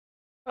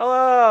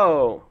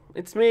Hello,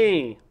 it's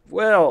me,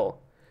 Will,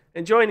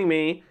 and joining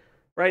me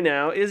right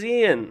now is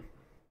Ian.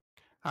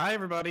 Hi,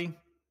 everybody.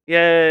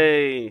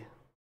 Yay! I'm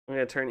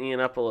gonna turn Ian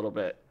up a little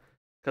bit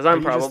because Are I'm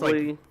you just like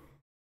probably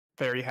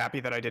very happy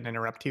that I didn't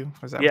interrupt you?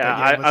 Was that what the yeah.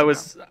 idea I,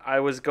 was? I Or no? was I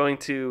was going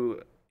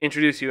to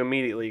introduce you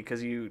immediately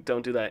because you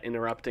don't do that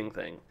interrupting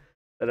thing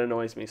that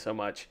annoys me so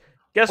much.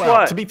 Guess Well,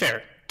 what? to be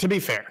fair, To be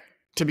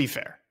the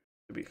fair,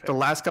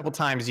 last couple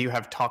times you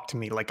have talked to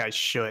me like I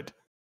should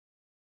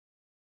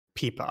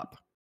peep up.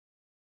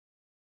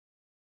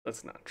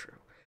 that's not true.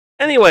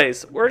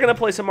 Anyways, we're gonna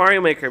play some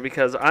Mario Maker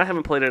because I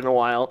haven't played it in a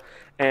while,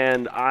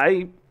 and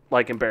I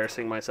like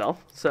embarrassing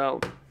myself. So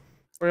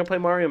we're gonna play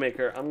Mario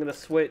Maker. I'm gonna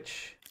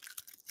switch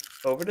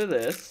over to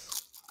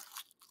this.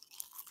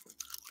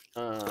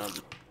 Um,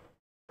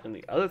 and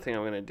the other thing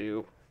I'm gonna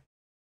do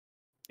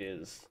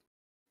is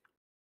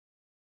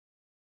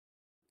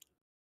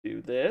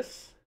do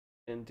this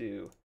and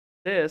do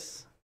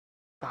this.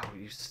 Oh,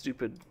 you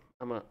stupid!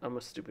 I'm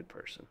a stupid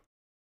person.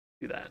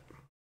 Do that.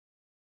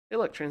 Hey,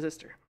 look,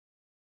 transistor.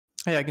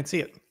 Hey, I can see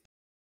it.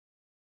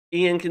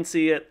 Ian can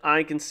see it.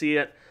 I can see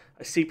it.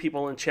 I see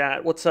people in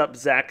chat. What's up,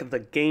 Zach the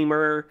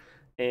Gamer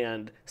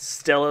and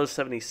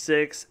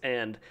Stello76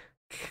 and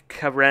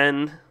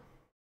Karen?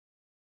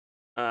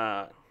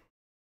 Uh,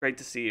 Great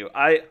to see you.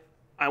 I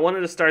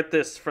wanted to start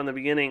this from the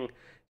beginning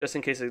just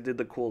in case I did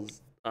the cool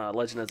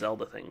Legend of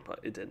Zelda thing, but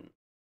it didn't.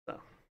 So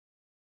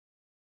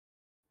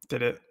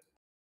Did it?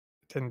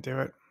 Didn't do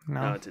it.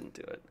 no, No. it didn't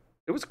do it.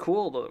 It was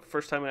cool the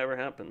first time it ever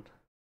happened.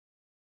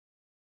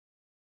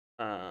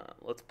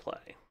 Let's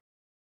play.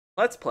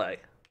 Let's play.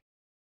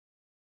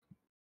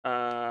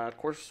 Of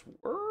course,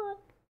 world.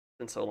 It's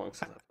been so long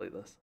since I played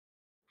this.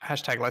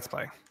 Hashtag Let's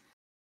Play.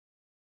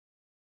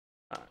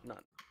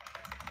 Not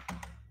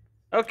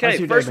How's okay. your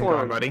day First been going,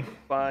 one buddy?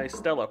 by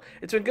Stello.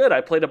 It's been good. I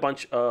played a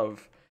bunch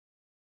of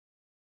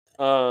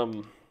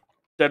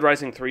Dead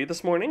Rising 3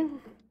 this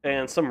morning,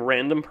 and some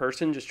random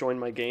person just joined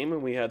my game,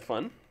 and we had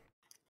fun.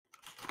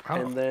 Oh,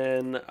 And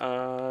then,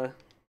 yeah,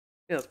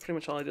 that's pretty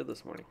much all I did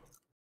this morning.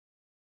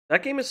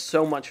 That game is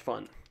so much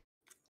fun.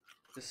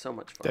 It's so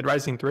much fun. Dead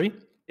Rising 3?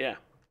 Yeah.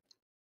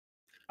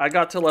 I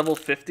got to level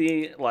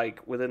 50,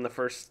 like, within the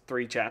first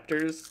 3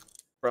 chapters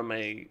from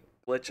a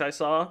glitch I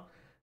saw,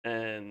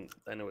 and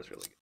then it was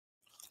really good.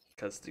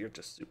 Because you're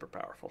just super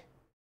powerful.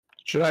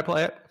 Should I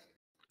play it?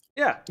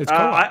 Yeah. It's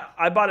co-op.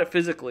 I bought it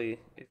physically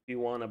if you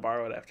want to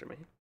borrow it after me.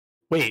 It's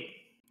Wait,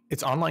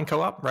 it's online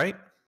co-op, right?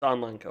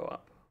 online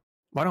co-op.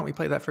 Why don't we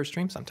play that for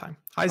stream sometime?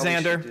 Hi, Probably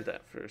should Xander. do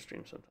that for a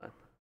stream sometime.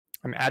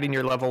 I'm adding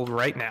your level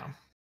right now.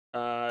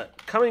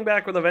 Coming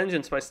Back with a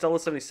Vengeance by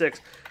Stella76.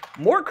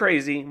 More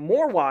crazy,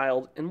 more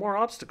wild, and more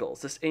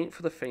obstacles. This ain't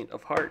for the faint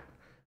of heart.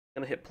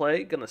 Gonna hit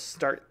play, gonna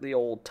start the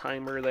old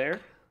timer there,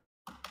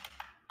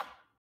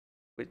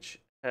 which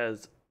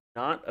has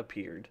not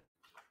appeared.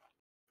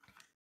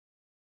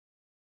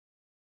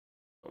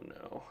 Oh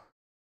no.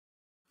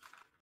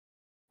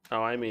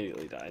 Oh, I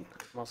immediately died.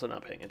 I'm also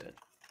not paying attention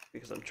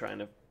because I'm trying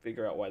to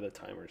figure out why the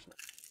timer's not.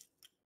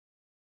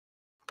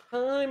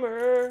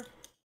 Timer!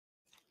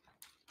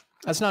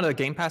 That's not a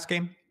Game Pass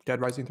game, Dead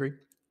Rising 3?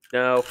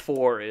 No,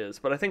 4 is,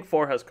 but I think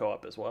 4 has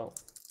co-op as well.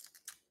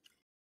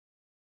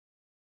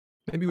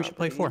 Maybe we should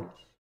play 4.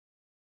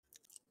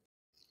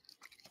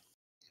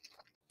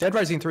 Dead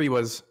Rising 3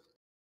 was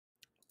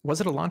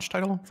it a launch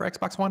title for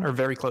Xbox One or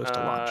very close to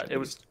launch? It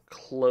was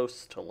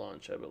close to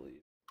launch, I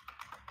believe.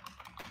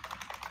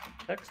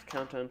 Text,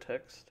 countdown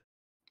text.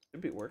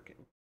 Should be working.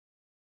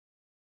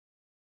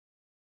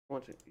 I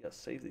want to,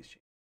 save these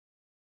changes.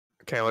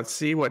 Okay, let's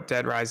see what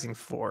Dead Rising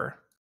 4,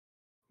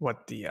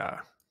 what the, we're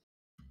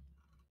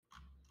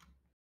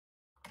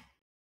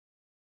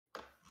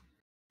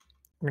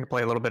going to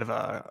play a little bit of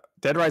a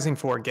Dead Rising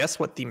 4. Guess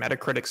what the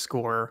Metacritic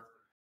score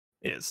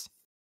is?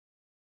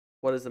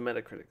 What is the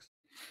Metacritic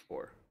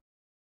score?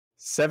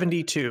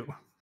 72.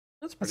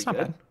 That's pretty not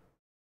good. bad.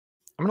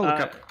 I'm going to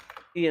look up.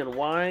 Ian,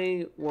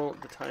 why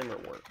won't the timer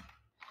work?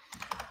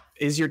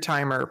 Is your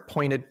timer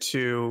pointed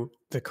to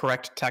the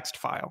correct text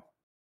file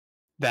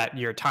that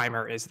your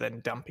timer is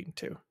then dumping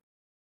to?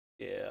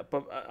 Yeah,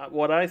 but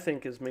what I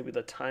think is maybe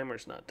the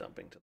timer's not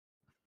dumping to.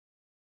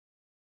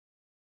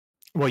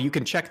 Well, you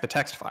can check the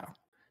text file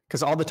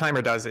because all the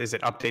timer does is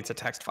it updates a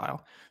text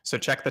file. So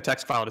check the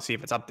text file to see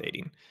if it's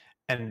updating.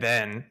 And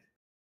then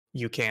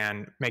you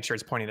can make sure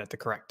it's pointing at the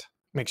correct,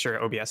 make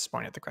sure OBS is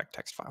pointing at the correct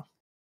text file.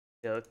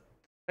 Yeah, the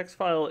text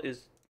file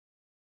is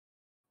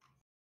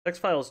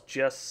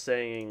just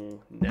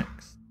saying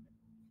next.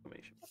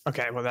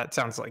 Okay, well that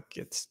sounds like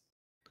it's.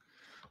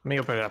 Let me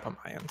open it up on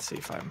my end, see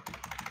if I'm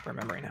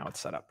remembering how it's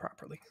set up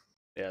properly.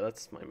 Yeah,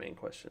 that's my main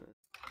question.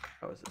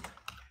 How is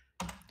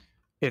it?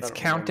 It's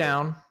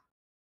countdown,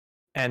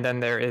 and then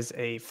there is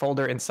a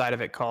folder inside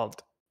of it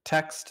called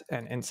text,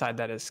 and inside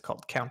that is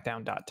called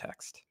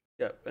countdown.txt.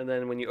 Yep, and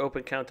then when you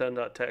open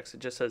countdown.txt, it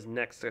just says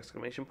next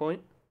exclamation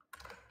point.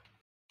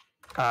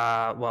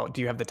 Well,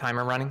 do you have the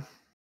timer running?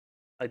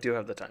 I do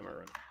have the timer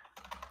running.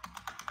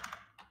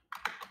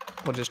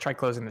 We'll just try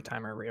closing the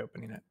timer,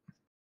 reopening it.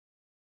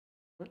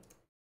 What?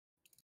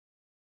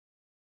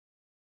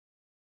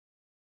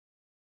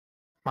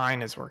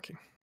 Mine is working.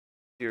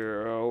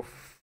 0,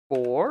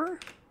 4,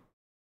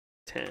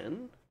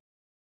 10.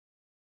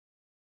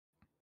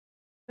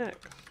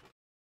 Next.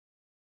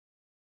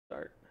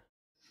 Start.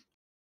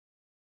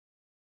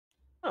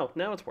 Oh,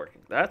 now it's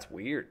working. That's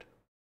weird.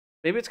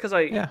 Maybe it's because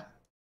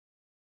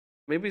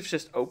Maybe it's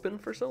just open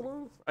for so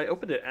long. I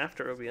opened it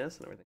after OBS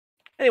and everything.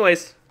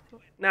 Anyways,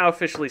 now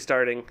officially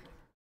starting.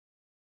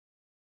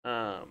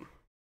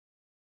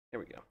 Here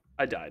we go.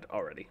 I died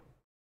already.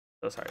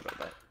 So sorry about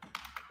that.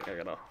 I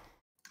gotta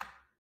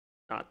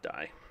not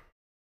die.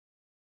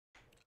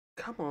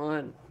 Come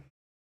on.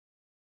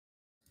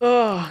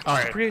 Oh, all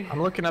right.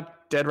 I'm looking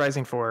up Dead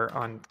Rising 4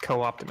 on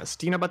Co-Optimus.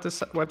 Do you know about this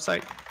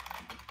website?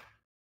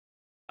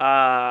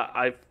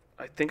 I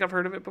think I've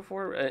heard of it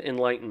before.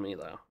 Enlighten me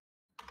though.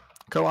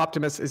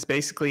 Co-Optimus is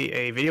basically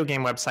a video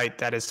game website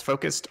that is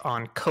focused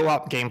on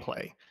co-op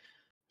gameplay.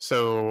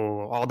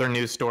 So all their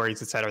news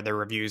stories, etc., their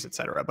reviews,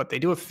 etc. But they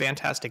do a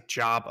fantastic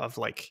job of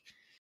like,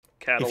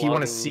 if you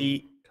want to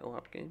see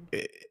co-op game,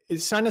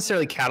 it's not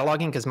necessarily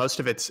cataloging because most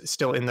of it's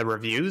still in the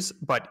reviews.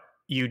 But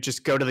you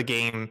just go to the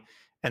game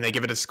and they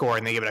give it a score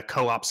and they give it a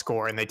co-op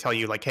score and they tell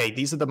you like, hey,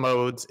 these are the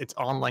modes. It's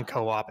online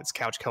co-op, it's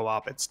couch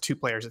co-op, it's 2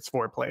 players, it's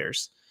 4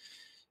 players,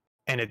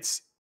 and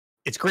it's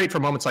great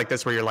for moments like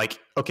this where you're like,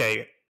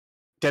 okay,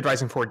 Dead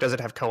Rising 4, does it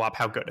have co-op?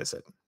 How good is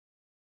it?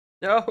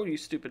 No, you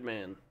stupid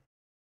man.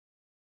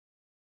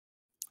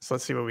 So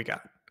let's see what we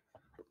got.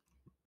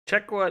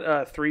 Check what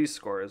 3's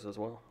score is as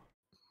well.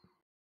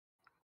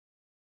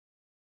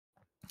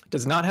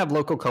 Does not have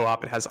local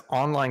co-op. It has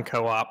online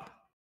co-op.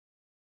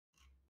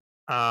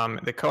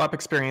 The co-op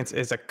experience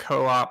is a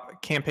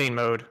co-op campaign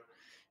mode.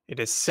 It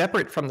is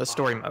separate from the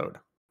story mode.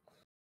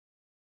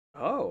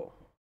 Oh,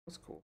 that's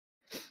cool.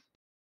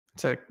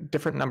 It's a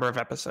different number of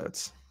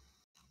episodes.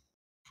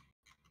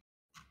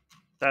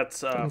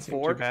 That's 4.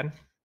 Too bad.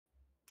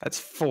 That's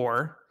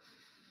 4.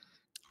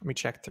 Let me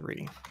check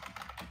 3.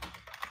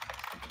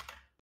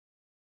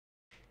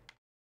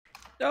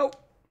 Nope.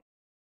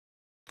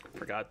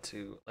 Forgot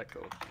to let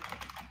go.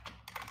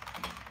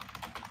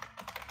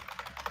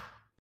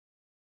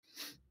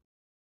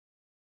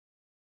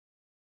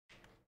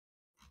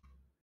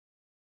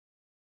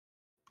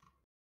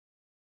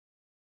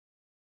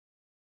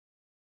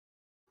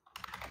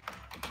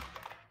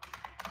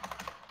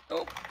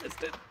 Oh,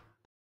 missed it.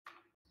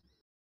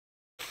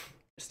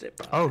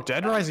 Oh,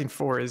 Dead Rising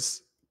 4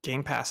 is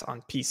Game Pass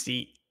on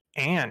PC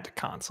and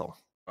console.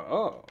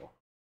 Oh.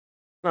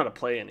 Not a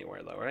play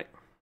anywhere though, right?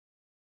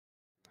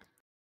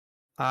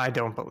 I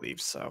don't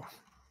believe so.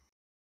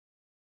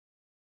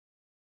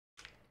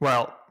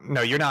 Well,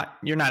 no, you're not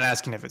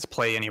asking if it's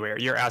play anywhere.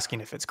 You're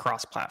asking if it's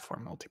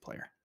cross-platform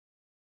multiplayer.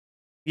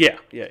 Yeah.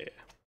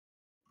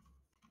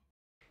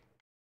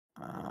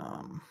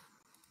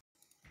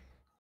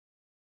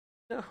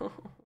 No.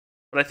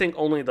 But I think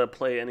only the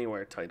play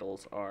anywhere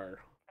titles are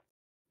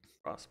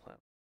cross-platform.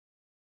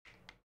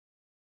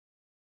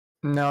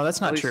 No,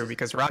 that's not true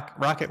because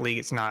Rocket League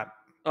is not.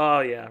 Oh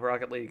yeah,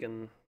 Rocket League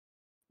and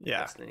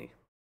Destiny.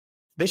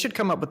 They should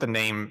come up with a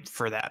name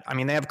for that. I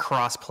mean, they have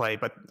cross-play,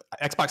 but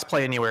Xbox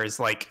Play Anywhere is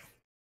like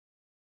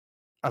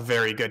a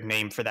very good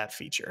name for that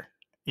feature,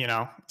 you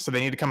know? So they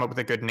need to come up with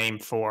a good name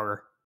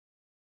for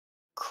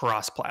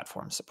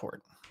cross-platform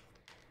support.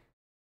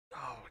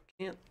 Oh,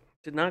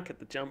 did not get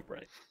the jump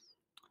right.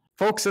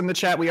 Folks in the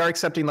chat, we are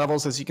accepting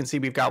levels. As you can see,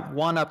 we've got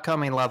 1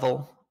 upcoming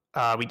level.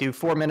 We do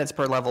 4 minutes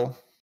per level.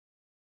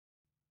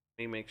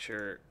 Let me make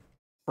sure.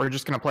 We're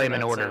just going to play them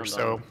in order.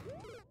 So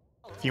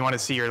if you want to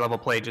see your level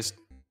play, just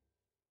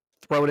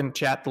throw it in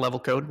chat, the level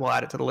code. We'll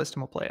add it to the list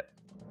and we'll play it.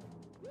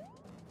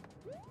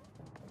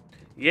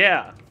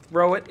 Yeah,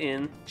 throw it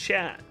in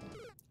chat.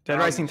 Dead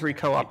Rising 3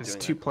 co-op is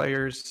 2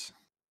 players.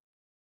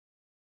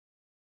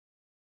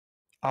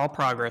 All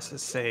progress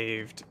is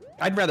saved.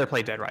 I'd rather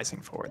play Dead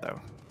Rising 4,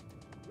 though.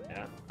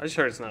 Yeah, I just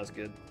heard it's not as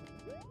good.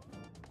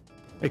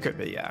 It could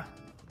be, yeah.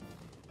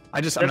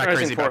 I'm not crazy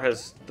crazy about... about...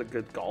 has the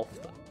good golf,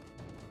 though.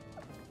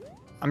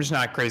 I'm just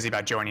not crazy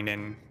about joining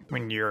in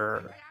when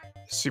you're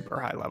super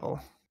high level.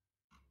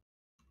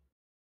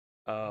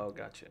 Oh,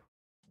 gotcha.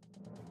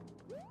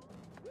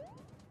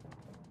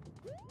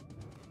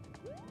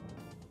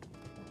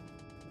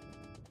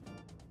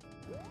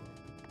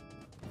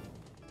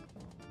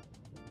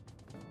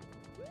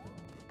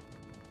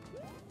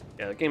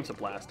 Yeah, the game's a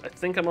blast. I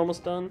think I'm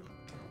almost done.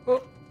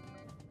 Oh.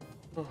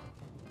 Oh.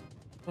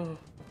 Oh.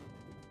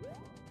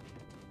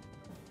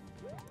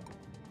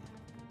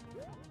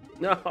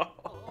 No.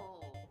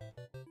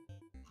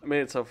 I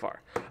made it so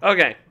far.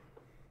 Okay.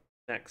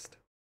 Next.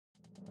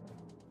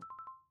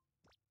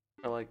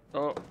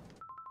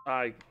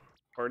 I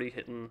already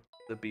hitting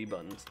the B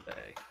buttons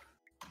today.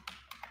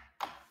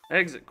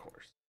 Exit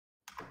course.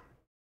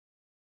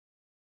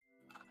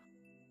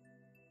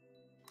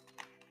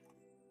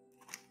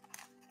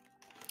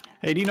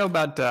 Hey, do you know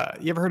about,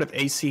 you ever heard of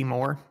AC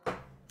Moore?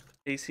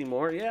 AC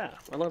Moore? Yeah,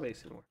 I love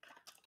AC Moore.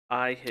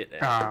 I hit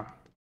it.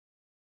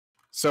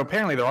 So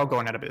apparently they're all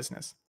going out of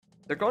business.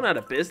 They're going out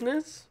of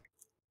business?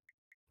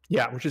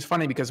 Yeah, which is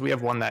funny because we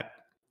have one that,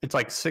 it's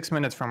like 6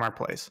 minutes from our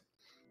place.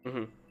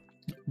 Hmm.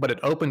 but it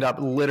opened up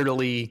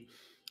literally,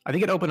 I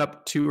think it opened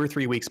up 2 or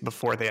 3 weeks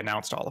before they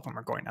announced all of them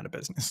are going out of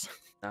business.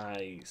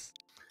 Nice.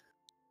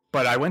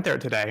 But I went there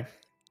today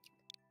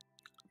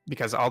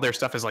because all their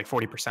stuff is like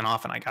 40%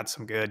 off, and I got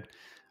some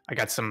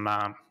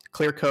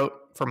clear coat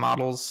for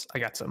models. I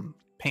got some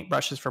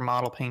paintbrushes for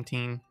model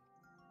painting.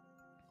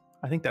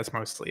 I think that's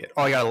mostly it.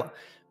 Oh,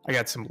 I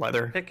got some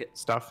leather Pick it.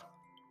 stuff,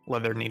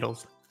 leather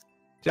needles.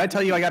 Did I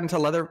tell you I got into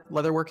leather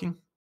working?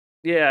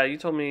 Yeah, you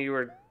told me you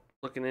were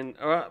looking in,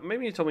 or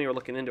maybe you told me you were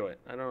looking into it.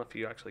 I don't know if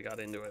you actually got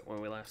into it when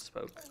we last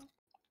spoke.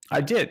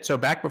 I did. So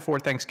back before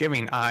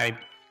Thanksgiving,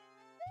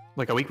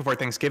 like a week before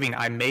Thanksgiving,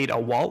 I made a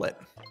wallet.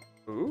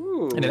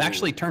 Ooh. And it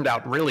actually turned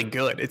out really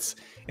good. It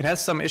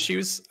has some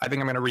issues. I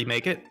think I'm going to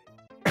remake it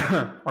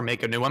or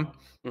make a new one,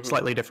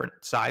 slightly different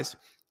size.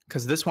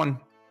 Because this one,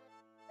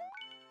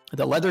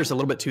 the leather is a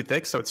little bit too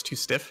thick, so it's too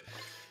stiff.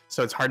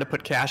 So it's hard to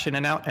put cash in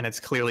and out, and it's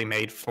clearly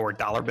made for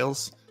dollar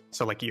bills.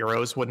 So like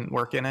euros wouldn't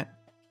work in it,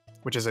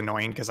 which is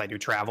annoying because I do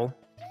travel.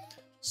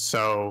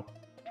 So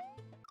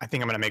I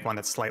think I'm going to make one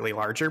that's slightly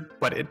larger,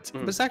 but it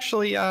was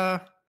actually,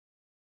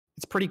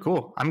 it's pretty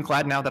cool. I'm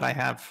glad now that I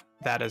have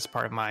that as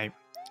part of my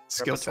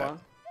skill set.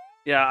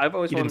 Yeah, I've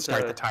always You wanted didn't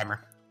start to... the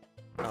timer.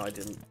 No, I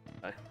didn't.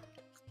 I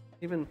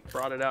even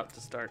brought it out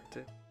to start,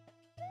 too.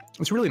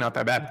 It's really not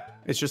that bad.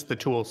 It's just the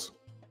tools.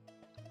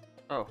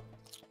 Oh.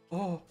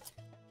 Oh.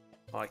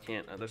 Oh, I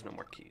can't. There's no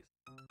more keys.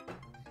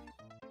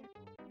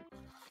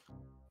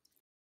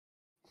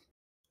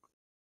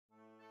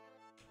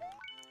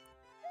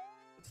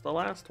 It's the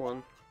last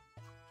one.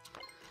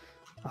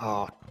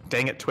 Oh,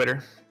 dang it,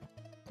 Twitter.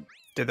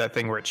 Did that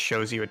thing where it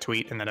shows you a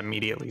tweet and then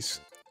immediately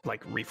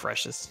like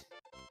refreshes.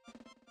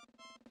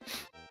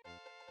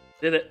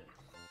 Did it.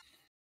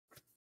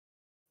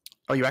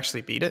 Oh, you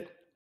actually beat it?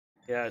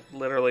 Yeah, it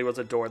literally was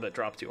a door that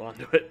dropped you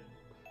onto it.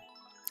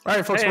 All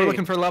right, folks, Hey, we're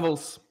looking for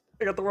levels.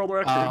 I got the world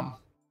record.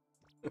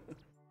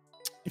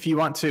 If you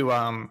want to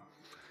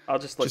I'll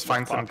just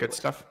find some good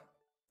stuff.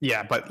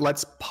 Yeah, but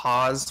let's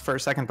pause for a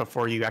second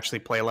before you actually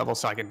play a level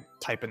so I can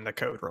type in the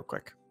code real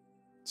quick.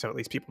 So at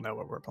least people know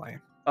what we're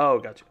playing. Oh,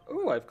 gotcha.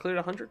 Oh, I've cleared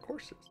 100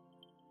 courses.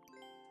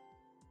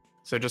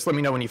 So just let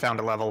me know when you found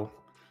a level,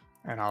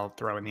 and I'll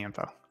throw in the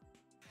info.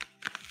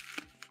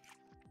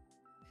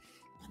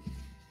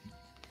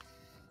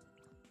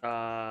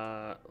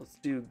 Let's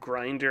do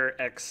Grinder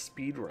X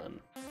Speedrun.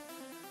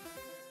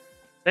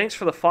 Thanks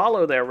for the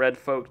follow there,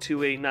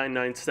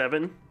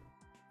 Redfolk28997.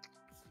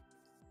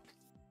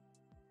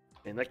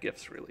 Man, that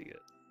gift's really good.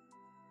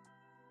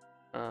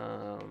 You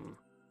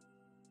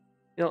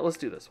know, let's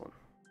do this one.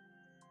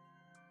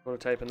 Want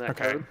to type in that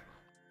code?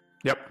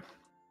 Yep.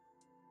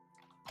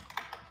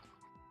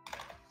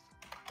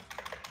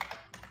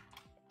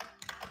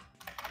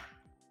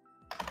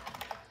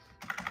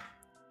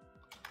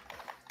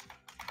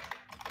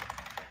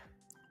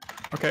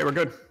 Okay, we're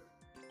good.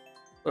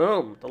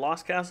 Boom! The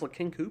Lost Castle of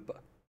King Koopa.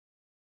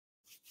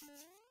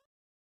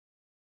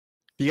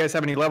 If you guys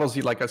have any levels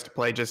you'd like us to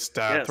play, just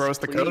Yes, throw us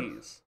the code.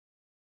 please.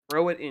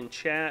 Throw it in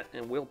chat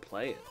and we'll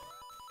play it.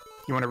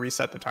 You want to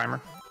reset the timer?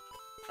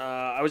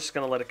 I was just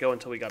going to let it go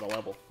until we got a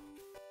level.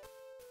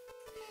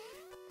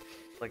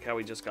 Like how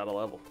we just got a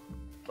level.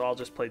 So I'll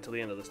just play till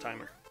the end of this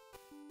timer.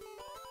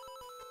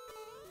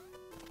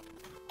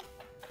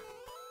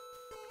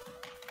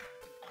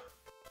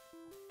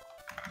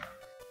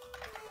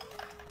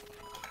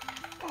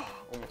 Oh,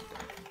 almost done.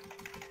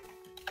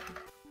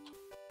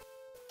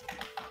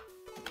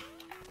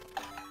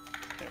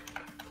 There we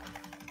go.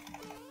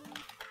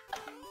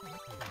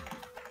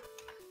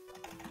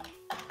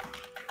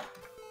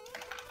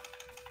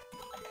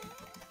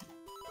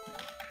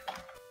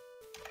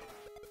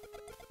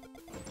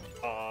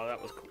 Oh,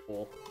 that was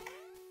cool.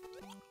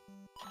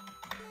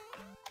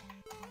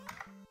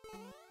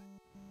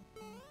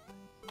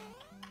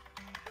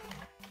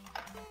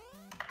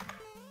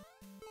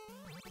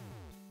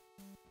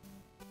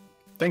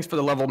 Thanks for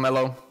the level,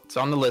 Mello. It's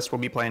on the list. We'll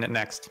be playing it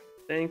next.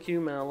 Thank you,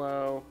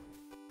 Mello.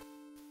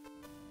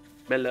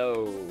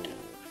 Mello.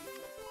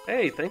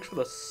 Hey, thanks for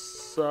the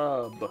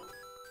sub. I was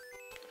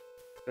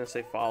gonna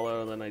say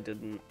follow, then I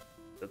didn't.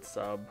 Said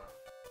sub.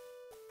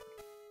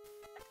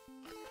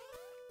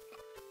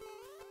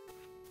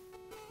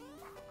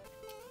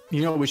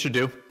 You know what we should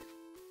do?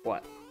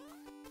 What?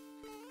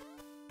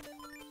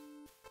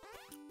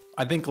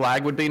 I think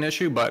lag would be an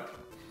issue, but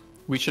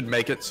we should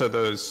make it so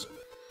those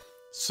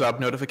sub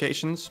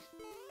notifications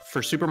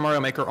for Super Mario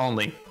Maker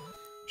only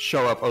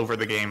show up over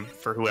the game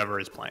for whoever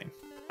is playing.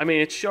 I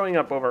mean, it's showing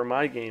up over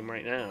my game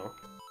right now.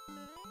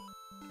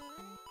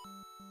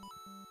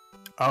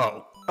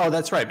 Oh,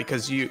 that's right,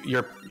 because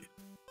you're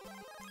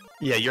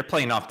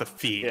playing off the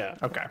feed. Yeah.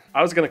 Okay.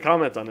 I was gonna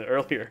comment on it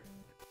earlier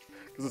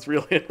because it's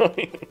really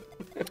annoying.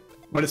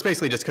 But it's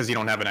basically just because you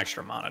don't have an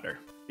extra monitor.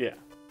 Yeah.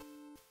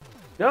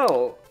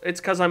 No, it's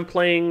because I'm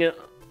playing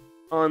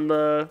on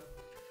the...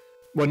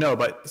 Well, no,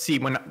 but see,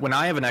 when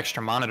I have an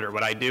extra monitor,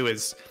 what I do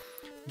is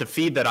the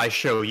feed that I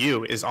show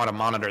you is on a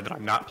monitor that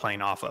I'm not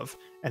playing off of,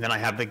 and then I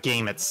have the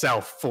game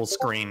itself full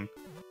screen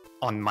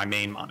on my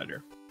main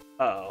monitor.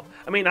 Oh,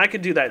 I mean, I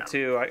could do that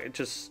too. I could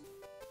just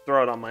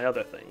throw it on my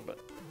other thing, but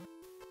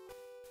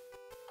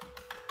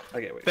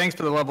okay. Wait. Thanks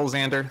for the level,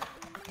 Xander.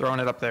 Throwing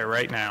it up there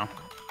right now.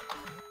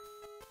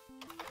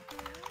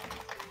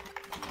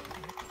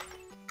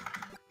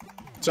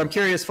 So I'm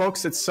curious,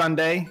 folks. It's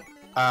Sunday.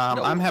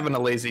 I'm having a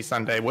lazy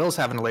Sunday. Will's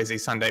having a lazy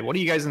Sunday. What are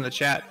you guys in the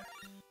chat?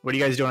 What are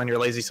you guys doing on your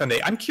lazy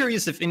Sunday? I'm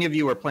curious if any of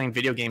you are playing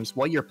video games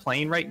while you're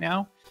playing right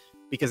now,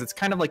 because it's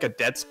kind of like a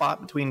dead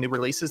spot between new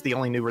releases. The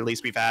only new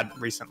release we've had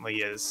recently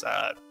is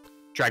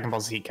Dragon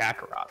Ball Z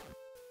Kakarot.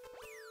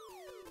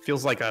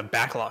 Feels like a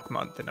backlog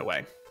month in a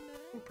way.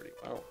 Pretty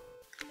well.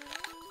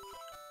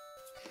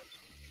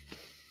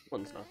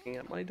 Someone's knocking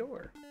at my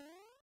door.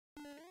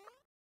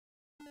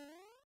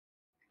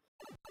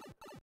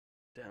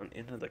 Down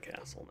into the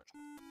castle now.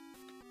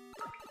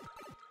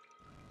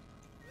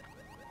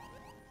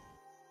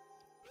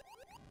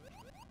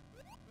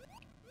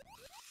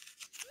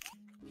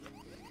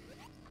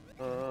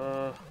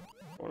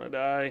 Wanna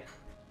die.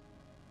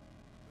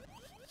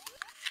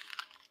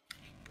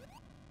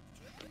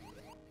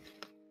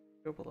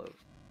 Go below.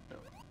 No.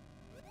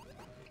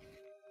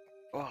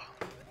 Oh.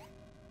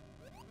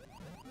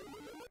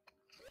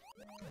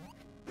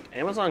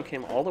 Amazon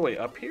came all the way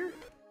up here?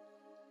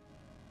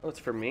 Oh, it's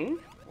for me?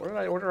 Where did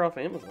I order off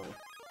Amazon?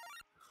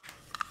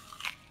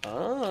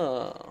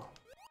 Oh.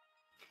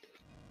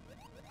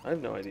 I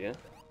have no idea.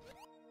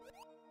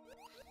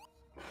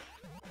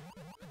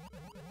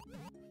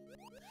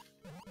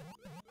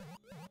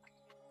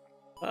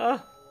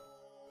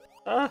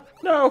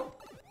 No!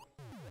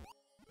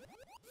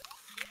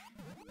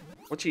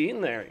 What you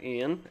eating there,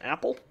 Ian?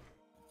 Apple?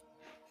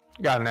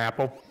 Got an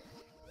apple.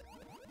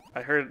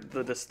 I heard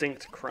the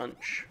distinct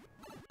crunch.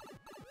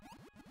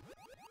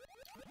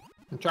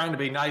 I'm trying to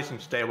be nice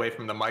and stay away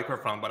from the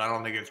microphone, but I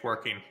don't think it's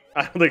working.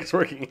 I don't think it's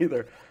working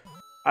either.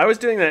 I was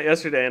doing that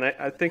yesterday, and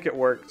I think it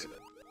worked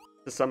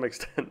to some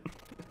extent.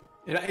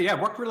 Yeah, it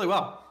worked really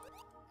well.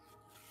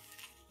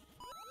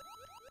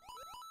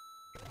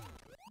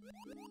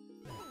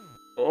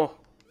 Oh.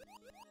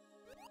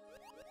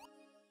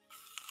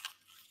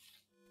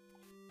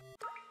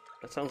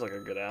 That sounds like a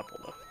good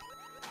apple,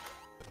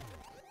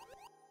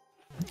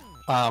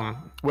 though.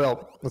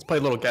 Will, let's play a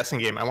little guessing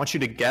game. I want you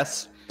to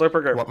guess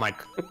what my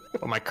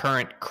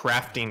current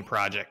crafting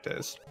project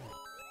is.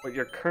 What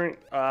your current?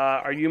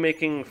 Are you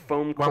making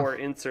foam core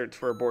inserts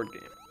for a board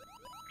game?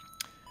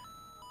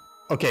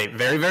 Okay,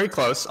 very, very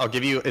close. I'll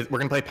give you. We're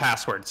gonna play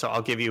password, so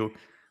I'll give you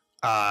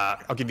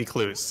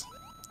clues.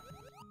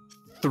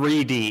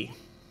 3D.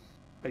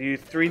 Are you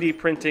 3D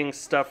printing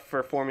stuff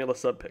for Formula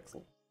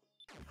Subpixel?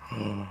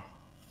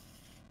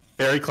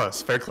 Very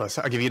close, very close.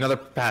 I'll give you another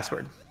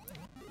password.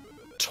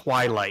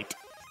 Twilight.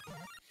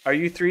 Are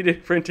you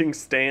 3D printing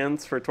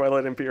stands for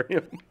Twilight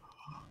Imperium?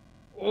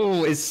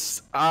 Oh,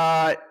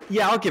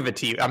 yeah, I'll give it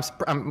to you.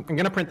 I'm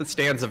gonna print the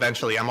stands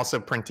eventually. I'm also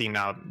printing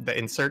the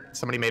insert.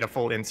 Somebody made a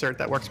full insert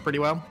that works pretty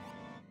well.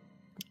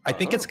 I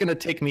think it's gonna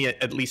take me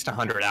at least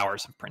 100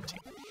 hours of printing.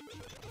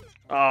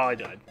 Oh, I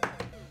died.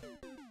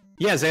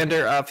 Yeah,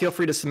 Xander, feel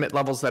free to submit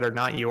levels that are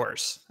not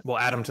yours. We'll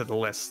add them to the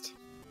list.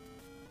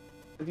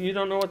 You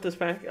don't know what this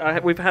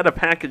we've had a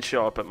package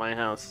show up at my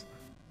house.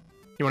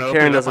 You want to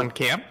open it up on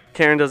cam?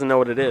 Karen doesn't know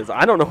what it is.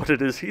 I don't know what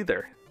it is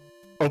either.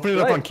 Open it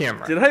up on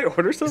camera. Did I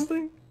order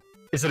something?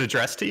 Is it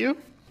addressed to you?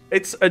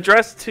 It's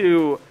addressed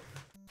to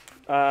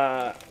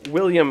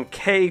William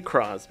K.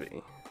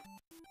 Crosby.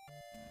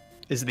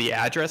 Is the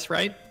address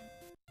right?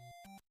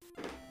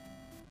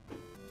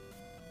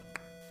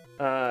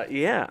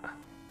 Yeah.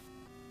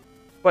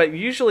 But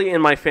usually in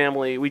my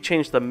family, we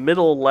change the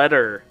middle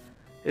letter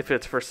if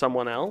it's for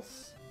someone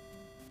else.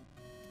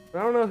 But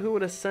I don't know who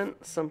would have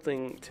sent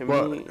something to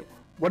me.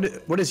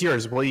 What is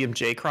yours? William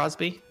J.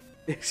 Crosby?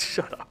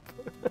 Shut up.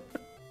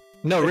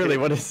 No, really,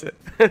 what is it?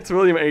 It's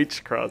William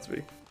H.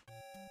 Crosby.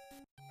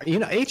 You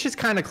know, H is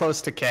kind of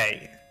close to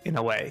K in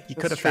a way. You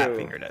could have fat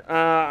fingered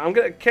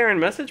it. Karen,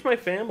 message my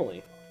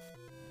family.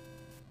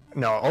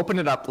 No, open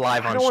it up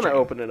live on stream. I don't want to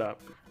open it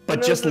up.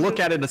 But just look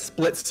at it a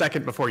split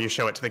second before you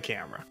show it to the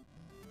camera.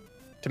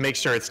 To make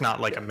sure it's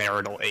not like a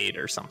marital aid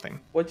or something.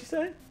 What'd you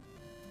say?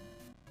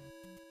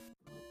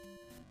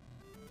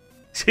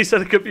 She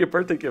said it could be a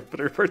birthday gift, but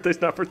her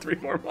birthday's not for 3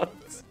 more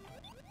months.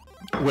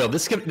 Will,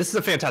 this is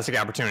a fantastic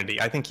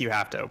opportunity. I think you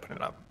have to open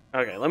it up.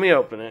 Okay, let me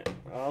open it.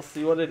 I'll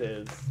see what it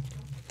is.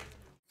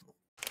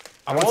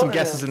 I want some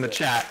guesses in the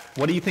chat.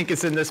 What do you think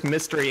is in this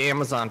mystery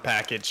Amazon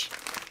package?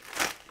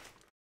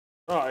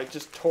 Oh, I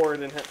just tore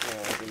it in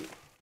half.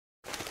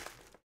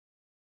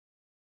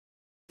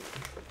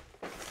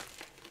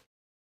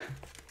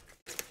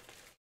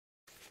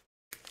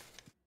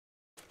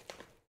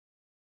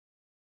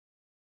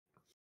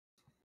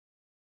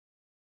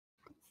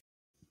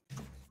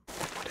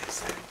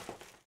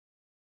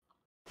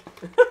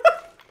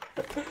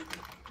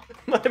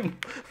 No, I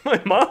didn't. My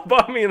mom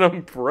bought me an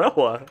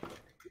umbrella.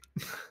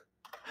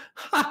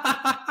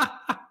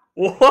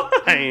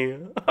 Why?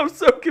 I'm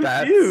so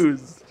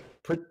confused.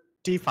 That's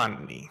pretty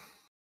funny.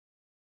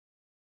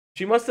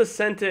 She must have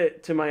sent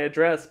it to my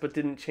address, but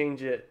didn't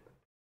change it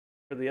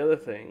for the other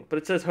thing. But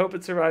it says, hope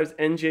it survives,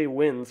 NJ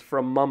wins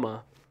from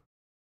Mama.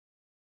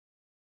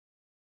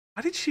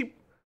 Why did she...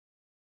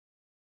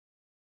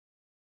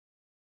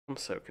 I'm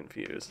so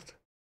confused.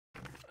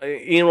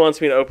 Ian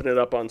wants me to open it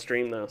up on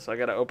stream, though, so I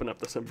gotta open up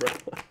this umbrella.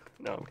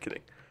 No, I'm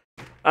kidding.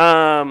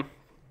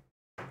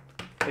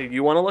 Hey,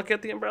 you want to look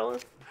at the umbrella?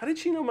 How did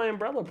she know my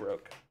umbrella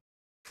broke?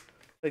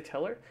 Did I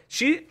tell her?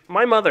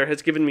 My mother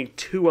has given me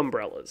 2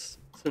 umbrellas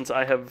since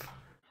I have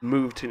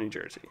moved to New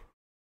Jersey.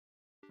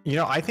 You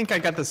know, I think I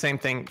got the same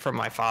thing from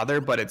my father,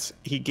 but I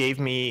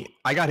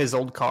got his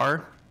old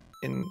car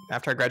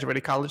after I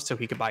graduated college so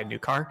he could buy a new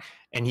car,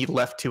 and he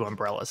left 2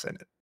 umbrellas in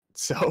it.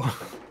 So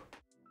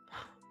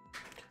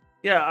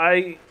yeah,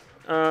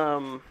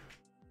 when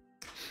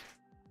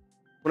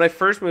I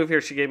first moved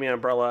here, she gave me an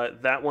umbrella.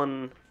 That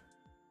one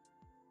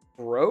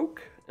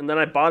broke, and then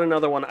I bought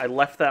another one. I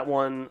left that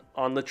one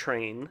on the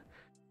train.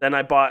 Then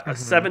I bought a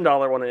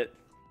 $7 one at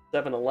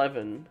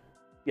 7-Eleven.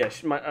 Yeah,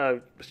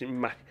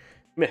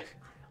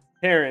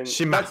 Karen,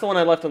 that's the one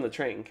I left on the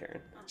train,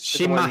 Karen. That's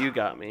the one you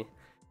got me.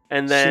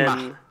 And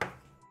then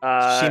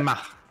I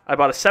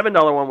bought a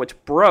 $7 one, which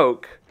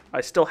broke. I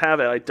still have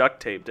it. I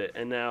duct taped it,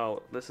 and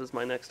now this is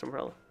my next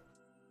umbrella.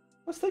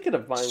 I was thinking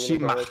of buying an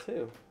umbrella,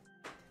 too.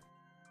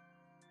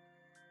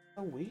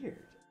 So weird.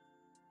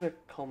 I'm going to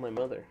call my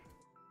mother.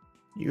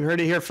 You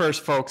heard it here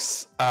first,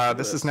 folks.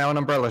 This is now an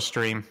umbrella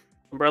stream.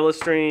 Umbrella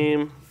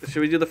stream. Should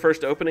we do the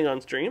first opening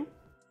on stream?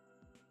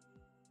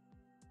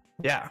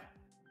 Yeah.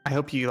 I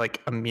hope you,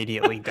 like,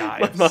 immediately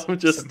die. My mom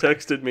just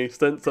texted me,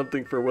 sent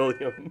something for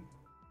William.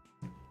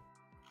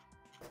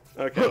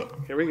 Okay,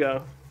 here we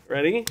go.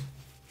 Ready?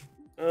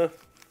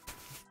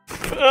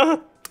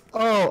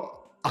 Oh,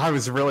 I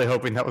was really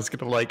hoping that was going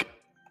to, like,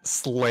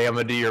 slam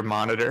into your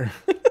monitor.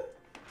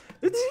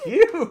 It's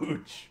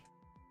huge!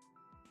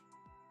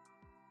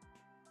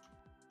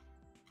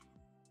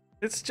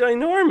 It's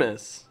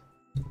ginormous!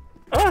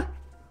 Ah!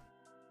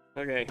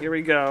 Okay, here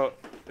we go.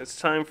 It's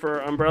time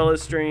for Umbrella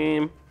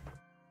Stream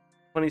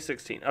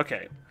 2016.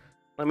 Okay,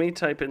 let me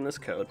type in this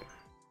code.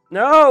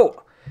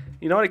 No!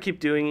 You know what I keep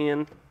doing,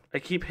 Ian? I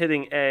keep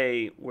hitting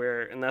A,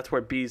 and that's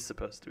where B is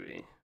supposed to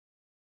be.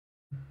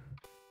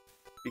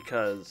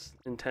 Because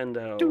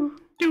Nintendo... The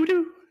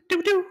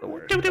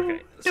word.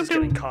 Okay, this is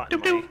getting caught in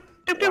my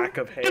lack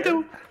of hair.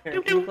 Karen,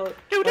 my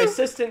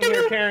assistant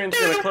here, Karen's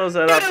going to close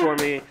that up for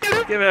me.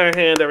 Give her a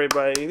hand,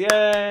 everybody.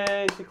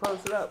 Yay! She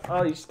closed it up.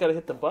 Oh, you just got to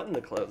hit the button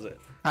to close it.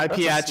 Hi,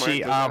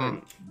 Piachi.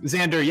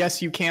 Xander,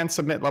 yes, you can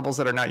submit levels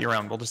that are not your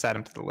own. We'll just add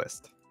them to the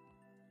list.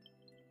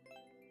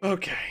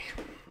 Okay.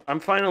 I'm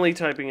finally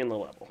typing in the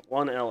level.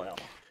 1LL.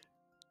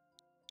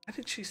 Why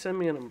did she send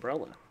me an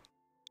umbrella?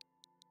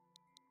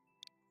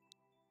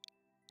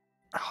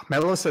 Oh,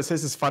 Mello says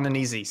this is fun and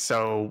easy.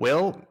 So,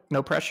 Will,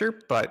 no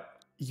pressure,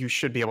 but you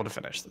should be able to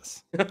finish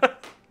this.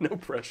 No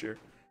pressure.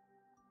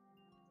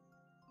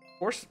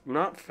 Course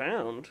not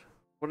found.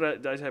 What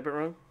did I type it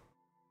wrong?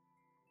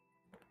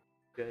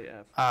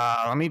 JF.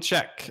 Let me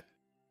check.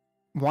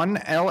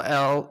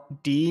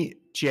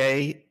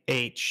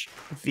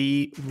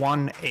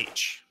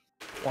 1LLDJHV1H.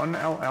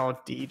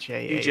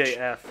 1LLDJH.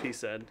 DJF, he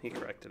said. He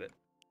corrected it.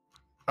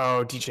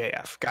 Oh,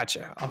 DJF.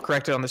 Gotcha. I'll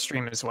correct it on the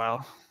stream as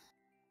well.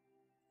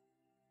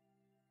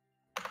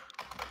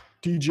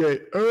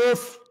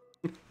 DJF.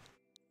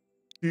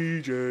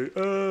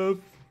 DJF.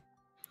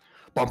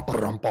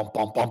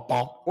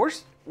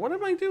 Horse? What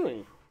am I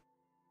doing?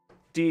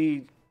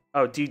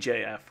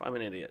 DJF. I'm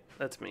an idiot.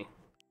 That's me.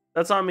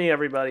 That's on me,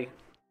 everybody.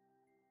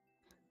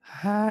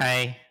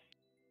 Hi.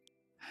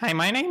 Hi,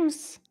 my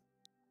name's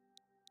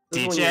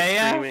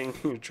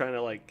DJF. You're trying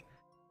to like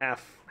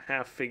half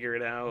figure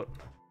it out.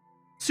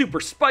 Super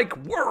Spike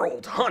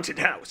World Haunted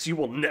House. You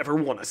will never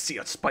want to see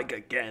a Spike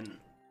again.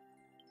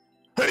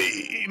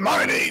 Hey,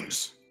 my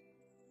name's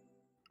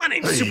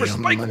Super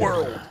Spike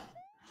World.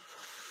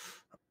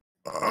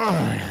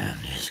 I'm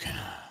just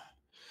gonna...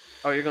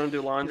 Oh, you're gonna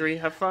do laundry?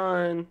 Have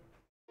fun.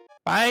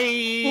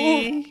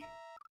 Bye.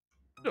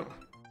 Oh.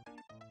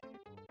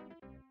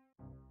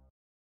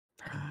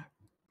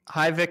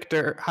 Hi,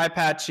 Victor. Hi,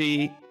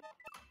 Patchy.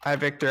 Hi,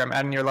 Victor. I'm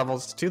adding your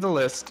levels to the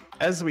list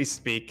as we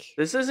speak.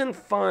 This isn't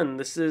fun.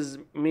 This is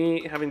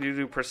me having to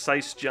do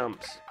precise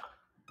jumps.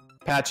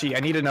 Patchy, I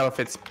need to know if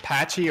it's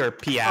Patchy or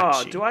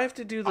Piachi. Oh, do I have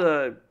to do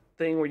the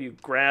thing where you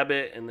grab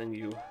it and then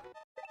you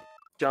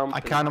jump?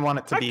 I kind of want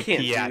it to be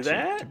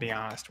Piachi, to be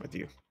honest with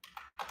you.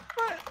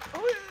 What?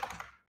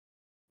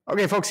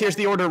 Okay, folks, here's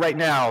the order right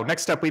now.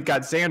 Next up, we've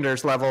got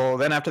Xander's level.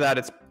 Then after that,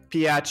 it's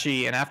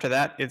Piachi. And after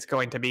that, it's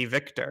going to be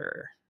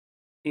Victor.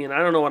 Ian, I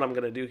don't know what I'm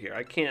going to do here.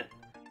 I can't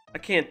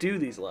do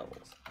these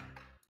levels.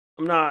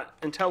 I'm not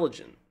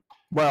intelligent.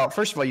 Well,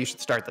 first of all, you should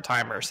start the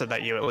timer so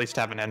that you at least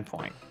have an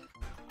endpoint.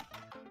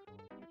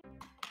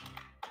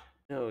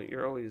 No,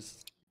 you're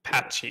always...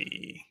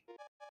 Patchy.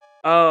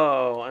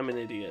 Oh, I'm an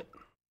idiot.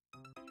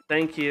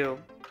 Thank you.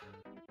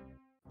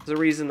 There's a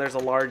reason there's a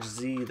large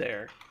Z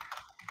there.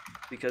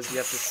 Because you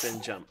have to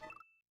spin jump.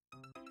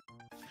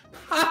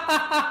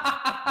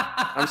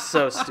 I'm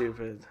so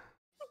stupid.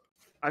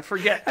 I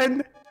forget.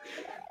 And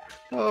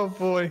Oh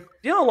boy. Do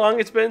you know how long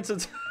it's been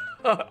since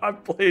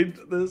I've played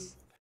this?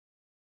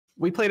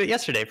 We played it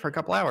yesterday for a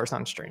couple hours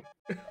on stream.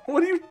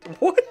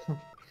 What?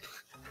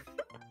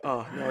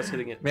 Oh, now it's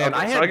hitting it. Man,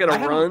 okay, so I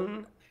gotta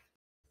run.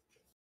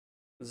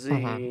 Z.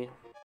 Mm-hmm.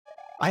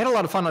 I had a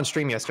lot of fun on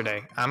stream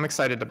yesterday. I'm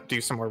excited to do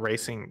some more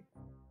racing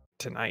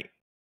tonight.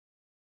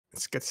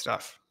 It's good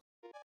stuff.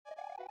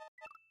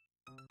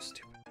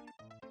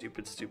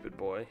 Stupid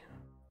boy.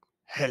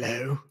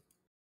 Hello.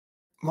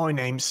 My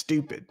name's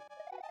Stupid.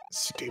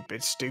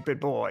 Stupid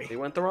boy. He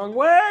went the wrong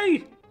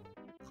way!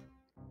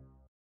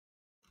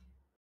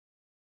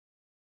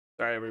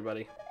 Sorry,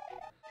 everybody.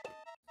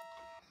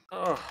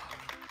 Oh.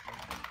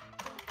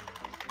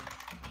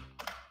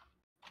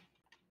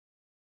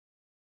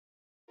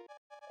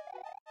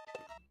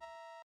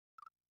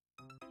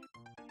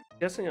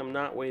 Guessing I'm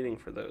not waiting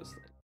for those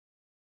things.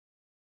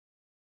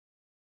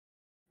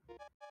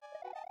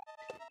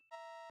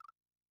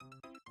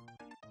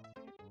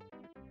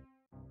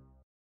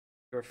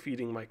 You're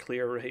feeding my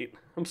clear rate.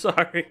 I'm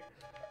sorry.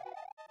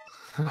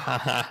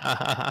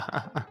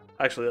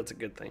 Actually, that's a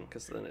good thing,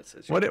 because then it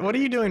says... What are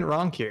you doing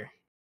wrong here?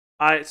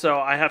 So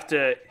I have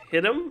to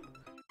hit him,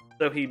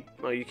 so he...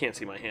 Well, you can't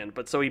see my hand,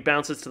 but so he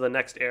bounces to the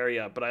next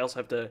area, but I also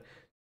have to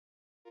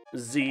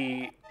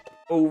Z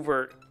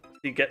over...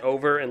 You get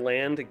over and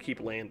land and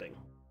keep landing.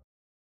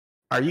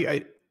 Are you...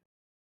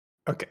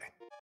 Okay.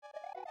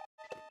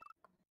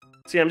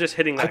 See, I'm just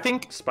hitting that I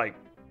think, spike.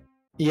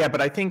 Yeah,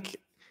 but I think...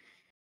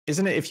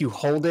 Isn't it if you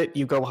hold it,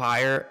 you go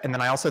higher? And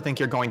then I also think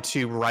you're going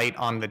too right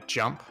on the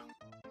jump.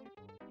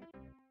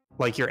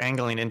 Like you're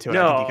angling into it.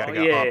 No, I think you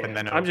gotta go up and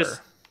then over. I'm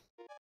just...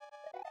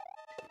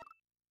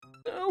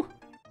 No.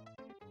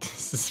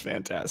 This is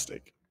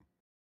fantastic.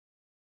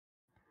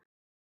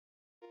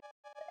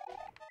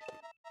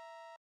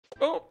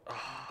 Oh.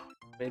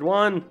 Made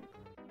one.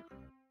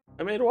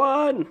 I made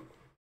one.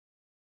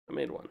 I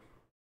made one.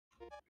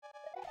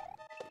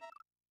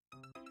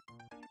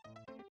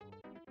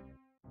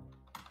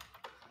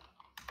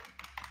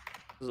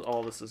 This is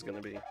all this is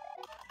going to be.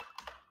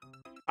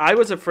 I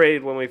was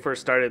afraid when we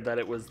first started that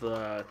it was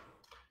the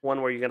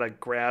one where you're going to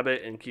grab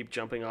it and keep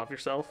jumping off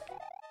yourself.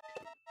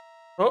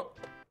 Oh!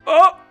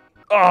 Oh!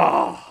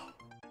 Oh!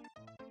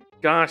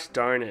 Gosh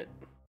darn it.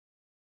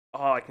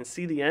 Oh, I can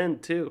see the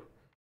end too.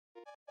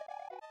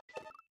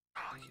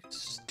 Oh, you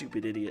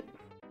stupid idiot.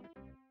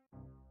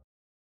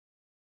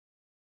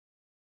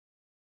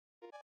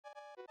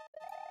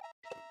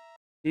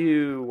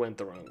 You went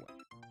the wrong way.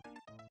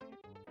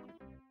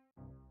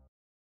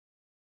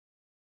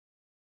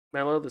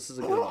 Mello, this is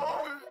a good one.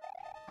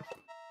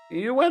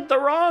 You went the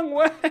wrong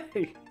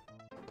way!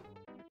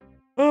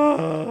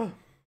 Oh.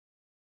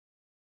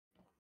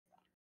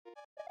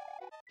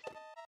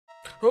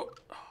 So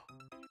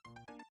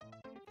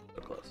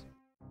close.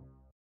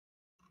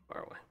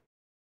 Far away.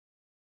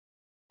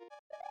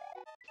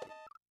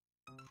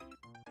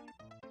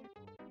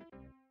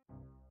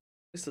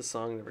 At least the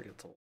song never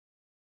gets old.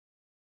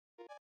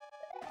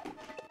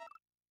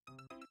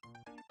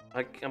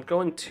 I'm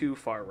going too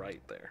far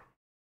right there.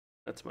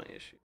 That's my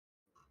issue.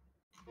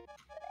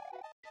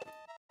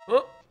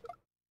 Oh!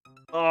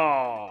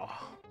 Oh!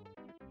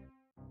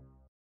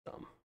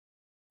 Dumb.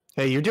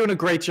 Hey, you're doing a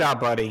great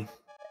job, buddy.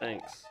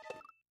 Thanks.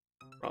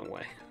 Wrong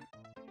way.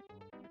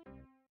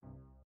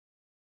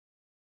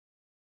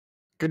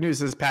 Good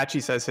news is Patchy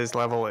says his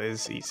level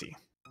is easy.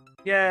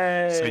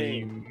 Yay! So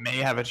you may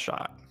have a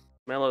shot.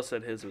 Mello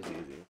said his was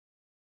easy.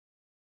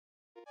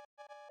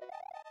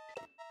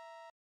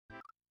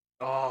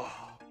 Oh.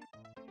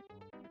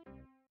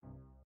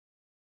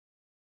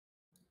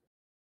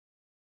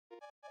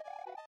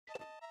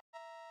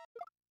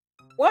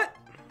 What?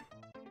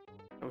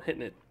 I'm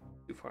hitting it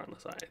too far on the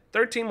side.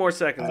 13 more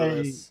seconds of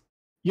this.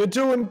 You're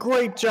doing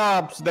great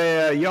jobs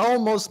there. You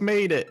almost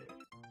made it.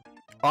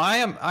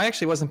 I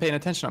actually wasn't paying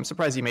attention. I'm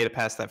surprised you made it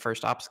past that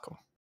first obstacle.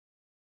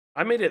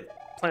 I made it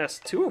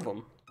past 2 of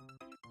them.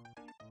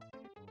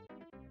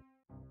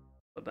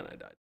 But then I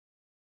died.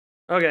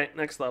 Okay,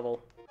 next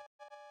level.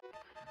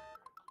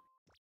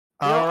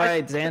 All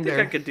right, Xander. I think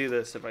I could do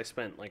this if I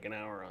spent like an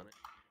hour on it.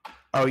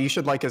 Oh, you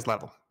should like his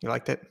level. You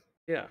liked it?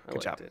 Yeah, I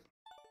liked it.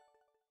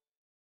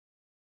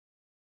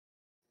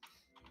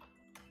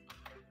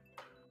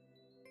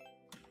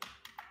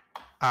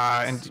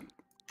 And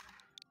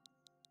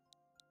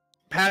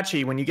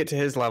Patchy, when you get to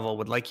his level,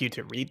 would like you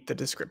to read the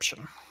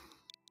description.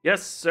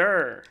 Yes,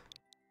 sir.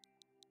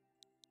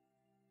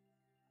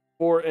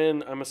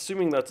 I'm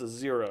assuming that's a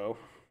 0,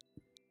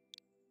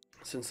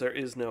 since there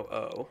is no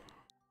O.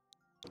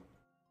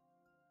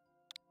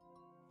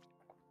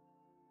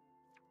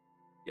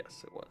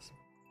 Yes, it was.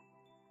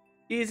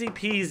 Easy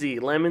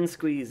peasy, lemon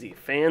squeezy.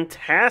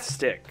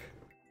 Fantastic.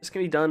 This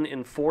can be done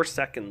in 4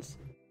 seconds.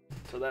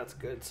 So that's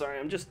good. Sorry,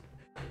 I'm just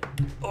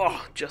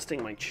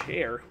adjusting my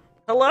chair.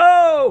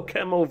 Hello,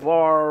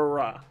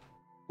 Chemovara.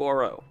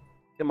 Boro.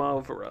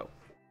 Chemovaro.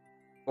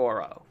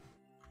 Boro.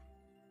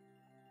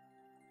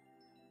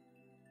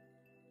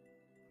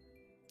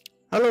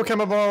 Hello,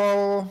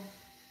 Chemavoro.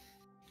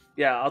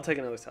 Yeah, I'll take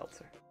another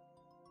seltzer.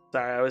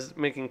 Sorry, I was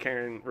making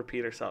Karen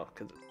repeat herself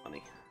because it's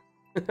funny.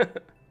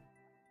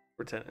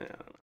 Pretend, I don't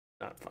know.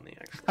 Not funny,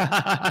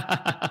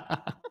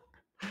 actually.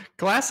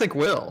 Classic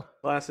Will.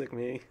 Classic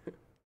me.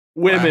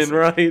 Women, Classic.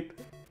 right?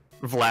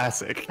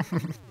 Vlasic.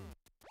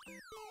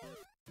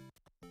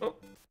 Oh.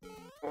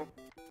 Oh.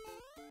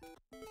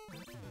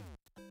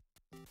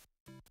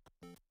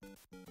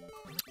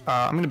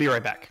 I'm gonna be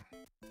right back.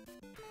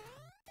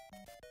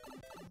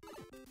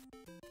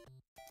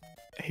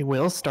 Hey,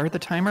 Will, start the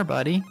timer,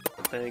 buddy.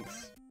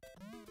 Thanks.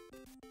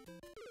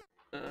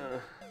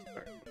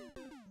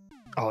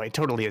 Oh, it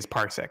totally is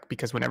parsec,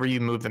 because whenever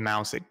you move the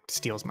mouse, it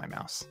steals my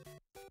mouse.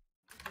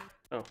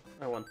 Oh,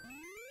 I won.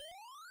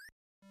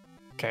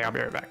 Okay, I'll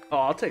be right back. Oh,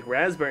 I'll take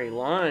raspberry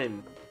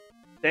lime.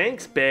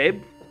 Thanks,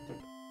 babe.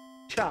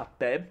 Chop,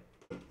 babe.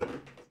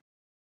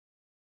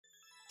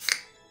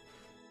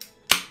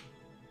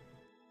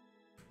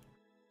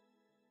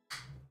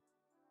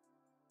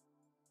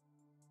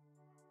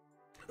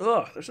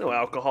 Ugh, there's no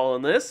alcohol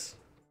in this.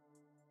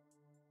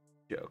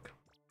 Joke.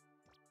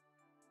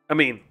 I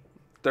mean,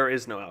 there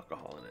is no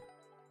alcohol in it.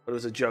 But it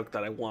was a joke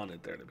that I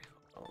wanted there to be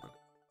alcohol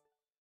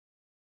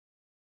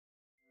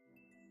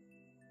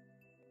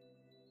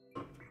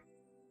in it.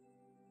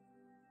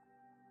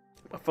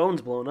 My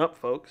phone's blown up,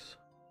 folks.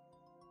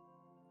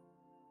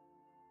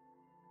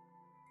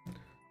 I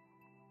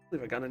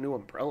believe I got a new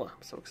umbrella.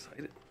 I'm so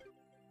excited.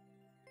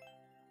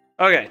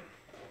 Okay.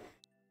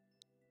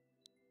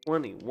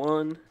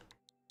 21.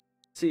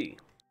 C.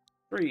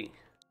 3.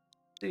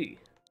 D.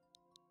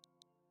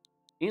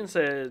 Ian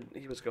said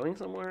he was going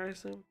somewhere, I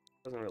assume?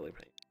 Wasn't really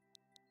paying.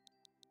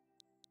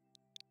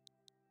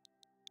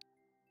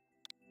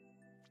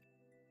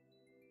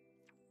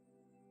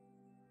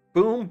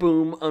 Boom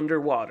boom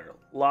underwater.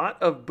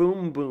 Lot of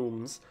boom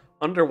booms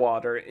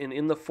underwater, and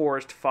in the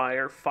forest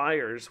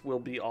fires will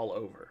be all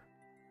over.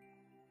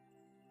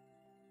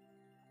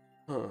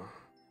 Huh.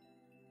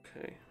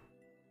 Okay.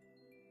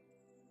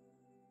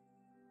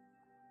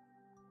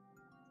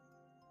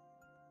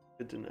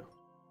 Good to know.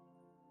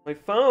 My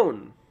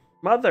phone!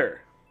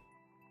 Mother!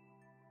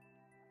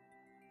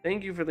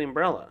 Thank you for the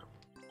umbrella.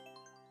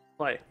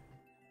 Play.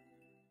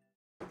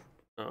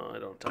 Oh, I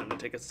don't have time to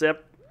take a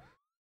sip.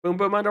 Boom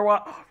boom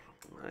underwater. Oh,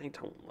 I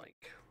don't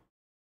like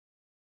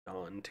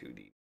non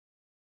 2D.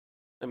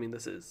 I mean,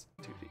 this is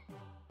 2D.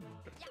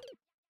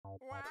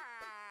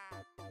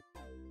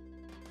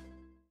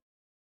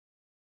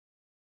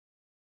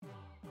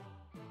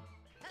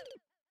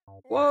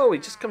 Whoa, he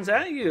just comes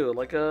at you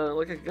like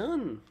a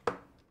gun.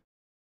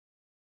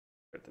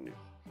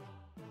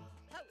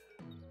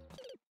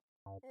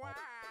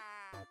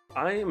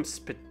 I am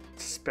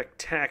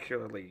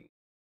spectacularly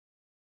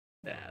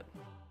bad.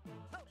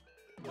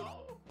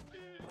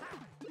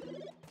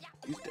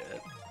 He's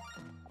dead.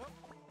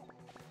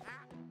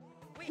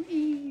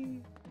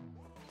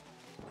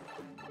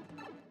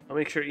 I'll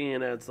make sure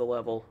Ian adds the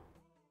level.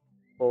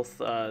 Both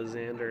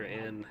Xander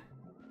and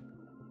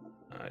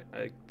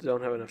I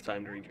don't have enough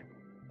time to read your.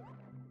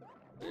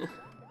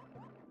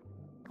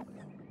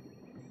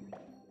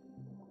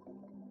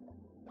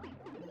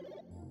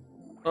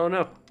 Oh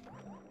no.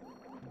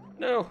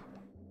 No.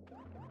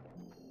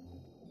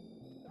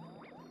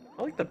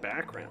 I like the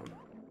background.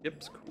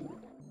 Yip's cool.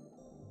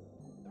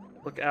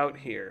 Look out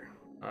here.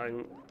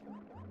 I'm.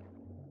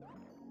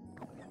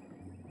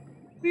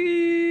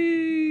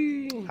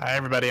 Whee! Hi,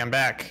 everybody. I'm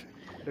back.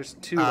 There's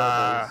 2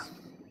 levels.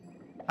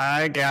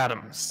 I got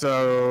him.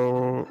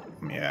 So,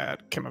 yeah,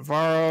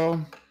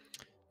 Kimavaro.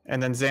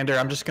 And then Xander,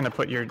 I'm just going to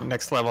put your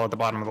next level at the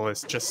bottom of the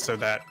list just so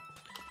that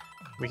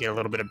we get a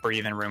little bit of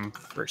breathing room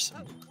for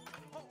some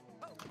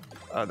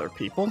other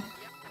people.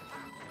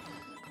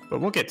 But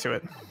we'll get to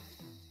it.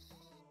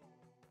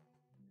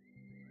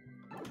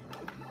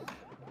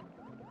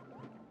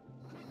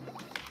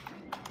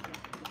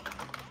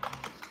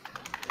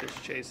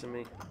 It's chasing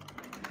me.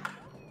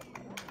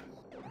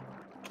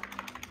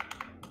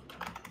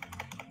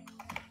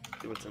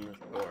 See what's in this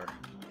door.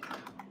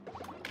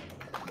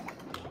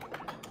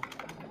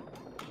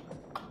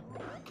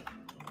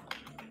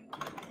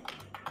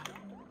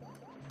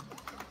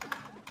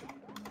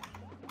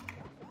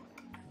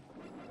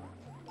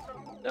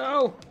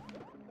 No!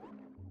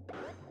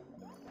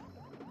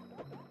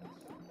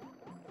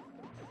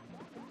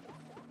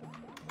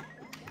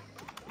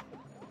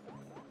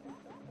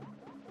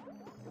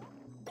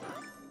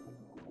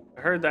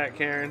 I heard that,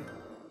 Karen.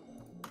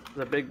 It's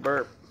a big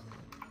burp.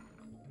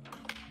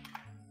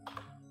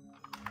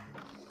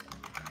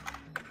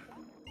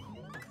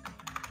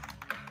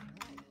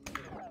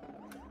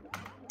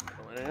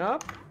 Going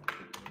up.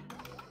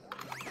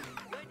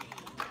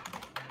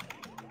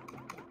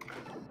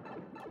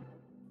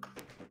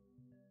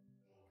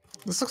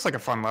 This looks like a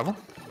fun level.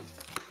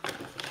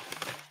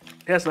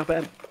 Yeah, it's not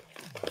bad.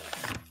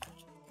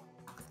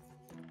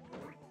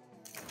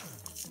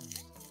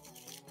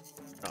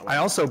 I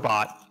also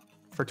bought,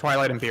 for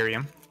Twilight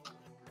Imperium,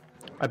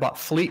 I bought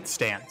fleet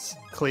stands,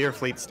 clear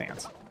fleet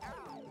stands.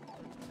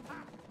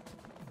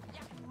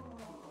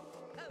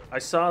 I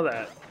saw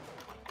that.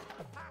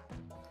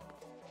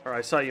 Or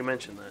I saw you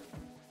mention that.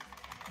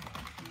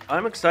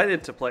 I'm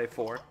excited to play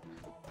 4.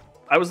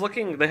 I was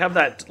looking, they have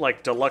that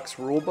like deluxe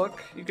rule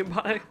book you can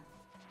buy.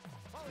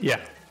 Yeah.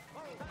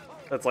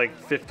 That's like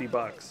 $50.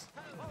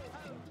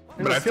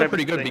 But I feel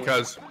pretty good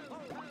because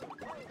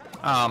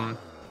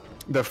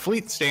the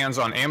fleet stands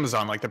on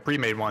Amazon, like the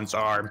pre-made ones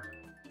are,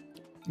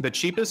 the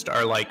cheapest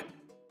are like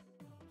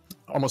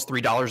almost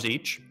 $3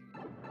 each.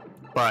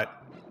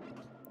 But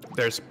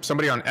there's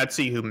somebody on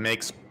Etsy who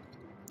makes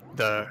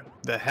the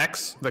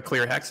hex, the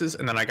clear hexes,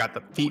 and then I got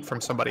the feet from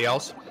somebody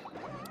else.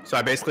 So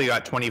I basically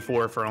got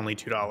 24 for only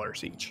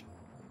 $2 each.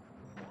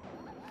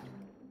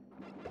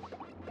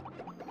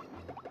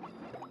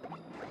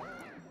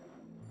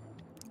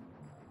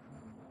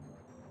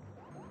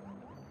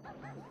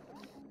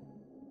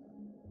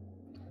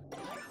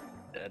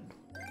 Dead.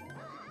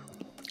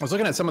 I was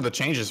looking at some of the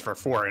changes for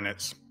 4, and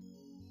it's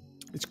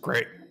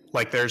great.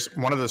 Like there's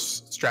one of the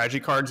strategy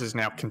cards is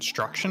now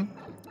construction,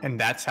 and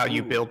that's how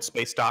you build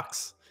space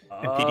docks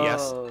and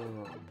PDS. Oh,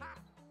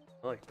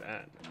 I like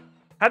that.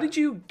 How did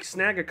you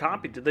snag a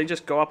copy? Did they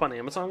just go up on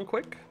Amazon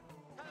quick?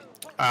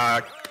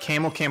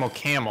 Camel.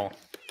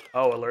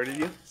 Oh, alerted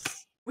you?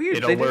 Weird.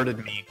 It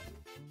alerted me.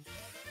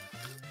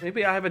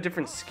 Maybe I have a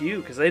different SKU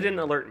because they didn't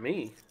alert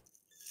me.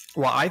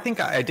 Well, I think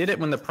I did it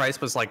when the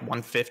price was like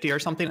 150 or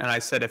something, and I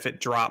said if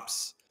it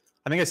drops,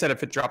 I think I said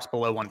if it drops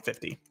below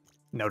 150,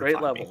 notify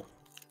Great level. me.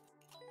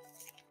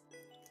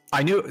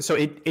 I knew, so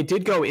it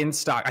did go in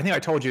stock. I think I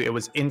told you it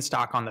was in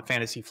stock on the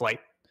Fantasy Flight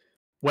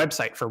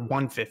website for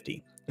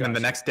 150. And then the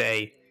next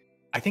day,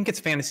 I think it's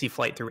Fantasy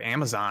Flight through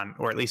Amazon,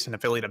 or at least an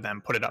affiliate of them,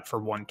 put it up for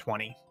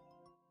 120,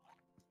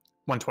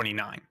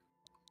 129.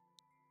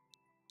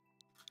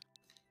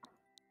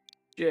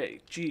 J.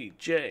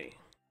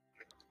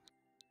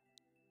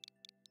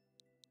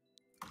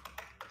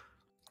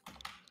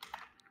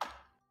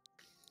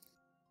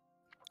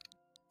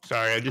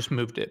 Sorry, I just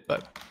moved it,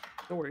 but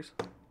No worries.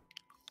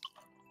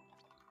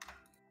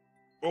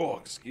 Oh,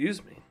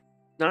 excuse me.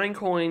 9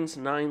 coins,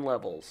 9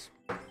 levels.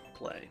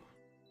 Play.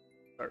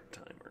 Start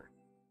timer.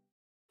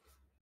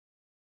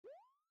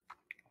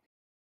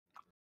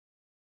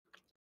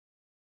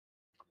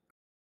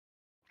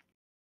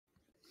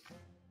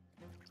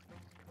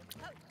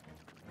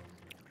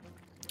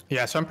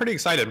 yeah, so I'm pretty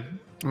excited.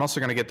 I'm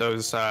also going to get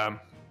those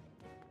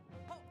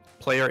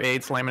player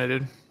aids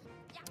laminated.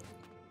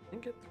 I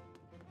think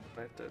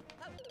I have to...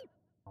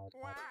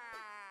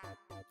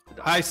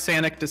 Hi,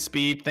 Sanic to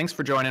Speed. Thanks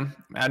for joining.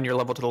 I'm adding your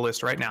level to the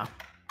list right now.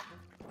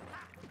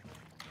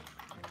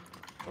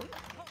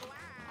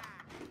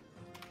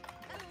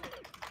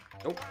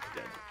 Nope,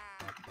 dead.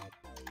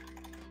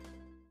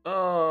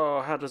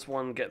 Oh, how does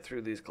one get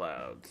through these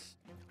clouds?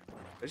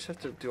 I just have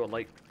to do a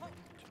light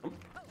jump.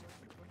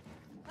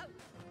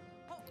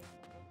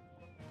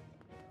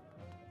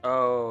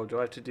 Oh, do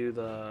I have to do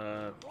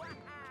the...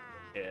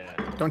 Yeah.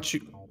 Don't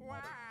you...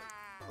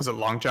 Was it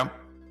long jump?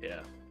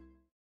 Yeah.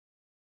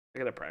 I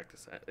gotta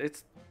practice that.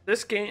 It's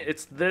this game,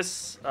 it's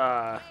this,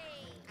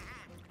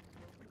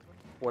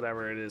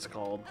 whatever it is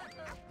called,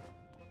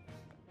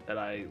 that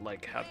I,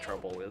 like, have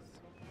trouble with.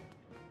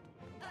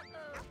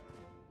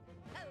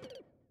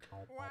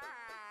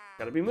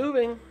 Gotta be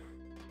moving.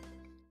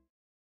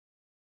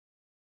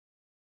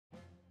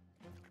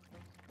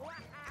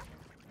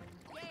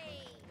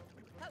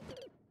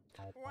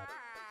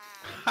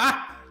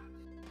 Ha!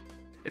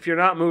 If you're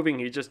not moving,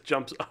 he just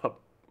jumps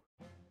up.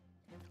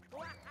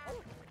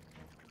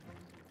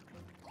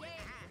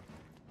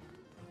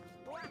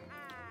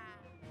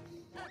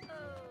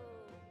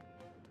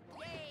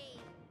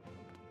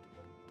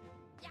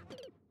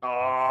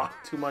 Oh,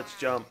 too much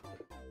jump.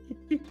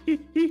 Can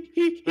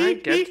I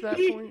get to that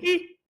point?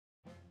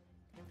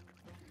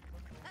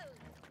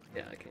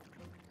 Yeah, I can.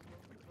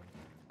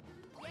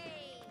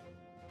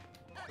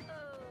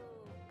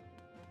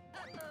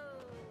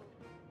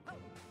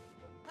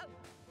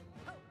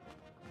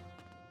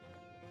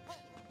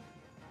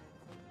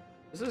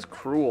 This is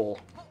cruel.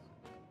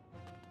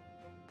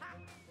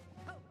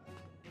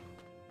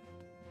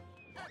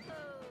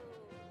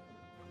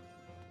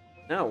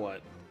 Now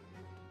what?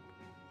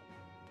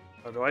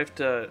 Oh, do I have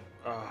to...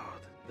 Oh,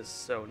 this is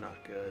so not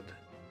good.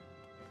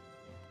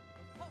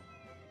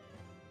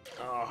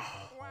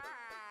 Oh.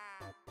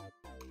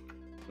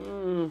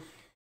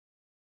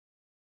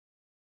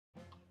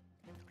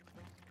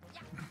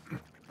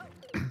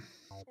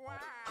 Mother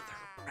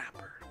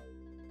rapper.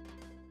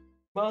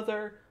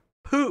 Mother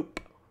poop.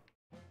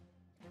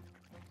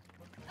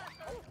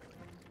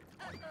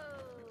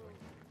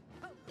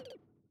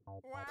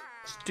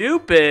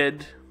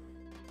 Stupid.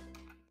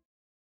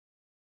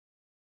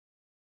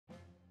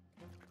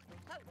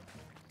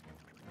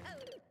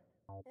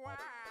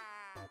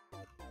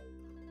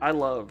 I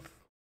love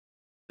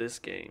this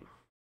game.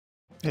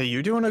 Hey,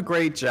 you're doing a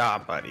great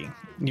job, buddy.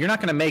 You're not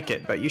going to make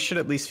it, but you should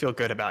at least feel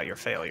good about your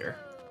failure.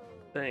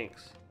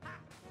 Thanks.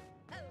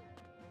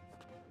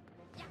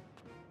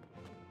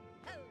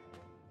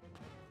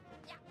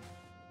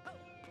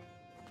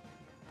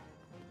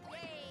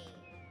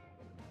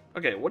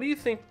 Okay, what do you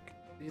think?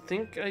 Do you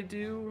think I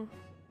do?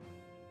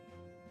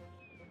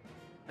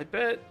 I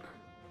bet.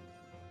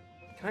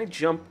 Can I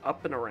jump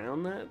up and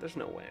around that? There's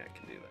no way I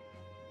can do that.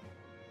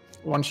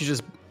 Why don't you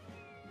just...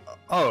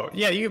 Oh,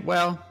 yeah,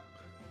 well...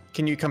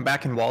 Can you come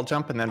back and wall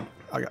jump and then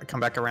come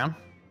back around?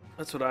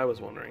 That's what I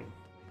was wondering.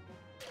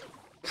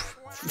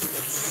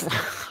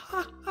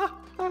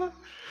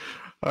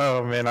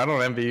 Oh, man, I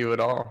don't envy you at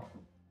all.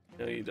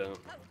 No, you don't.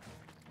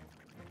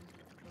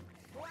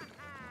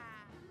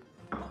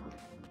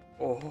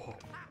 Oh.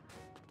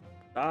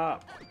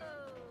 Stop.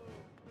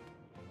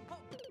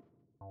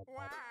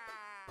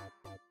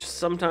 Just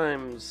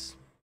sometimes,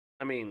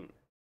 I mean,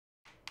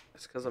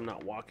 it's because I'm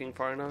not walking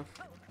far enough.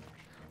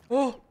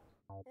 Oh!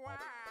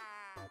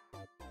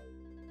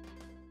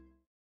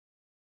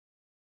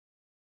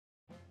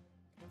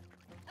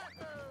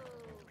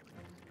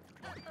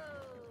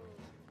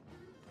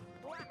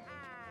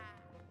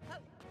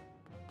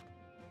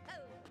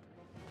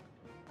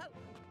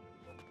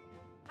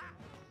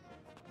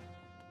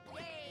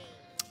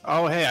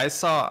 Oh, hey, I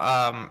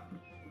saw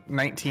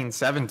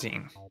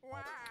 1917.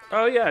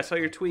 Oh yeah, I saw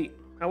your tweet.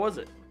 How was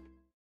it?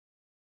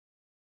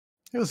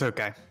 It was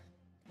okay.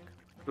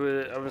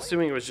 I'm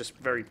assuming it was just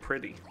very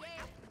pretty.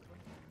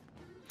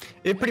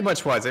 It pretty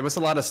much was. It was a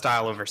lot of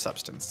style over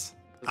substance.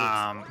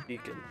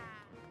 Beacon.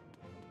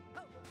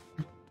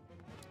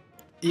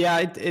 Yeah,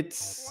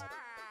 it's...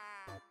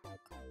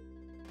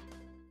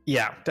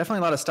 Yeah, definitely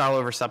a lot of style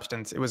over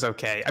substance. It was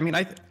okay. I mean,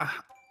 It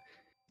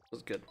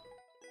was good.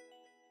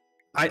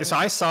 So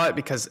I saw it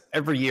because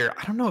every year,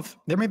 I don't know if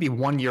there may be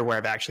one year where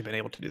I've actually been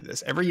able to do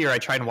this. Every year I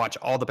try and watch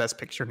all the Best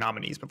Picture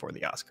nominees before the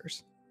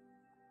Oscars.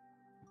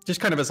 Just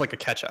kind of as like a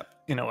catch up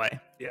in a way.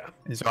 Yeah.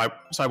 And so I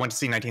went to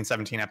see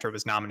 1917 after it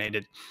was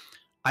nominated.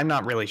 I'm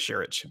not really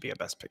sure it should be a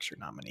Best Picture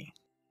nominee.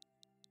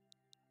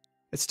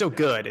 It's still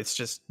good. It's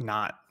just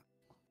not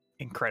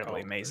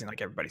incredibly amazing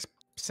like everybody's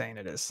saying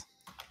it is.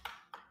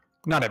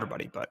 Not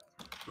everybody, but...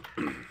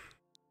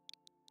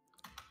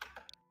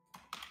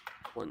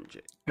 1J.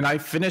 And I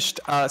finished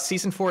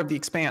season 4 of The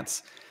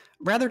Expanse.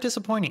 Rather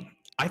disappointing.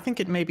 I think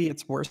it may be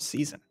its worst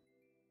season.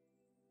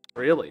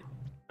 Really?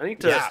 I need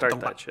to start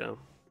that show.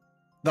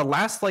 The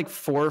last like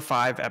 4 or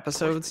 5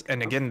 episodes,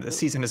 and again, the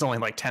season is only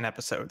like 10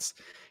 episodes.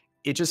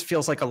 It just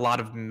feels like a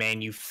lot of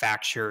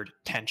manufactured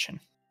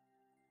tension.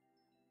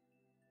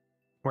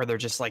 Where they're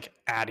just like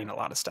adding a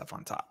lot of stuff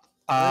on top.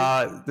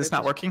 This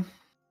not working?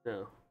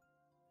 No.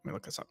 Let me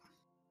look this up.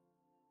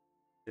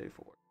 J4.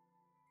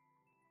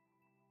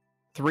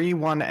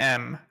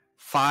 31M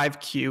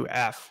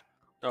 5QF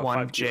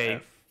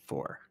 5QF.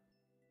 1J4.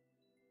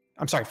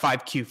 I'm sorry,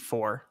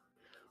 5Q4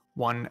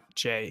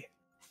 1J4.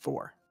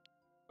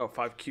 Oh,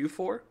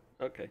 5Q4?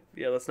 Okay.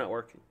 Yeah, that's not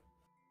working.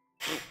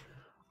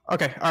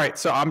 Okay, all right.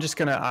 So I'm just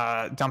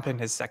gonna dump in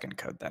his second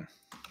code then.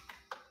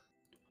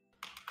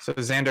 So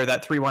Xander,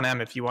 that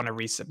 31M, if you want to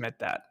resubmit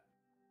that.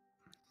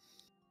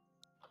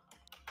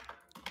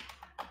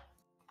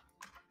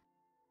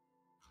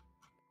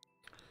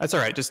 That's all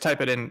right. Just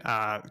type it in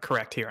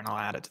correct here, and I'll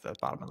add it to the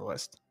bottom of the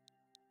list.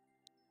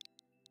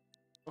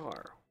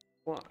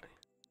 R-Y.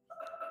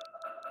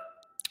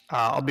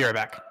 I'll be right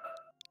back.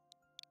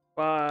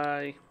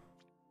 Bye.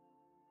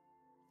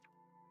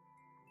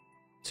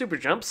 Super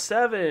Jump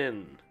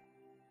 7.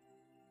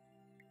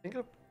 I think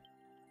I've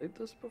played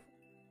this before.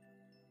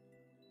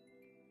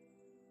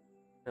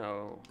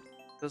 No,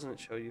 doesn't it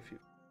show you if you...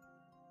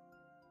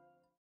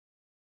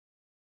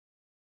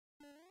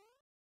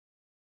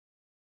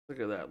 Look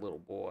at that little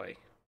boy.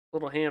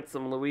 Little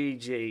handsome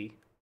Luigi.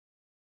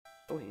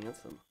 So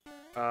handsome.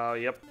 Oh,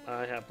 yep,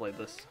 I have played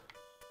this.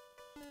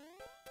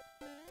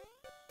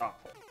 Oh.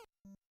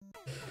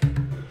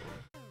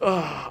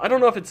 I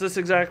don't know if it's this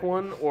exact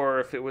one or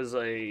if it was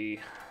a...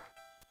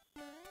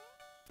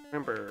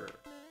 Remember...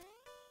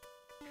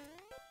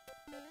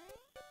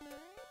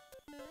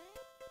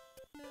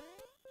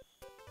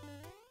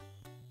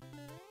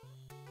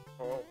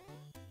 Oh.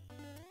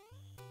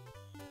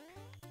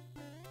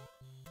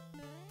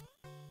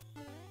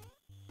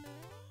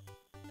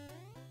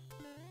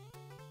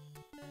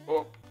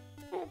 Oh.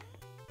 Oh.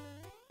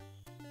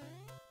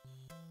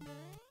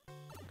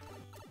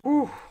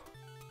 Whew.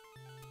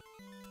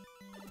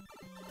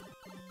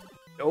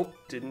 Nope,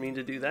 didn't mean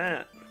to do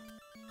that.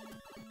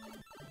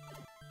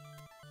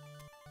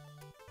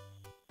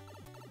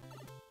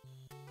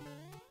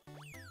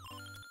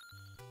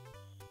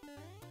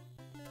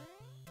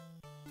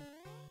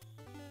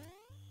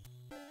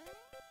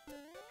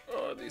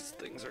 Oh, these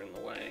things are in the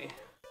way.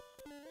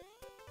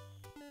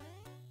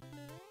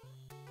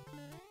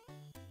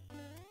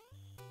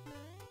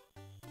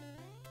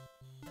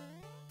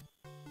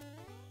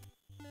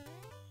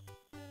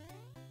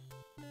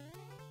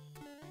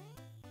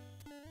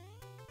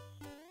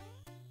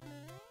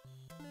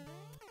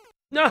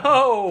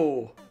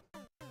 No!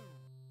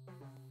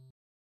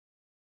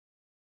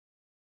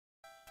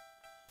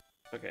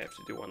 Okay, I have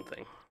to do one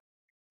thing.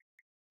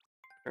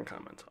 Turn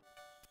comments off.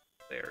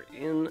 They're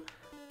in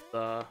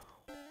the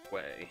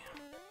way.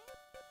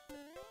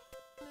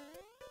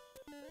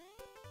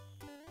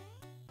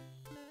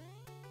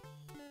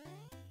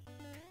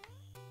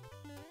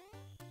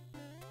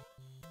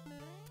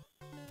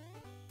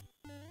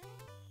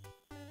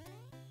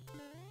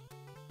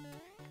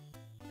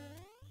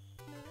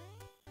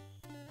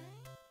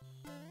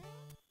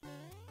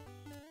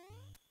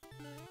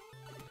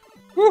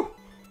 Woo!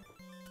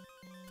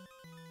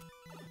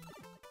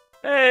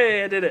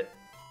 Hey, I did it.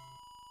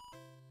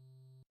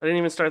 I didn't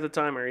even start the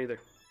timer either.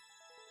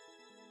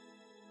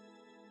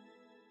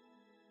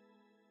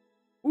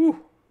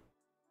 Woo!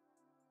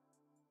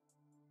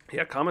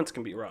 Yeah, comments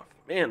can be rough.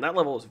 Man, that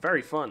level was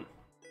very fun.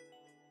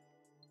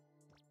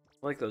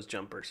 I like those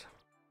jumpers.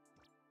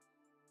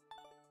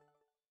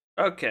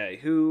 Okay,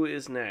 who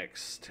is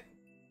next?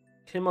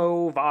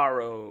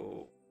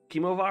 Kimovaro.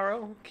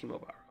 Kimovaro?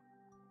 Kimovaro.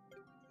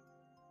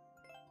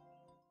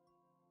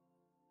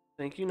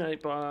 Thank you,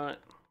 Nightbot.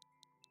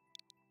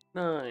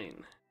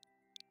 9.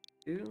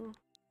 2.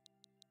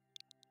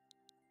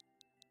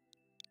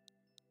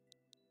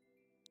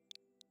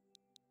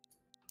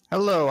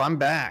 Hello, I'm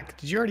back.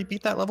 Did you already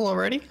beat that level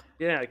already?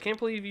 Yeah, I can't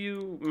believe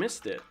you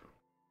missed it.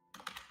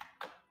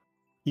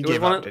 You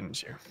gave up,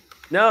 didn't you?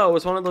 No, it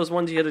was one of those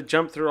ones you had to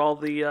jump through all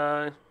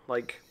the,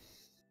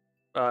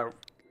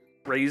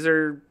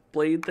 razor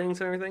blade things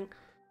and everything.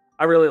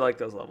 I really like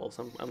those levels.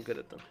 I'm good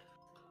at them.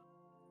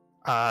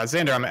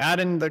 Xander, I'm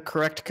adding the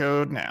correct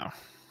code now.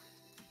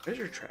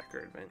 Treasure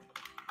Tracker event.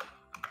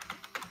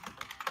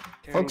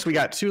 Folks, we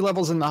got 2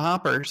 levels in the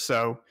hopper,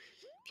 so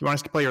if you want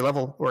us to play your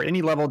level, or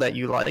any level that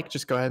you like,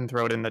 just go ahead and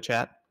throw it in the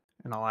chat,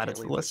 and I'll add it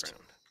to the list.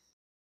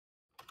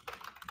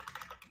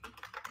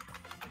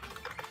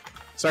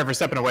 Sorry for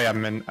stepping away.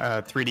 I'm in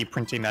 3D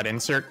printing that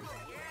insert.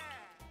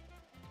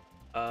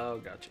 Oh,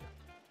 gotcha.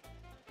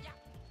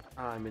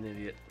 I'm an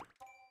idiot.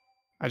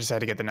 I just had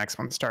to get the next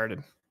one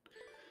started.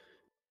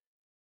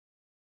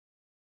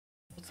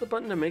 What's the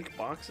button to make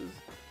boxes?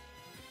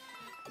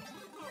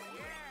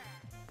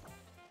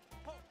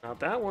 Not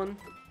that one.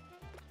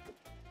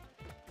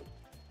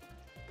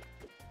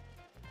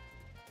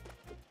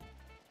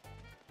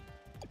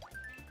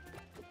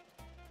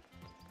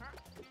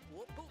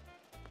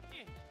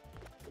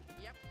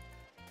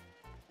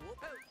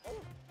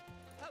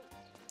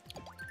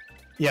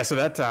 Yeah, so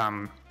that,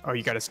 oh,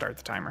 you got to start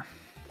the timer.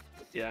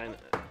 Yeah, I know.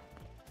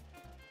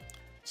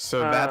 So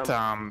that,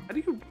 how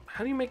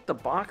do you make the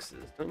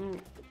boxes? Don't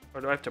you,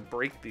 or do I have to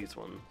break these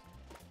ones?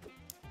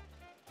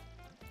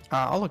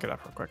 I'll look it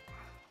up real quick.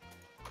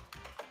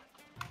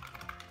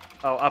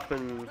 Oh, up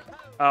and,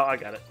 oh, I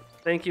got it.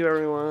 Thank you,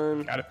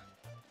 everyone. Got it.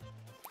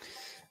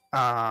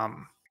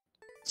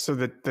 So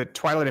the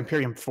Twilight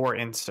Imperium 4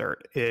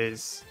 insert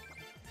is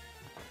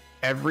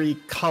every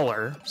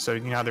color. So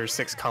you know how there's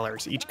 6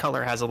 colors. Each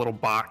color has a little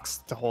box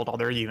to hold all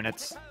their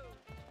units.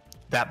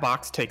 That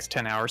box takes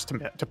 10 hours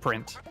to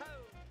print.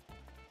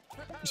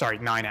 Sorry,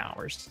 9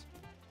 hours.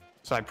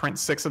 So I print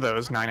 6 of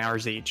those, 9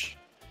 hours each.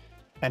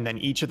 And then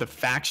each of the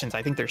factions,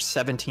 I think there's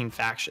 17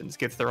 factions,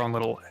 gets their own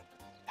little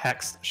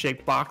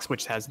hex-shaped box,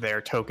 which has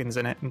their tokens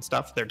in it and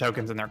stuff, their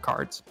tokens and their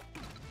cards.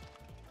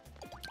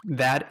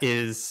 That's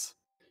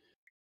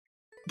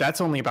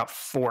only about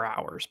 4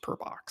 hours per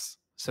box,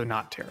 so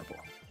not terrible.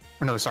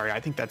 Or no, sorry, I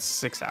think that's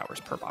 6 hours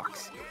per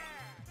box.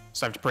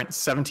 So I have to print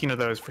 17 of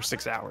those for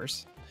 6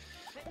 hours.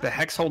 The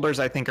hex holders,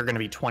 I think, are going to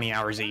be 20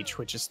 hours each,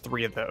 which is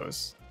 3 of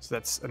those. So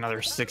that's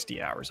another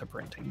 60 hours of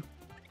printing.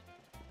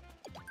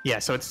 Yeah,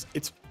 so it's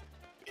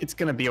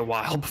going to be a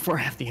while before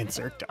I have the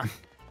insert done.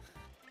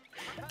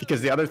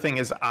 Because the other thing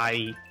is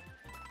I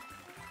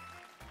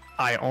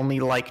only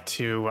like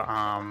to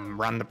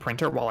run the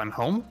printer while I'm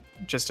home,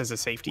 just as a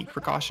safety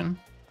precaution.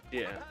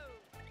 Yeah.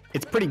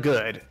 It's pretty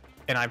good,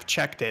 and I've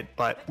checked it,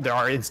 but there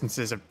are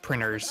instances of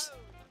printers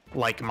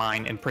like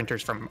mine and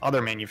printers from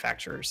other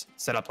manufacturers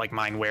set up like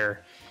mine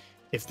where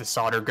if the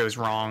solder goes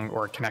wrong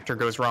or a connector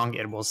goes wrong,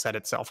 it will set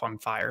itself on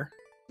fire.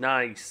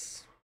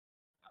 Nice.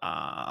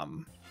 I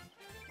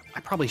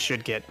probably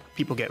should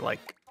people get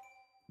like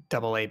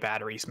AA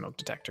battery smoke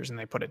detectors and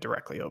they put it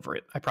directly over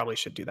it. I probably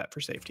should do that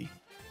for safety.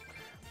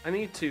 I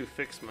need to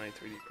fix my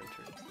 3D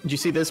printer. Did you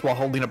see this? While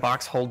holding a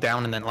box, hold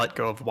down and then let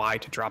go of Y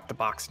to drop the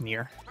box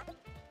near.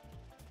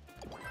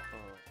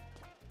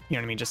 You know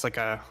what I mean? Just like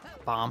a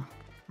bomb.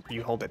 Where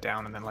you hold it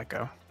down and then let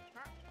go.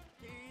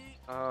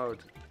 Oh,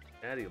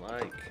 daddy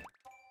like.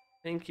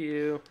 Thank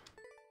you.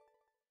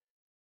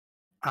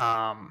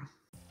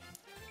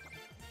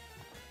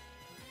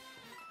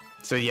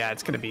 So yeah,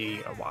 it's gonna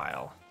be a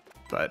while,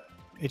 but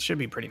it should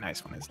be pretty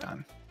nice when it's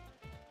done.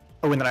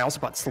 Oh, and then I also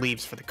bought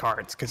sleeves for the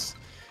cards because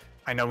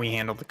I know we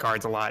handled the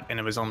cards a lot, and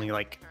it was only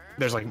like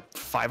there's like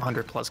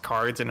 500 plus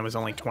cards, and it was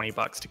only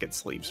 $20 to get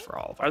sleeves for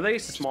all of them. Are they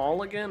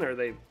small again, or are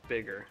they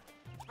bigger?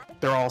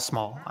 They're all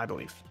small, I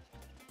believe.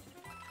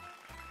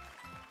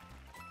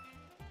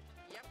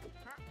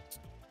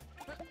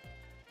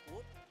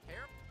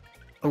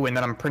 Oh, and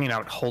then I'm printing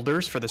out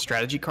holders for the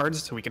strategy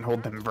cards so we can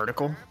hold them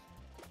vertical,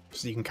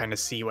 so you can kind of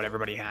see what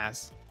everybody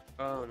has.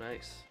 Oh,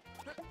 nice.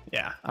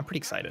 Yeah, I'm pretty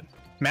excited.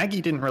 Maggie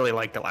didn't really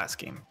like the last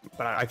game,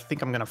 but I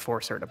think I'm gonna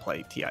force her to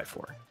play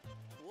TI4.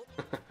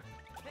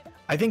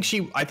 I think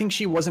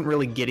she wasn't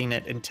really getting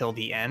it until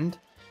the end,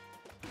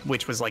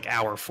 which was like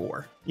hour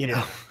 4. You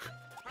know,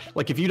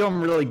 like if you don't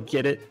really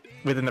get it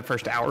within the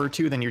first hour or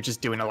two, then you're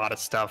just doing a lot of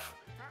stuff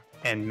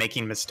and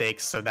making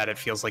mistakes so that it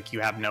feels like you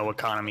have no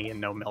economy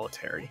and no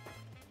military.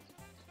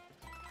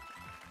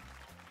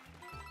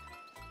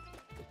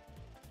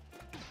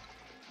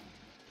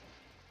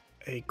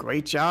 Hey,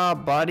 great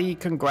job, buddy.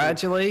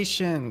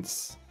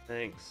 Congratulations.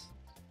 Thanks.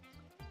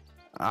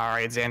 All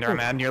right, Xander, I'm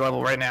adding your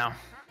level right now.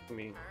 I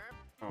mean,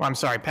 Well, I'm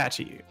sorry,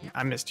 Patchy.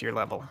 I missed your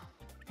level.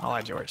 I'll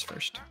add yours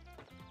first.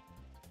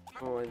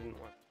 oh, I didn't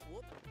want.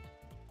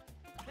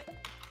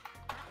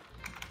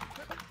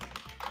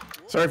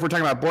 Sorry if we're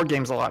talking about board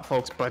games a lot,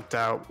 folks, but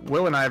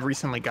Will and I have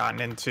recently gotten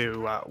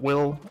into,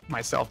 Will,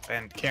 myself,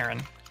 and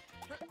Karen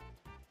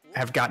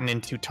have gotten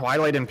into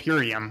Twilight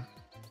Imperium,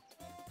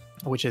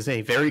 which is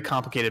a very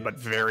complicated but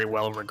very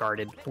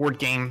well-regarded board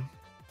game.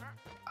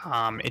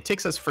 It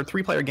takes us, for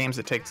 3-player games,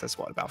 it takes us,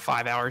 what, about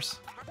 5 hours?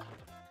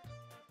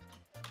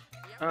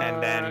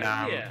 And then,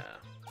 yeah.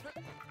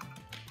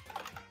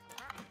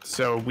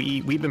 So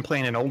we've been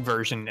playing an old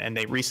version, and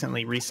they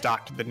recently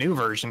restocked the new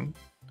version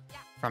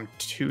from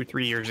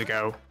 2-3 years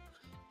ago.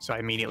 So I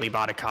immediately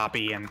bought a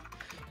copy, and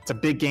it's a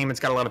big game. It's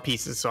got a lot of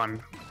pieces, so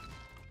I'm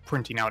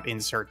printing out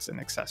inserts and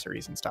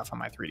accessories and stuff on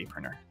my 3D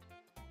printer.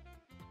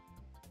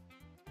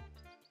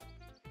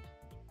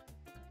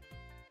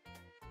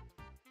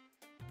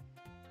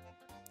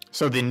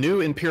 So the new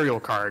Imperial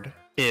card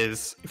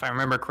is, if I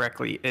remember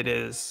correctly, it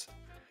is,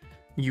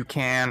 you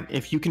can,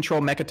 if you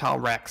control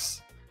Mechatol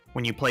Rex,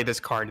 when you play this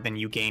card, then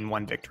you gain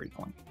 1 victory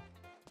point.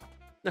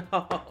 No.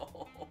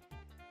 No.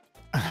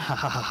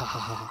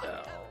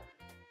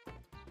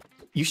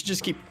 You should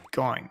just keep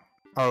going.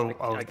 Oh,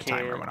 I the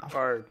timer can't. went off.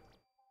 Or,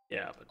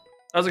 yeah, but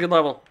that was a good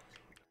level.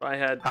 If I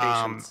had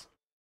patience.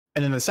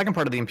 And then the second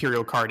part of the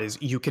Imperial card is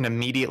you can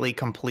immediately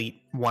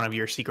complete one of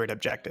your secret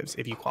objectives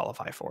if you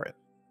qualify for it.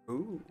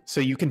 Ooh. So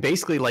you can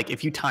basically, like,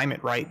 if you time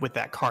it right with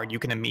that card, you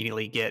can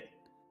immediately get,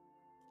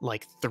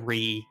 like,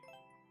 3...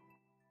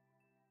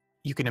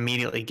 You can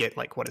immediately get,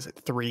 like, what is it?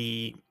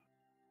 3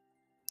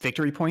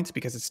 victory points,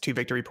 because it's 2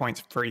 victory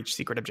points for each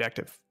secret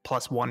objective,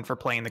 plus 1 for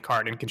playing the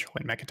card and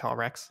controlling Mechatol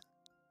Rex.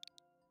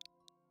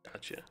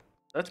 Gotcha.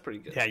 That's pretty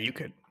good. Yeah, you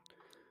could.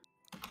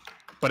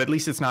 But at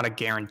least it's not a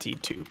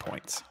guaranteed 2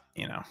 points,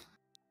 you know?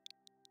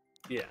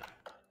 Yeah.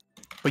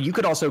 But you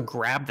could also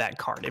grab that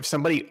card. If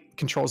somebody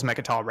controls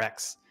Mechatol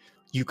Rex,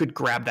 you could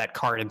grab that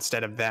card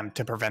instead of them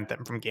to prevent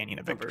them from gaining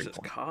a victory Versus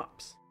point.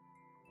 cops.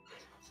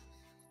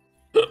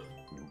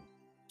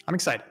 I'm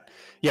excited.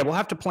 Yeah, we'll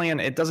have to plan.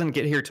 It doesn't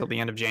get here till the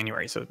end of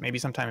January, so maybe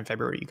sometime in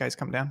February you guys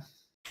come down.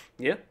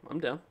 Yeah, I'm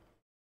down.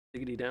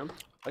 Diggity down.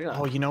 I got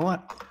Oh, you know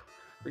what?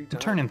 free I'm time.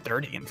 turning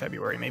 30 in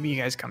February. Maybe you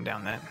guys come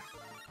down then.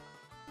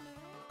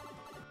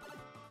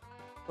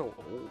 So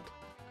old.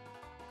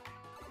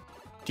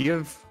 Do you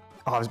have...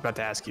 Oh, I was about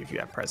to ask you if you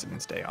have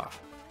President's Day off.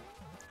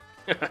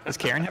 Does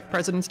Karen have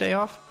President's Day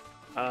off?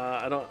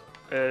 I don't.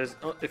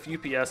 If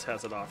UPS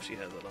has it off, she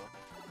has it off.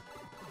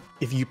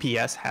 If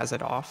UPS has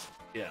it off?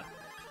 Yeah.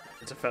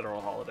 It's a federal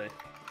holiday.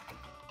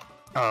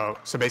 Oh,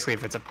 so basically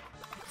if it's a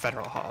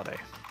federal holiday.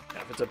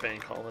 Yeah, if it's a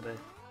bank holiday.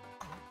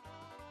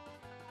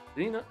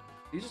 Did he not?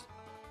 He just.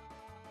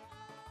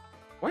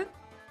 What?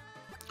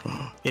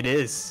 It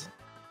is.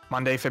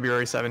 Monday,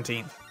 February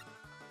 17th.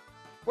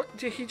 What?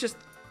 Did he just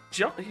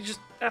jump? He just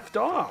effed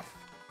off.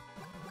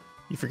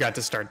 You forgot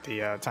to start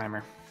the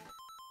timer.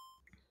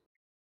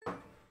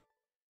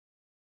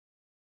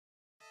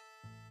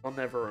 I'll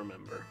never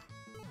remember.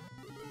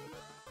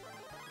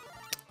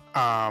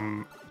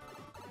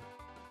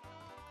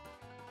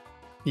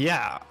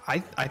 Yeah,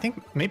 I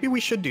think maybe we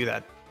should do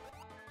that.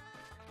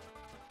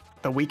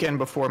 The weekend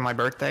before my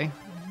birthday,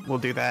 we'll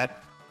do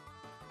that.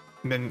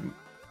 And then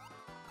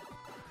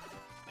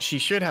she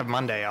should have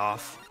Monday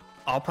off.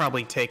 I'll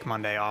probably take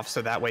Monday off,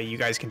 so that way you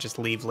guys can just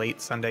leave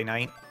late Sunday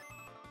night.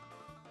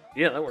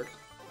 Yeah, that works.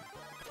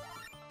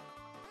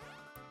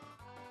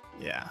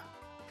 Yeah.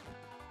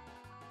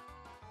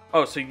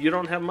 Oh, so you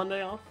don't have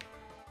Monday off?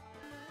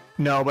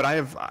 No, but I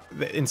have,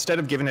 instead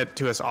of giving it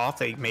to us off,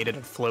 they made it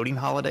a floating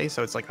holiday,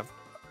 so it's like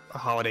a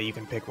holiday you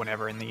can pick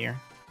whenever in the year.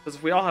 Because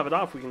if we all have it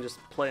off, we can just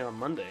play on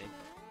Monday.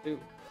 Ooh.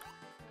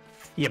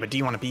 Yeah, but do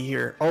you want to be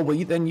here? Oh, well,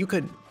 then you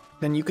could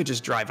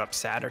just drive up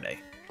Saturday.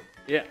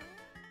 Yeah.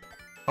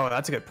 Oh,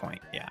 that's a good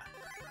point. Yeah.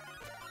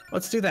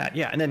 Let's do that.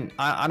 Yeah, and then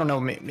I don't know,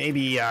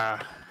 maybe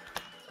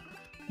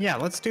yeah,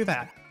 let's do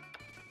that.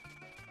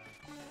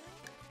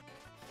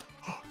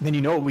 Then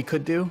you know what we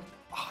could do?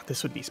 Oh,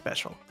 this would be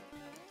special.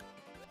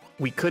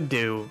 We could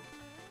do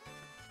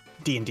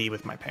D&D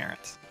with my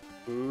parents.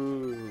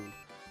 Ooh.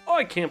 Oh,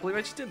 I can't believe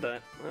I just did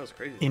that. That was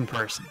crazy. In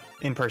person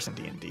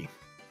D&D.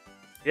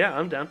 Yeah,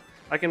 I'm down.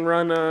 I can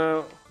run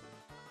yeah,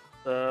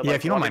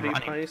 if you don't mind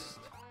Waterdeep running. Heist.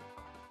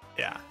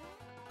 Yeah.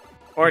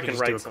 Or I We can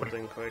just do write a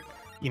something quick.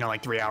 You know,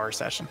 like 3-hour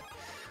session.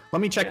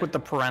 Let me check Yeah. with the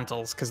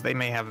parentals because they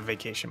may have a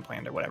vacation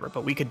planned or whatever.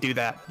 But we could do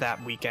that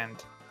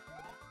weekend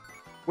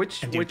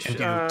Which and do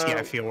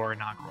TIFO or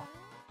inaugural.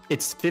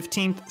 It's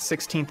 15th,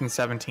 16th, and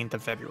 17th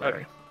of February.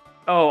 Okay.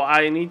 Oh,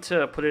 I need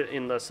to put it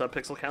in the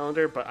Subpixel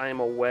calendar, but I am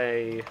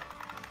away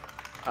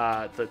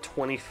the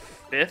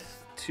 25th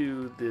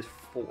to the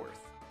 4th.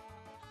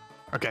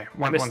 Okay,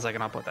 one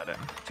second, I'll put that in.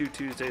 2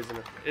 Tuesdays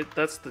in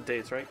that's the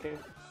dates, right, Kane?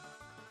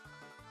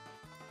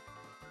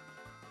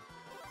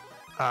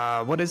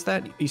 What is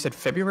that? You said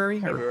February?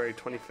 Or February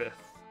 25th.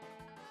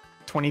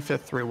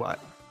 25th through what?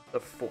 The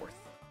 4th.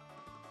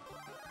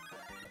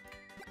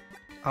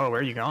 Oh, where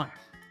are you going?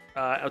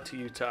 Out to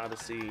Utah to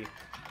see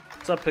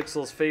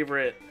Subpixel's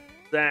favorite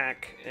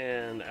Zach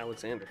and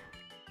Alexander.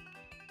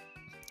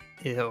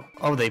 Ew.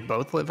 Oh, they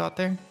both live out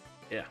there?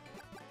 Yeah.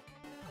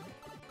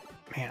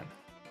 Man.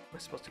 Am I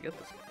supposed to get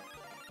this?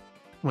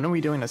 When are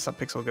we doing a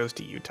Subpixel goes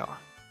to Utah?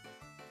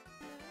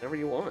 Whenever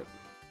you want.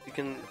 You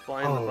can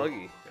fly in the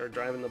buggy or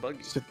drive in the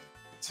buggy.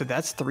 So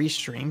that's 3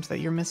 streams that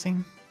you're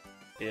missing?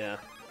 Yeah.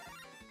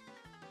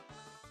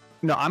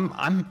 No,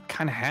 I'm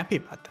kind of happy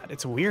about that.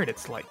 It's weird.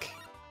 It's like,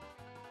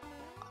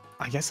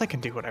 I guess I can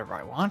do whatever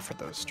I want for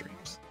those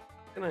streams.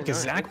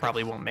 Because Zach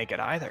probably won't make it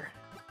either.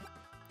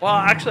 Well,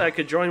 actually, I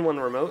could join one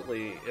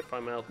remotely if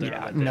I'm out there.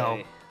 Yeah,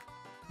 no.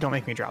 Don't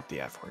make me drop the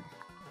F word.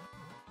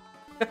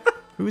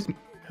 Who's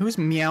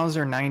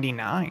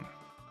Meowser99?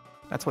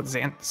 That's what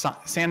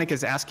Sanic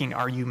is asking.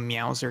 Are you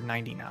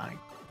Meowser99?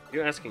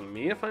 You're asking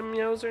me if I'm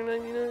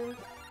Meowser99?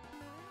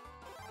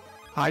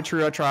 Hi,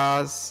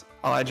 Truotraz.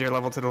 I'll add your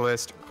level to the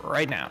list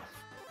right now.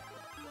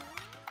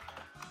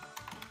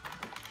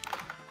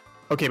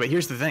 Okay, but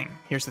here's the thing.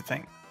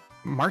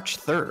 March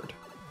 3rd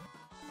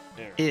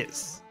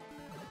is,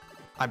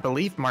 I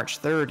believe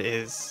March 3rd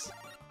is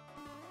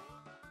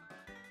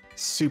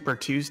Super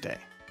Tuesday.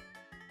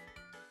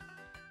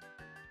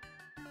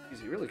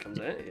 He really comes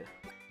at you.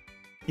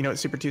 You know what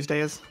Super Tuesday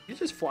is? You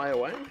just fly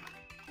away?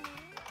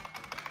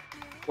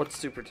 What's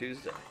Super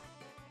Tuesday?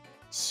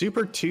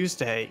 Super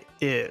Tuesday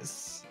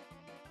is,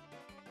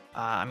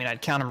 I mean,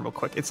 I'd count them real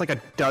quick. It's like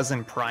a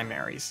dozen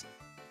primaries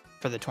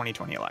for the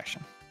 2020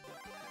 election.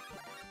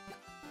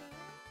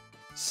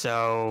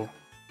 So,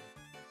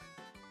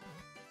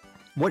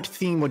 what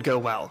theme would go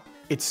well?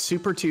 It's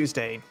Super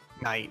Tuesday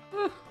night.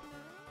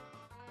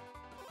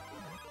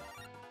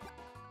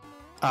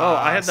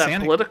 I have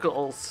that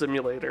political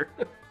simulator.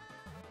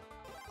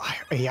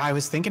 Yeah, I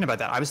was thinking about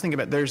that.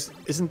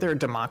 Isn't there a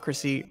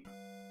democracy?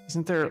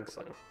 Isn't there? I think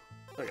so.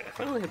 Okay, I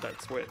finally hit that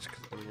switch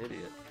because I'm an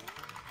idiot.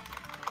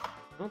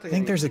 I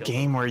think there's a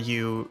game where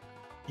you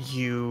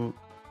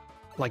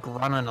like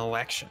run an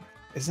election,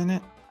 isn't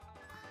it?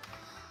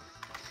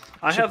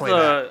 I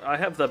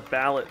have the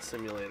ballot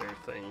simulator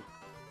thing.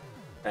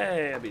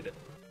 Hey, I beat it.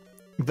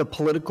 The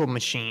political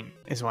machine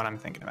is what I'm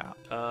thinking about.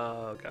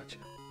 Oh, gotcha.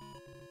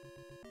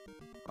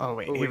 Oh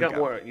wait, here we got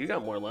more. You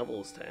got more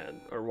levels to add,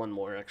 or one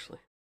more actually.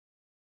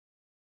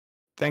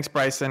 Thanks,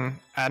 Bryson.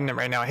 Adding it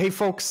right now. Hey,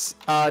 folks,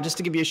 just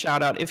to give you a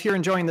shout out, if you're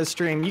enjoying this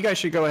stream, you guys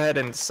should go ahead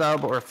and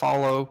sub or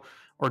follow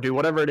or do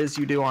whatever it is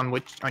you do on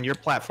your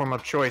platform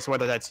of choice,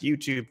 whether that's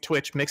YouTube,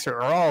 Twitch, Mixer,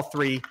 or all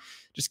 3.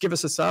 Just give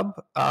us a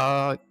sub.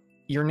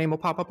 Your name will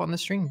pop up on the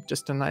stream.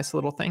 Just a nice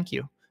little thank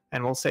you,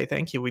 and we'll say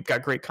thank you. We've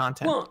got great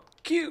content.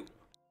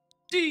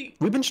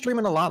 We've been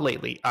streaming a lot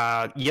lately.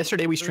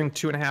 Yesterday we streamed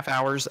 2.5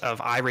 hours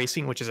of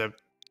iRacing, which is a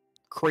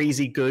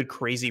crazy good,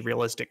 crazy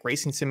realistic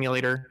racing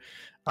simulator.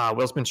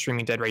 Will's been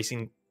streaming Dead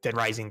Rising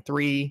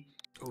 3.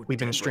 We've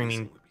been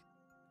streaming.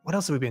 What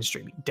else have we been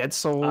streaming? Dead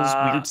Souls,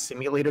 weird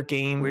simulator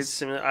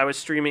games. I was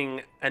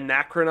streaming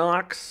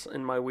Anachronox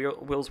in my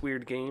Will's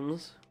Weird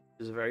Games.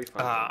 It was very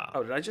fun.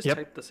 Oh, did I just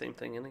type the same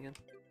thing in again?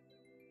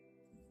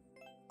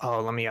 Oh,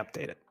 let me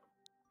update it.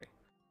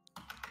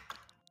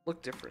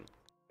 Look different.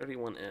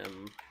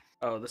 31M.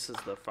 Oh, this is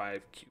the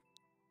 5Q.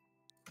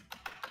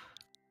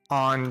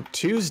 On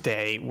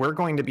Tuesday, we're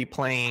going to be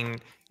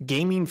playing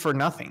Gaming for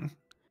Nothing,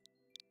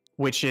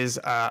 which is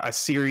a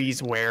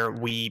series where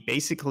we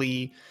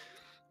basically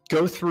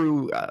go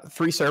through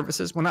free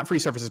services. Well, not free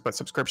services, but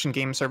subscription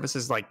game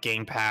services like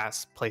Game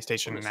Pass,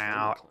 PlayStation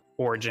Now,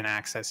 Origin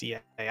Access, EA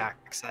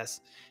Access.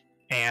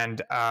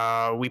 And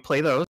we play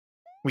those.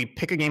 We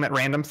pick a game at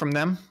random from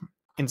them,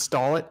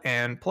 install it,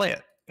 and play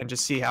it, and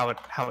just see how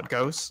it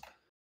goes.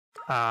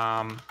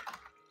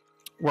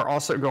 We're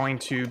also going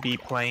to be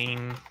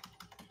playing.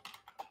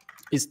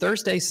 Is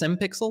Thursday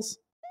Subpixels?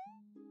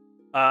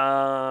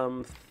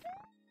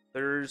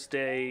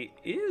 Thursday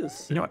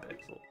is. You know what?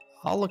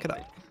 I'll look it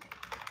up.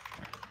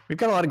 We've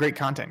got a lot of great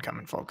content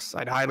coming, folks.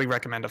 I'd highly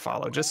recommend a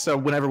follow, just so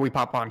whenever we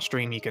pop on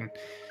stream, you can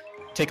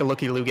take a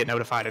looky-loo, get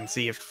notified, and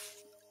see if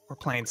we're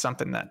playing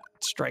something that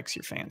strikes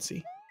your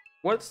fancy.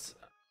 What's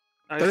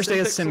Thursday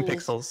is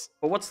Subpixels.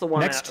 But what's the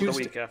one the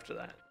week after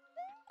that?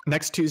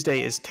 Next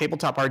Tuesday is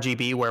Tabletop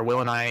RGB, where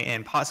Will and I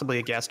and possibly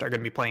a guest are going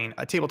to be playing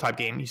a tabletop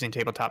game using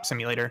Tabletop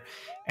Simulator.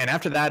 And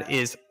after that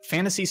is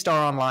Phantasy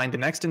Star Online, the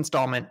next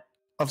installment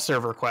of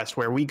Server Quest,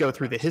 where we go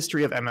through the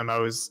history of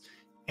MMOs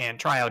and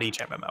try out each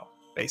MMO,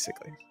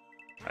 basically.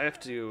 I have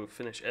to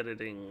finish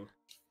editing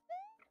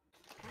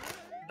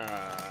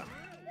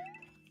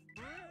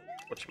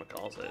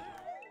whatchamacallit.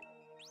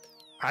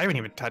 I haven't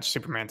even touched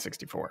Superman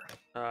 64.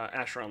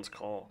 Asheron's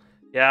Call.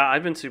 Yeah,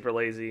 I've been super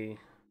lazy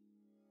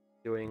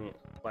doing,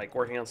 like,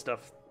 working on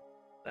stuff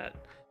that,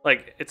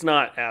 like, it's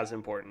not as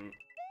important.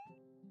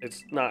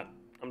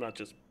 I'm not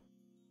just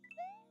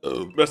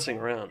messing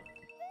around.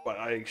 But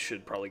I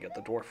should probably get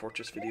the Dwarf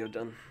Fortress video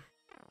done.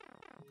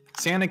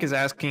 Sanic is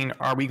asking,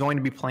 are we going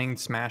to be playing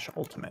Smash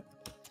Ultimate?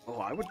 Oh,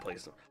 I would play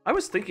some. I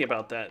was thinking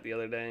about that the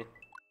other day.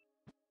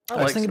 I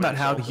was like thinking about Smash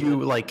how Ultimate.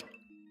 you like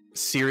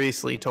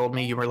seriously told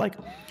me you were like,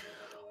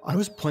 I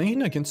was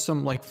playing against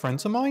some like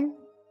friends of mine,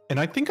 and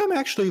I think I'm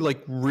actually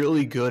like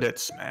really good at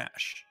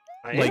Smash.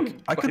 I Like am.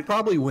 I could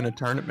probably win a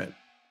tournament.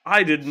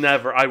 I would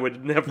never have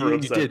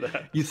You said did.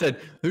 that. You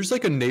said there's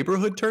like a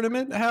neighborhood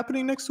tournament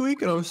happening next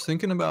week, and I was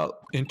thinking about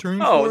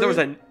entering Oh, for there was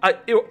it.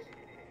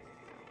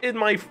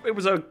 it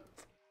was a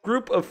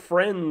group of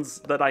friends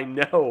that I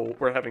know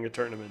were having a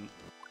tournament.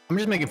 I'm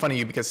just making fun of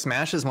you because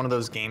Smash is one of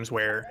those games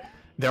where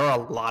there are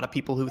a lot of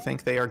people who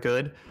think they are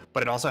good,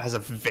 but it also has a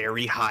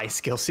very high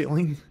skill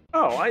ceiling.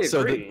 Oh, I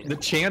So agree. the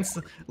chance,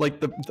 like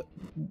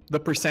the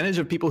percentage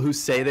of people who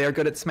say they are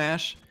good at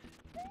Smash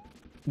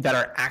that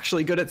are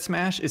actually good at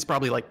Smash is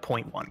probably like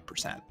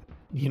 0.1%.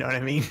 You know what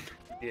I mean?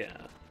 Yeah.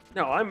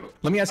 No, I'm.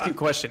 Let me ask you a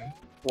question.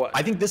 What?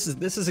 I think this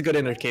is a good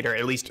indicator,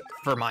 at least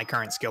for my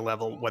current skill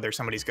level, whether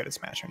somebody's good at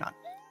Smash or not.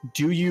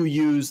 Do you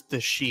use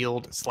the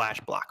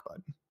shield/block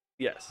button?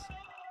 Yes.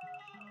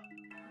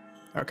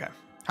 Okay.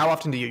 How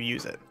often do you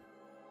use it?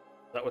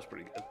 That was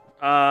pretty good.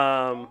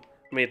 I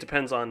mean, it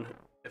depends on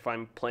if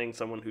I'm playing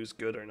someone who's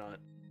good or not.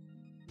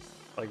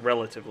 Like,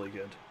 relatively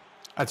good.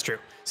 That's true.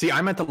 See,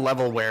 I'm at the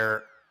level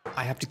where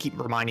I have to keep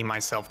reminding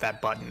myself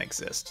that button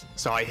exists.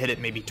 So I hit it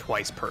maybe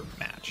twice per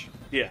match.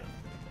 Yeah.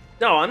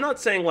 No, I'm not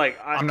saying, like...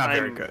 I'm not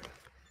very good.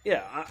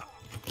 Yeah,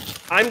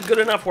 I'm good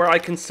enough where I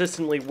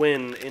consistently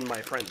win in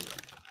my friends.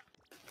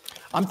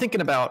 I'm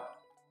thinking about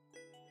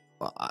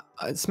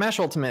Smash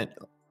Ultimate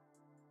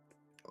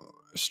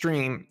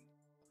stream.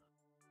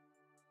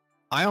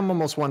 I am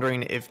almost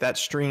wondering if that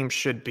stream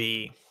should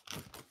be...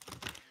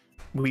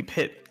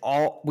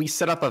 We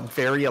set up a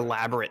very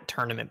elaborate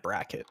tournament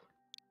bracket.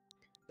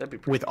 That'd be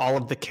pretty with all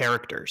of the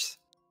characters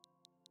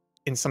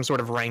in some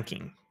sort of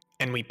ranking,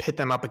 and we pit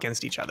them up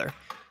against each other,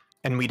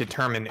 and we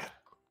determine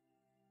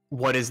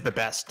what is the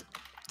best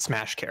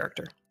Smash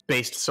character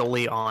based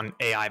solely on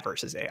AI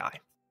versus AI.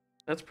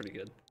 That's pretty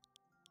good.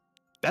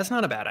 That's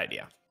not a bad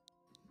idea.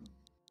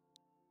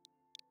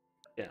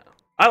 Yeah.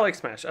 I like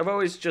Smash. I've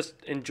always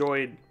just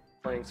enjoyed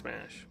playing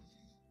Smash.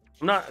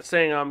 I'm not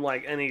saying I'm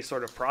like any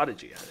sort of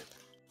prodigy at it.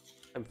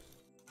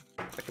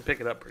 I can pick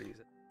it up pretty easy.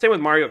 Same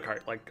with Mario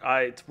Kart. Like,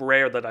 it's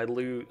rare that I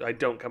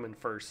don't come in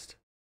first,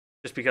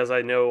 just because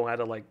I know how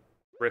to like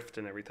drift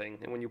and everything.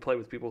 And when you play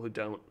with people who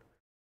don't,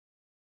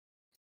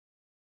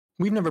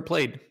 We've never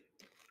played.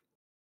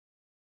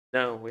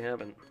 no, we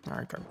haven't. All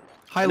right, Carl.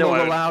 Hi, No,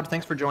 Lola Loud.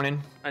 Thanks for joining.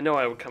 I know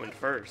I would come in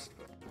first.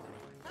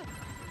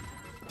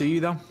 Do you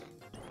though?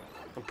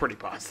 I'm pretty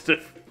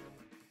positive.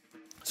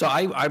 So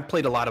I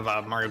played a lot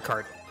of Mario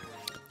Kart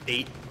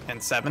 8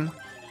 and 7,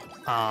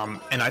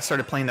 and I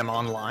started playing them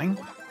online,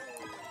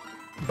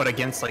 but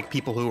against like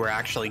people who were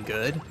actually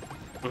good.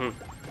 Mm-hmm.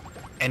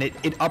 And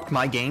it upped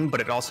my game, but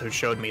it also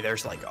showed me there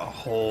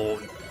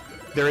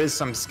is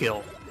some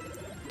skill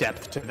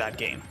depth to that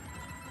game,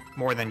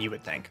 more than you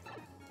would think.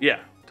 Yeah,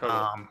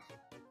 totally.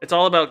 It's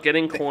all about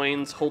getting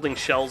coins, holding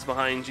shells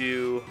behind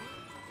you,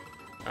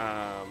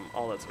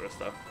 all that sort of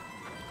stuff.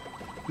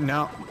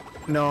 No,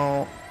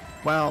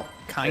 well,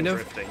 kind And of.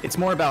 drifting. It's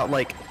more about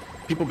like,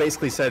 people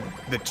basically said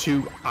the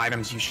two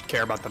items you should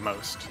care about the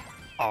most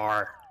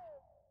are,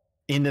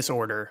 in this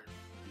order,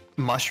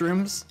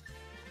 mushrooms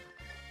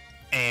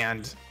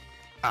and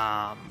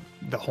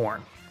the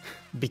horn,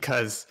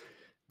 because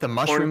the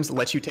mushrooms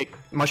let you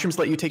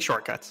take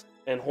shortcuts.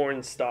 And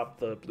horns stop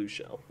the blue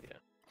shell. Yeah.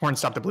 Horn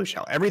stop the blue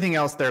shell. Everything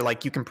else, they're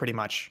like, you can pretty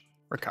much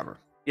recover.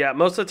 Yeah,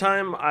 most of the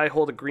time I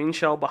hold a green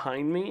shell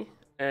behind me,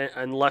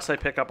 unless I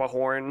pick up a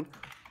horn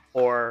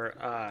or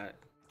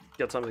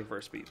get something for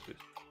a speed boost.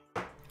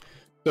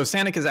 So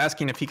Sanic is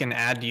asking if he can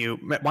add you.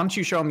 Why don't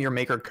you show him your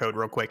maker code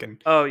real quick, and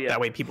Oh yeah. that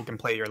way people can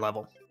play your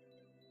level.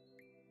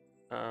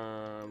 Look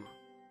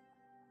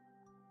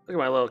at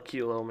my little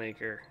cute little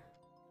maker.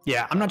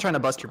 Yeah, I'm not trying to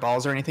bust your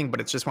balls or anything, but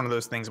it's just one of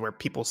those things where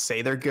people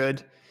say they're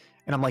good,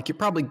 and I'm like, you're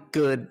probably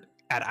good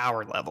at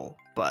our level,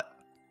 but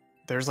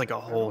there's like a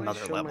whole do I nother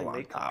show my level on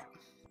maker? top.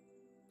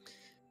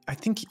 I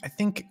think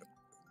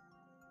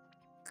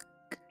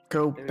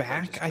go Maybe if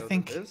back. just I go to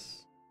think.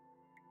 this.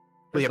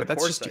 Well, yeah, Where's but the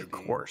that's just course your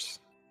ID? course.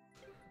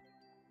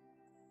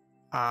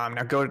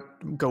 Now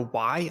go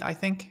Y, I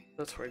think.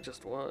 That's where I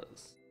just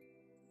was.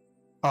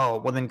 Oh,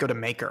 well then go to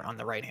Maker on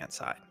the right hand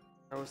side.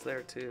 I was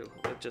there too.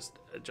 It just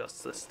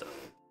adjusts this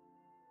stuff.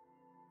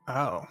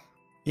 Oh,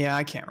 yeah,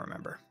 I can't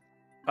remember.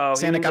 Oh,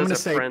 Sanic, he means I'm as gonna a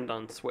say- friend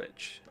on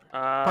Switch.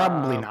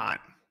 Probably not.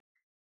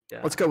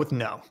 Yeah. Let's go with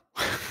no.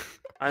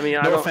 I mean,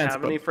 I No don't offense,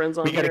 have but any friends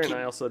on we gotta there, keep- and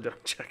I also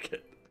don't check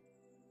it.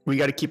 We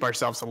got to keep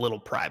ourselves a little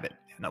private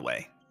in a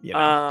way. You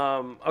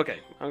know? Okay,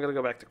 I'm gonna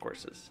go back to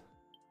courses.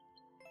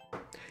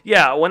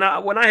 Yeah, when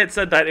I had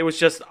said that, it was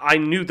just I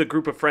knew the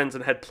group of friends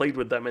and had played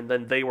with them, and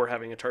then they were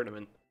having a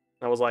tournament.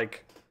 I was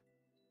like,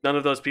 none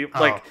of those people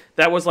like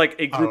that was like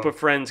a group of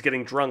friends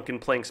getting drunk and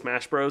playing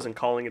Smash Bros and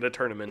calling it a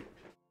tournament.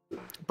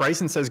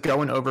 Bryson says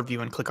go in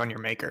overview and click on your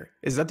maker.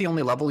 Is that the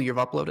only level you've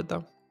uploaded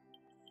though?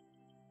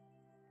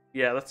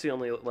 Yeah, that's the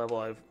only level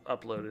I've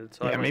uploaded.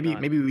 So Yeah, I might maybe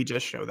not. maybe we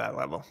just show that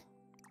level.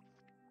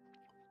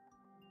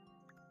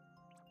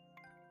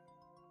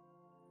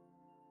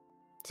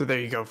 So there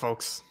you go,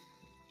 folks.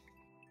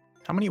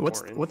 How many?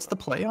 What's the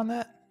play on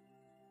that?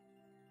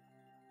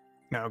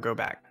 No, go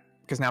back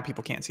because now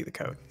people can't see the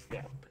code.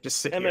 Yeah. Just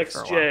sit here for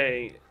a while.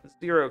 MXJ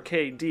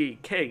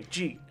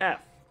 0KDKGF.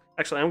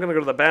 Actually, I'm gonna go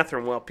to the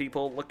bathroom while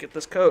people look at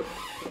this code.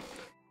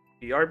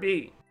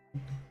 BRB.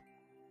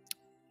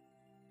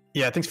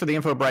 Yeah, thanks for the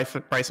info,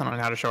 Bryson, on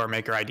how to show our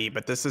maker ID.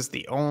 But this is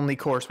the only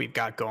course we've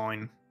got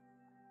going.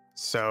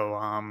 So,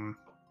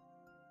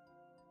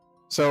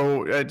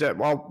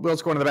 while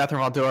Will's going to the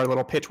bathroom, I'll do our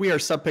little pitch. We are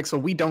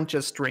Subpixel. We don't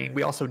just stream.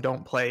 We also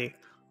don't play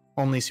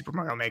only Super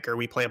Mario Maker.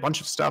 We play a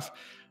bunch of stuff.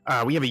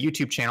 We have a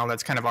YouTube channel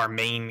that's kind of our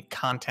main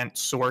content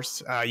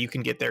source. You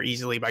can get there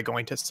easily by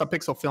going to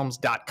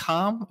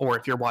subpixelfilms.com, or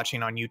if you're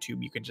watching on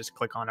YouTube, you can just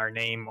click on our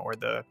name or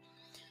the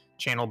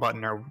channel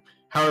button or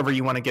however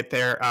you want to get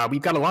there.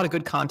 We've got a lot of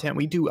good content.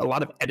 We do a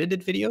lot of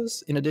edited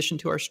videos in addition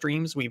to our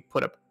streams. We've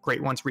put up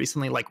great ones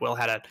recently, like Will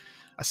had a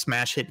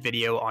smash hit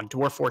video on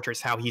Dwarf Fortress,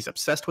 how he's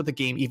obsessed with the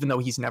game even though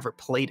he's never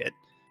played it.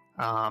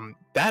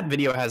 That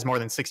video has more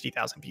than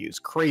 60,000 views.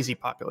 Crazy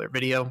popular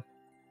video.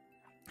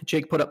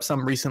 Jake put up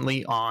some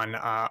recently on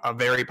a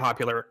very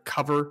popular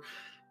cover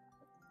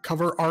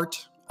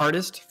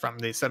artist from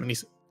the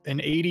 70s and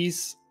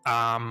 80s.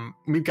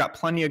 We've got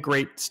plenty of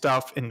great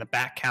stuff in the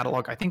back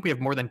catalog. I think we have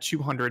more than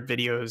 200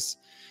 videos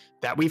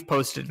that we've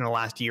posted in the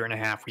last year and a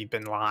half. We've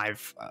been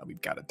live.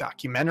 We've got a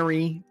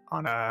documentary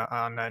on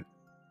a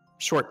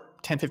short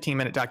 10-15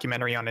 minute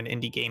documentary on an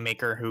indie game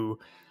maker who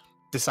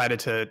decided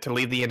to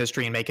leave the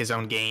industry and make his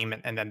own game,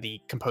 and then the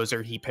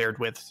composer he paired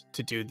with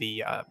to do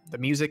the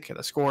music,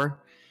 the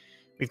score.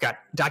 We've got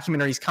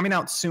documentaries coming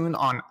out soon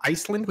on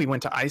Iceland. We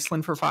went to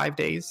Iceland for 5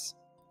 days.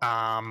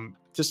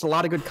 Just a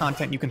lot of good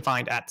content you can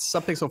find at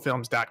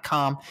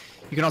subpixelfilms.com.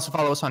 You can also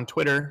follow us on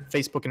Twitter,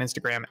 Facebook, and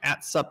Instagram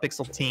at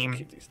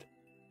subpixelteam.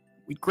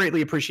 We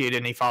greatly appreciate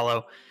any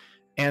follow.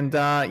 And,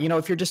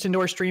 if you're just into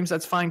our streams,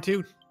 that's fine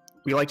too.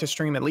 We like to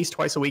stream at least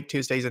twice a week,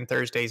 Tuesdays and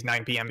Thursdays,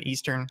 9 p.m.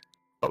 Eastern.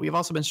 But we've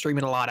also been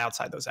streaming a lot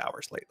outside those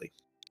hours lately.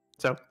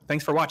 So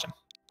thanks for watching.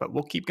 But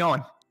we'll keep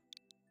going.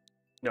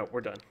 No,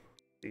 we're done.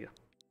 See ya.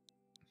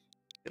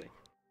 Kidding.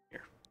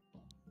 Here.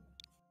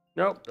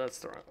 Nope, that's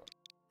the wrong one.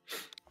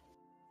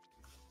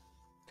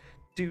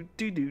 Do.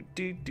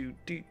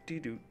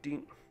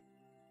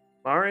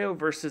 Mario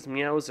versus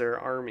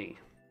Meowser Army.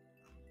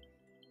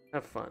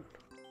 Have fun.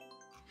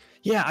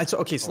 Yeah,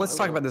 okay, so let's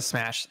talk about this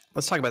Smash.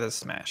 Let's talk about this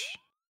Smash.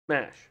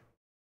 Smash.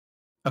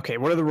 Okay,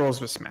 what are the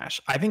rules with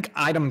Smash? I think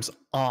items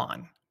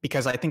on,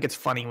 because I think it's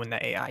funny when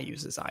the AI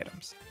uses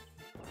items.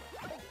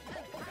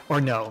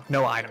 Or no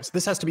items.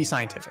 This has to be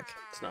scientific.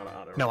 It's not an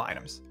auto. No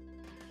items.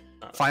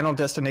 Final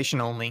destination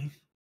only.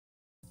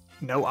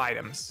 No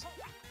items.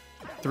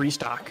 3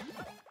 stock.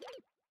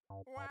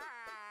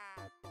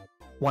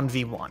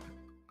 1v1,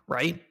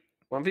 right?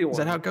 1v1. Is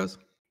that how it goes?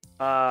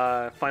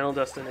 Final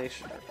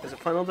destination. Is it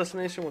Final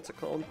Destination? What's it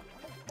called?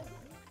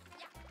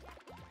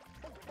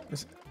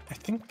 I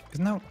think,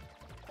 isn't that?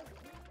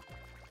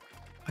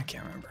 I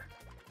can't remember.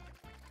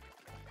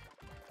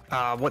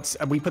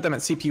 We put them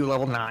at CPU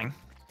level 9.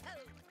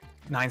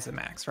 9's the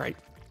max, right?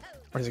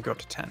 Or does it go up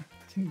to 10?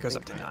 I think it goes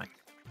up to 9.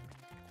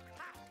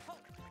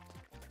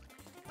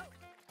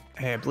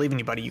 Hey, I believe in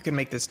you, buddy. You can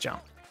make this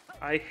jump.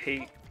 I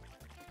hate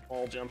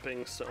wall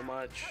jumping so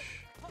much.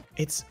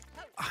 It's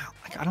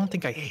like, I don't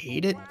think I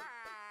hate it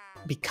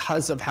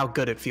because of how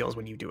good it feels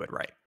when you do it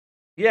right.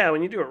 Yeah,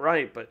 when you do it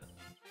right, but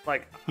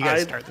like you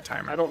gotta start the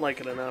timer. I don't like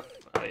it enough.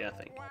 Oh yeah,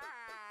 thank you.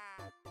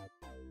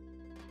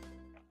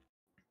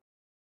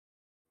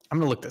 I'm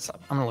gonna look this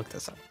up.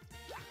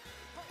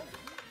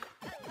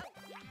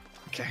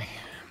 Okay.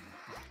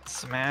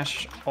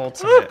 Smash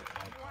Ultimate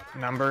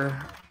number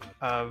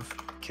of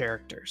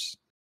characters.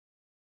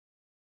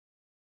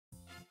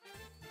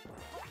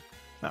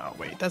 Oh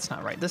wait, that's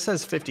not right. This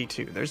says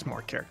 52. There's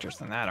more characters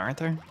than that, aren't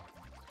there?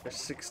 There's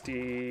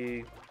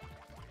 60.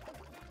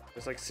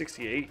 There's like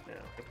 68 now,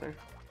 isn't there?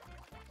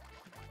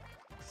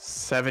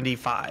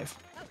 75.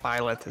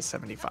 Violet is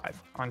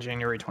 75 on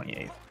January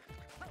 28th.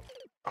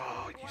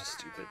 Oh, you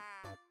stupid.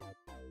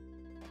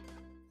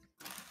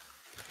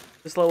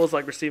 This level is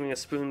like receiving a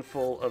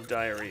spoonful of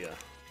diarrhea.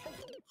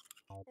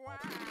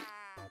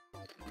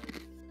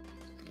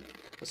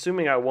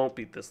 Assuming I won't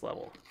beat this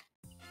level.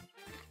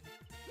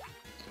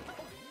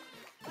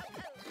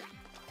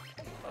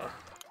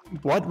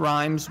 What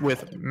rhymes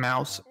with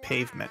mouse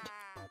pavement?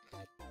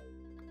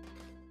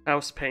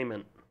 House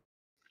payment.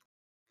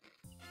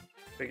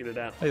 Figured it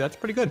out. Hey, that's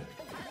pretty good.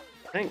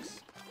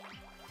 Thanks.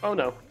 Oh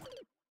no.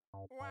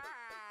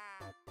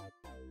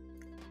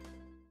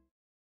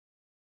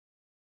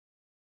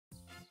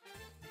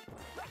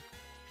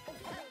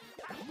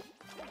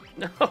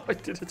 No, I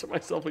did it to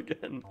myself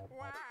again.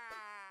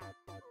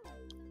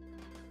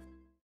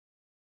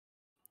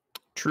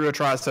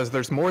 Truatraz says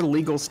there's more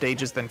legal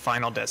stages than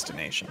Final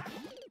Destination.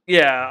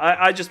 Yeah,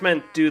 I just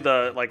meant do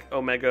the like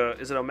Omega.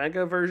 Is it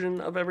Omega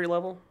version of every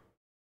level?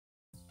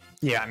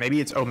 Yeah, maybe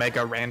it's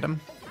Omega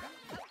random.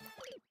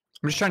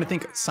 I'm just trying to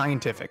think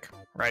scientific,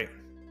 right?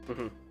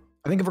 Mm-hmm.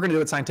 I think if we're gonna do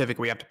it scientific,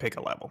 we have to pick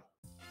a level.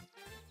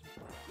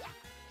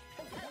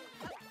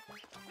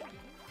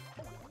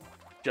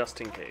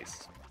 just in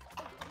case.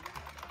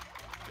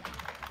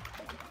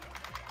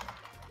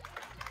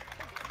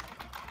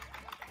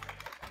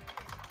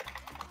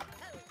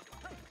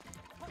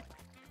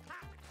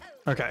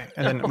 Okay,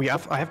 and then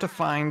I have to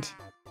find.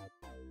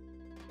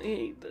 I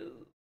hate this.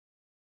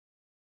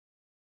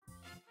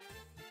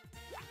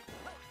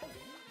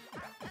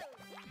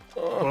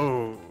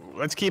 Oh,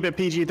 let's keep it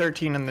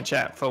PG-13 in the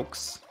chat,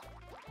 folks.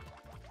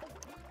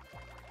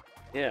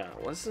 Yeah,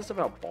 what's this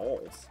about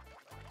balls?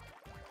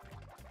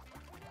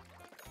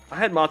 I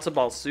had matzo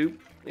ball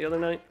soup the other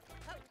night.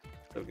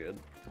 So good.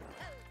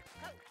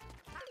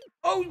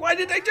 Oh, why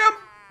did I jump?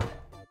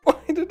 Why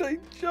did I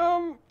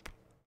jump?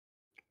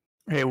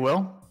 Hey,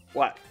 Will.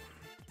 What?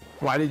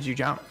 Why did you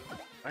jump?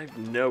 I have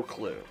no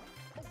clue.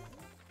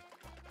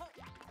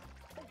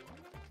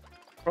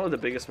 Probably the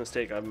biggest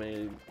mistake I've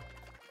made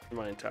in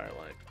my entire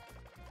life.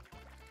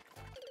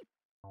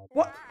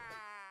 What?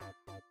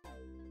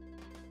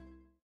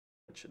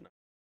 That should not.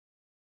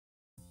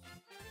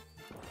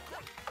 I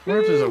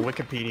wonder if there's a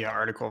Wikipedia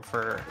article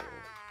for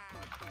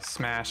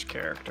Smash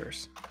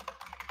characters.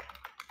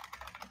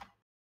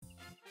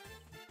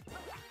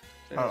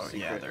 Oh,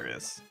 yeah, there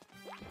is.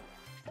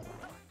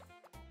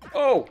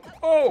 Oh!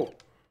 Oh!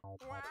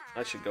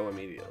 I should go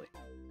immediately.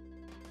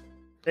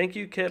 Thank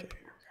you, Kip,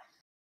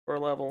 for a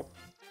level.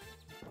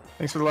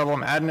 Thanks for the level.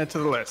 I'm adding it to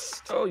the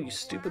list. Oh, you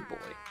stupid boy.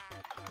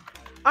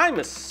 I'm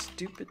a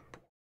stupid boy.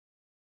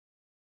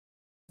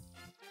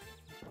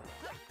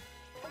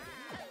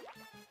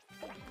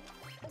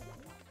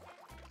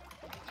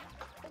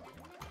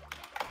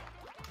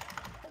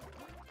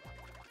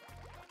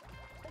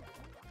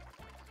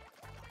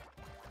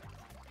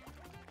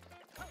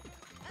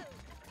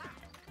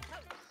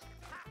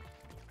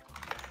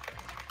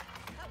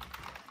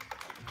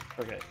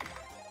 Okay.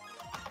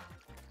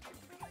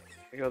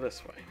 I go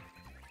this way.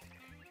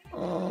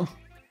 Oh.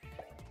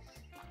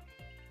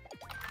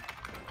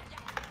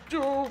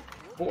 Oh,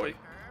 boy.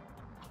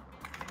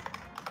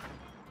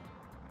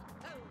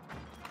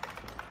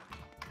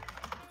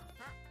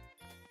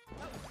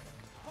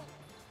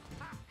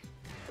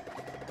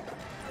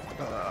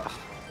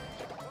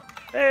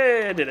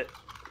 Hey, I did it.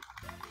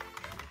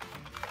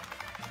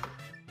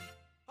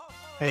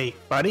 Hey,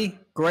 buddy.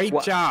 Great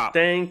job.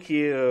 Thank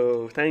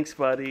you. Thanks,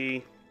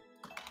 buddy.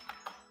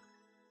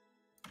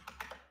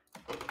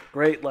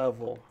 Great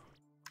level.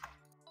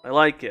 I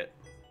like it.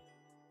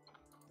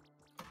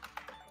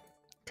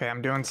 Okay,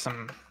 I'm doing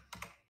some.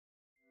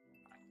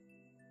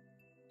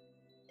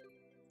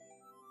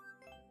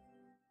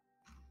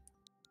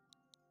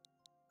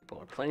 People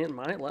are playing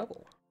my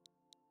level.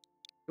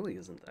 Really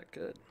isn't that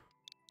good.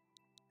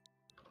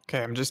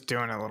 Okay, I'm just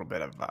doing a little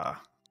bit of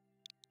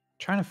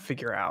trying to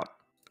figure out.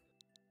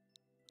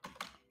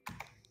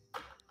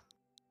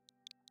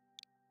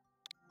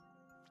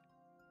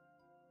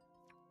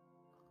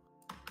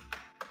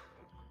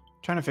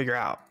 Trying to figure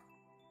out.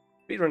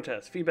 Speedrun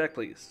test. Feedback,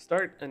 please.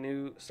 Start of a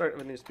new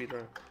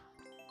speedrun.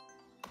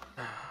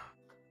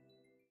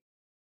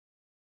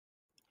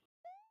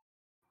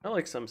 I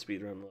like some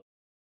speedrun levels.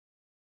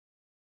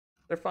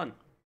 They're fun.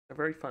 They're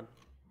very fun.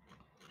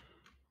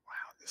 Wow,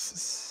 this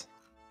is.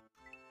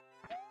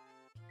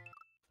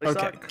 They Okay,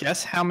 suck.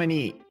 guess how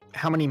many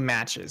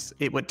matches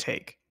it would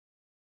take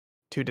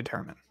to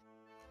determine.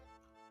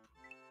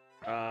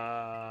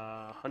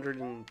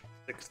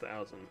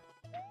 106,000.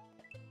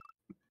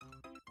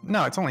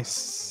 No, it's only.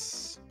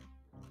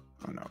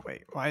 Oh no!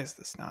 Wait, why is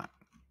this not?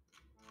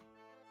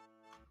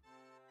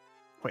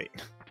 Wait,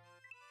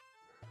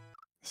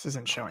 this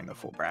isn't showing the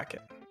full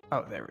bracket.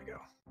 Oh, there we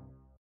go.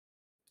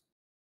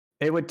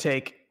 It would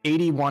take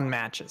 81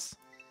 matches.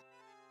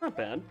 Not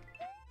bad.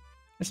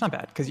 It's not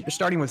bad because you're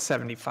starting with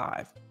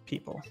 75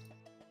 people.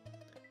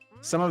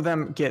 Some of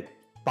them get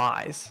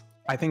buys.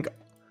 I think.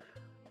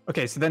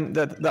 Okay, so then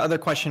the other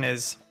question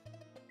is.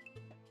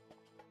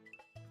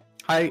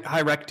 Hi,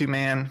 Rectu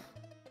Man.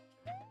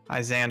 Hi,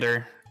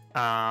 Xander.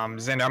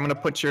 Xander, I'm gonna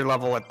put your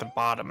level at the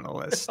bottom of the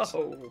list.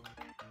 Oh.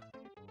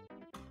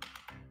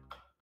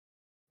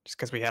 Just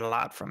because we had a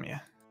lot from you.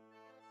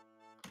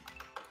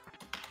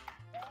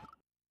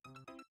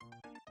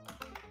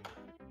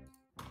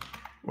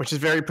 Which is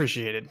very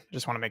appreciated.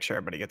 Just want to make sure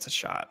everybody gets a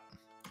shot.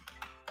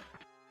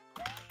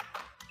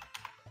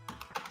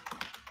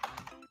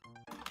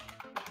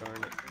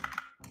 Darn it.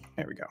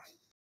 There we go.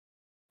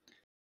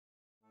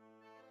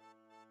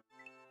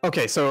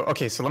 Okay, so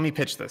let me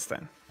pitch this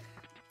then.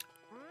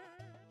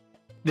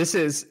 This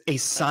is a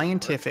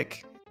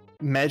scientific,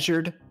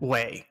 measured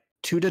way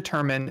to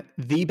determine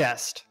the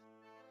best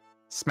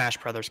Smash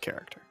Brothers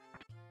character.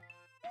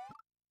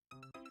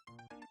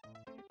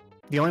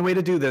 The only way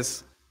to do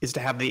this is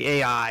to have the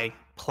AI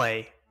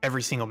play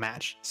every single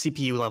match,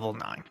 CPU level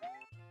 9.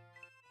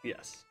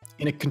 Yes.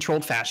 In a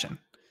controlled fashion.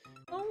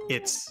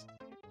 It's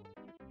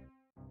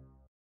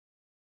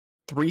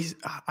three.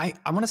 I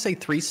want to say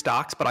 3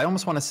 stocks, but I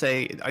almost want to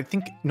say I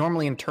think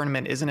normally in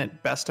tournament isn't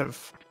it best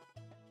of?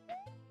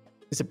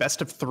 Is it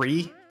best of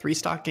 3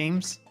 stock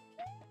games?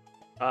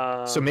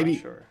 So maybe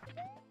sure.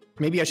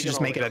 maybe I should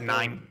just make it a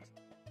 9.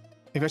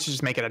 Maybe I should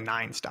just make it a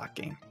 9 stock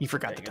game. You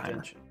forgot the Paying timer.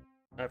 attention.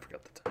 I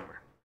forgot the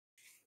timer.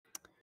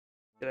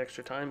 Get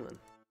extra time then.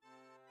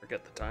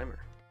 Forget the timer.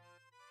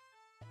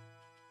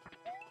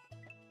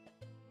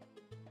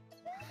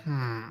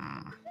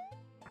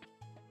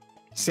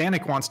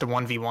 Sanic wants to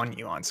 1v1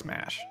 you on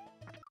Smash.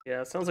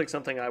 Yeah, it sounds like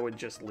something I would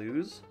just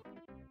lose.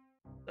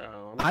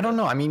 So I don't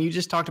know. I mean, you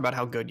just talked about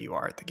how good you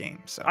are at the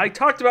game. So I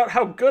talked about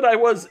how good I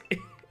was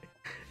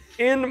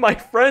in my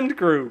friend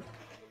group.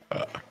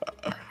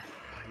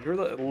 You're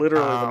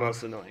literally the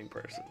most annoying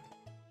person.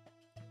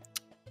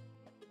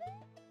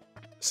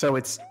 So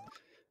it's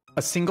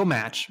a single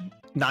match,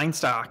 9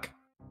 stock,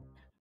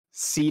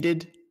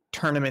 seeded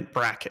tournament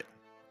bracket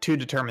to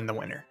determine the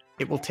winner.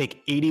 It will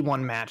take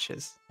 81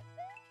 matches.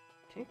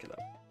 Can't get up.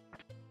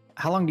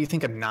 How long do you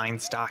think a 9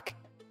 stock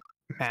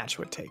match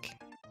would take?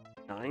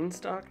 9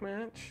 stock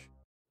match?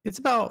 It's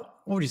about,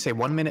 what would you say,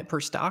 1 minute per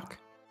stock?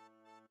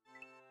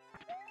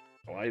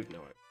 Oh, I have no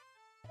idea.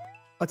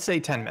 Let's say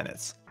 10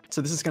 minutes.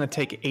 So this is going to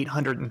take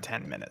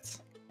 810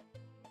 minutes,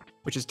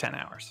 which is 10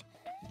 hours.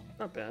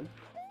 Not bad.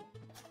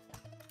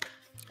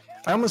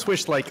 I almost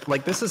wish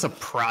like this is a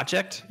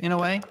project in a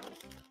way.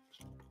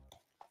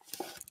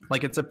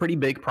 Like it's a pretty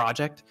big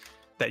project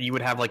that you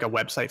would have like a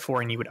website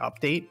for and you would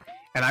update,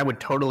 and I would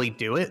totally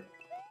do it,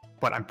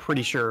 but I'm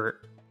pretty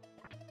sure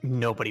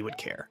nobody would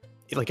care.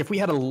 Like if we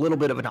had a little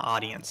bit of an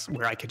audience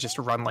where I could just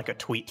run like a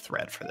tweet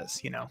thread for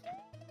this, you know,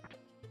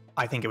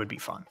 I think it would be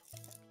fun.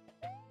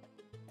 Yeah.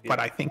 But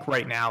I think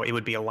right now it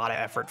would be a lot of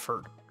effort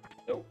for.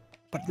 Oh.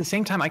 But at the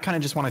same time, I kind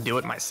of just want to do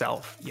it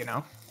myself, you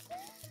know?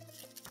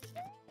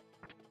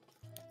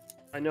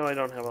 I know I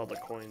don't have all the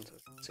coins.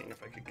 I'm seeing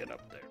if I could get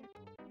up there.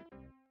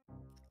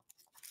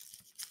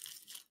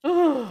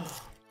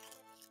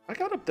 I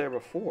got up there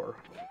before.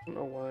 I don't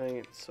know why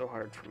it's so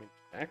hard for me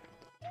to back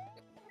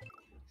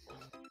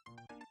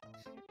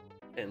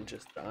and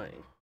just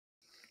dying.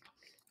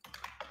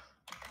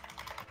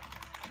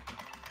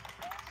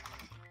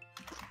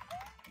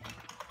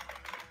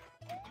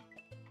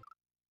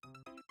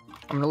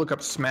 I'm gonna look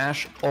up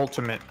Smash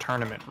Ultimate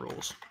Tournament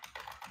rules.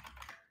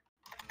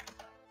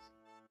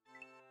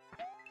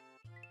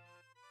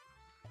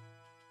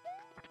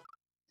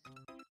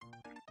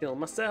 Killed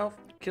myself.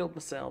 Killed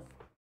myself.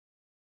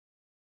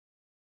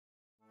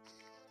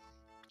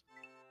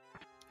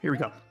 Here we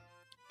go.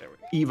 There we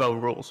go.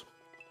 Evo rules.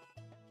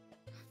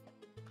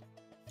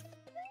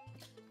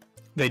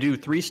 They do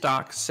 3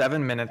 stocks,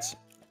 7 minutes.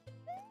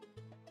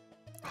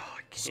 Oh,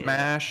 I can't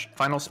Smash,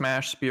 Final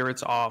Smash,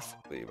 Spirits off.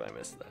 believe I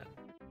missed that.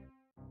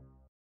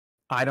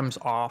 Items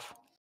off.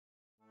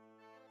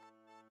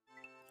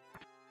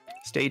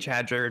 Stage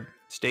hazard,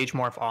 stage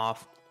morph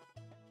off.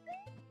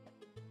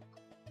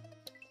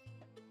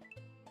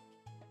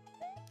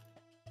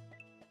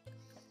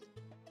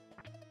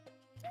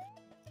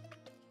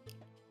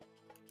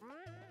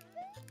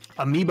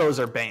 Amiibos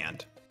are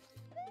banned.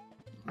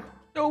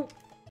 Oh,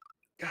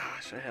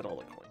 gosh, I had all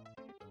the coins.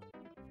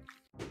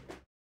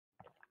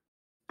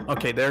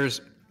 Okay,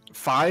 there's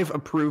 5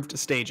 approved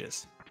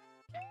stages.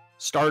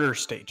 Starter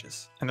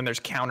stages, and then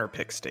there's counter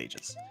pick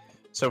stages.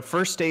 So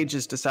first stage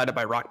is decided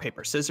by rock,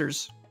 paper,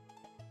 scissors.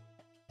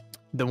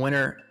 The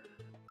winner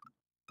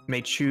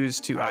may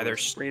choose to either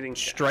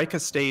strike a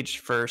stage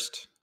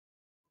first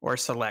or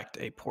select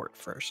a port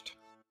first.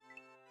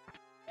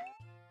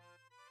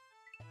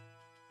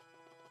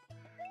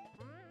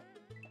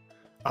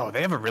 Oh,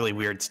 they have a really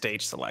weird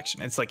stage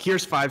selection. It's like,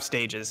 here's 5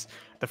 stages.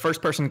 The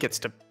first person gets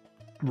to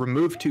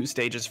remove 2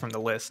 stages from the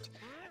list,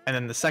 and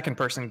then the second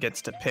person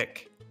gets to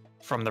pick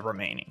from the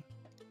remaining.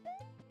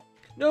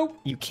 Nope.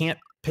 You can't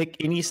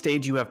pick any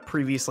stage you have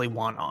previously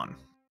won on.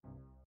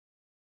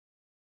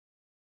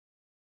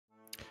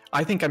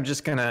 I think I'm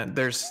just gonna,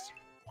 there's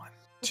 1,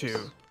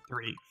 2,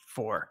 3,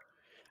 4.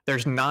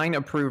 There's 9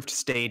 approved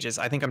stages.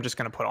 I think I'm just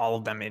gonna put all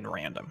of them in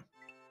random.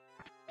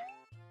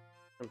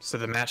 So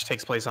the match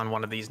takes place on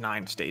one of these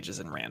 9 stages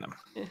in random.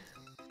 Yeah.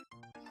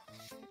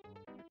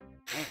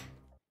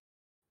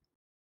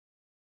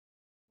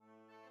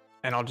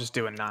 And I'll just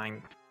do a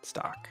 9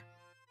 stock.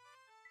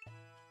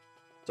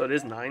 So it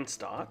is 9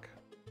 stock?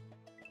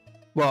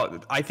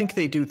 Well, I think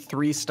they do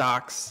 3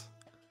 stocks,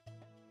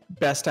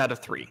 best out of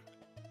 3.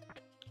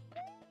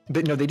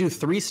 But no, they do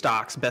 3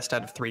 stocks, best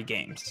out of 3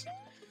 games.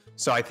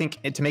 So I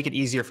think to make it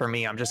easier for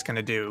me, I'm just going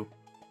to do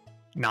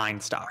 9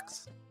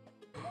 stocks.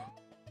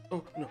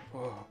 Oh, no.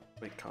 Oh,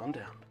 wait, calm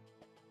down.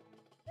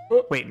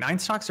 Oh. Wait, 9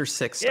 stocks or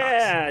 6 stocks?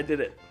 Yeah, I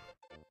did it.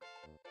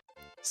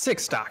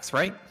 6 stocks,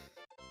 right?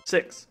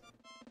 6.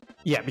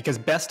 Yeah, because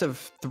best of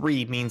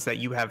 3 means that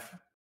you have...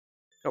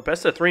 No,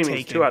 best of 3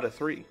 means 2 out of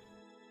 3.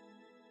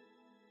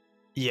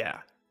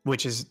 Yeah,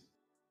 which is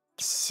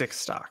 6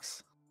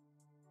 stocks.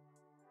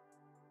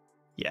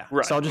 Yeah,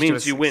 right. So I'll just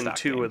means do you win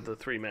 2 game. of the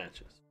 3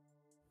 matches.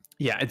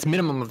 Yeah, it's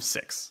minimum of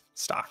 6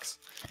 stocks.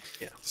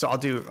 Yeah. So I'll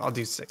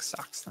do 6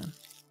 stocks then.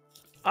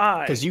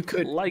 Because you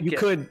could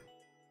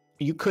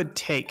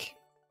take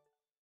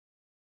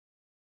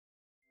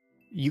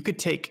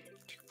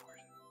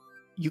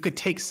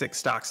 6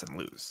 stocks and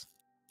lose.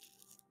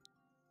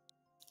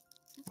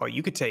 Well,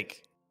 you could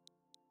take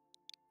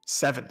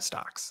 7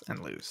 stocks and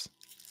lose.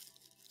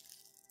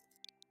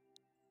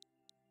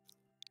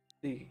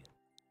 C.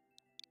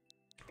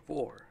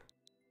 4.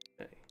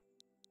 Okay.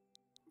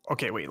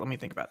 Okay, wait, let me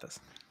think about this.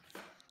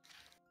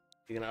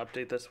 You gonna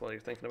update this while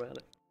you're thinking about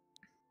it?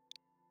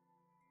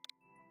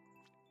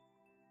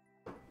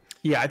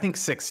 Yeah, I think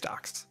 6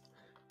 stocks.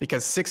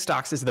 Because 6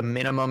 stocks is the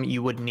minimum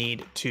you would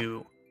need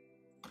to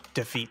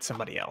defeat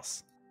somebody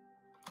else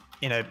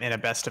in a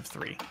best of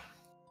 3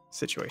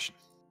 situation.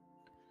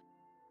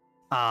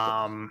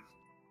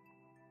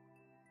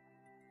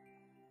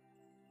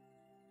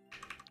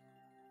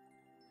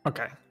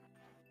 Okay.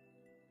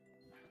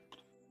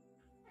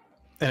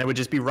 And it would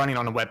just be running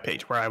on a web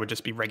page where I would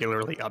just be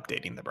regularly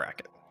updating the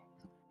bracket.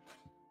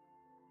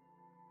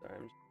 Sorry,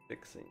 I'm just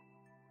fixing.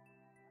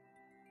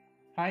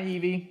 Hi,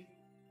 Evie.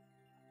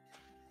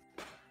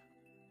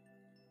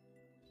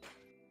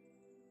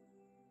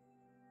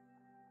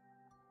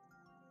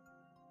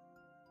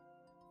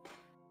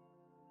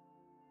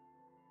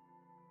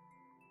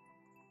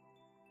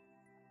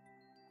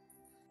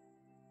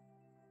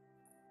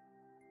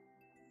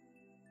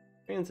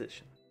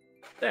 Transition.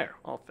 There,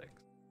 all fixed.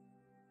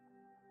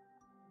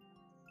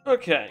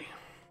 Okay.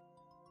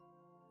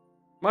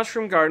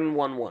 Mushroom Garden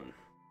 1-1.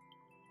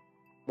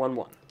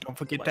 1-1. Don't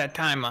forget that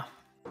timer.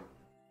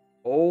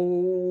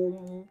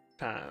 Old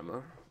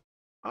timer.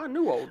 I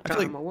knew old I feel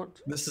timer like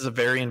once. this is a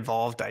very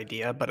involved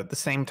idea, but at the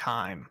same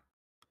time,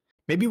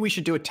 maybe we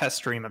should do a test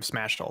stream of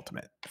Smash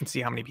Ultimate and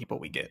see how many people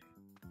we get.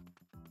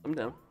 I'm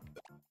down.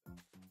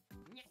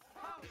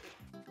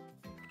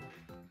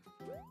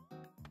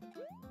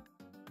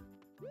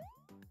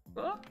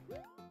 Oh.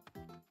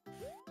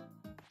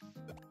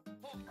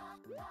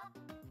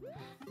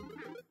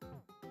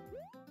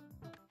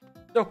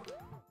 No,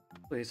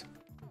 please.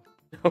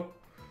 No. What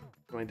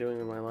am I doing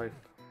in my life?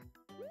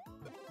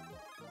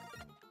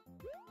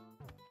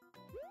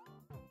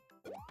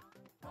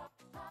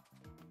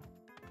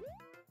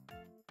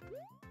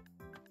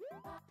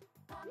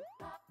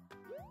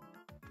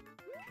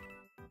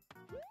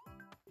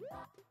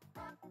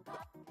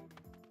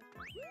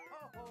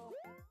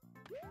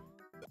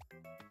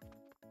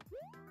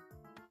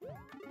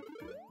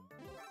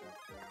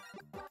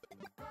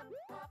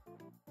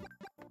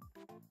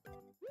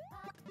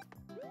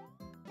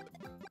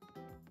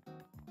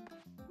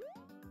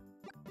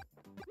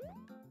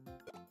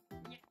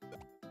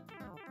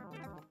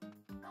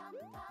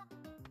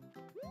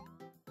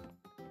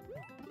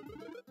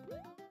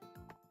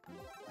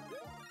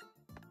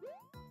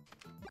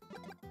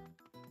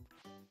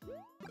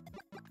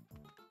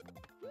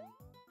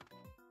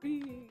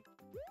 Whee.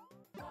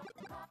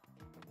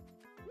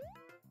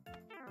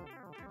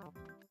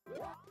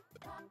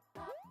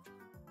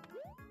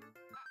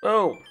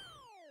 Oh,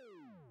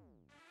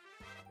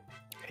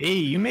 Hey,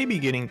 you may be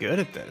getting good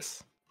at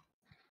this.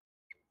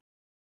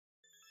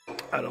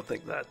 I don't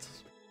think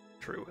that's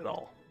true at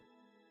all.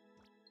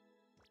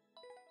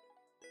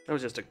 That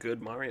was just a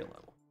good Mario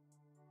level.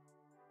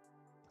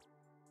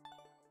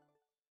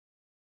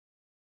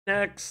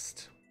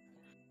 Next.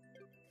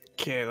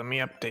 Okay, let me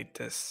update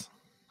this.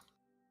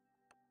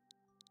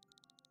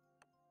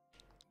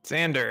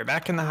 Xander,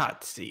 back in the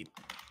hot seat.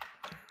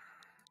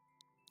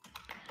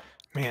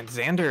 Man,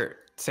 Xander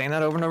saying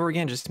that over and over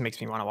again just makes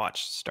me want to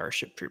watch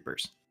Starship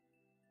Troopers.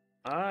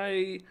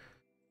 I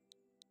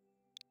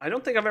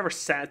don't think I've ever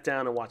sat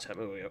down and watched that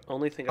movie. I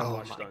only think I've Oh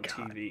watched it my on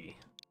God. TV.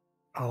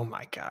 Oh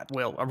my God.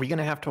 Will, are we going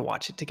to have to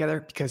watch it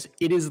together? Because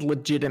it is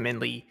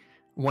legitimately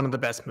one of the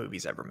best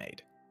movies ever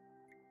made.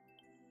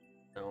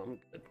 No, I'm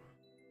good.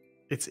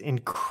 It's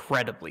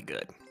incredibly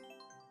good.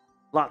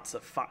 Lots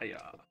of fire.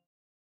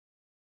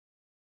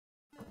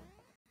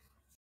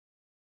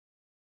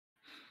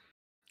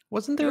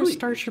 Wasn't there a Really?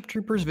 Starship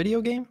Troopers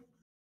video game?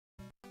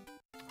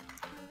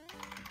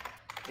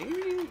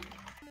 Maybe?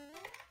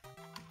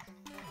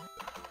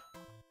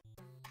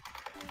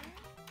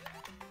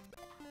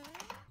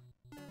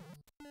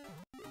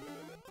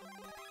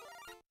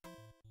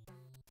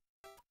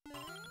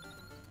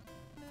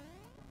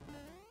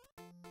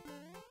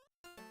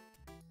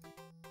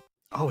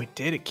 Oh, it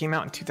did. It came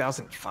out in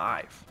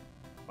 2005.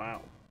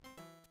 Wow.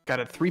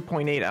 Got a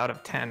 3.8 out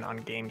of 10 on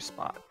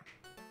GameSpot.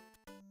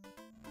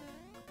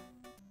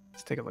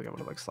 Let's take a look at what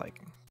it looks like.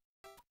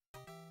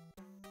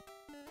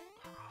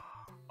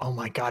 Oh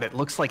my God, it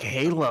looks like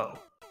Halo.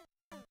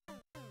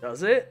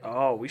 Does it?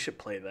 Oh, we should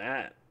play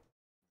that.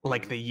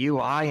 Like the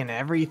UI and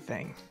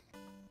everything.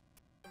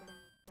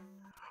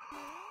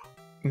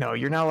 No,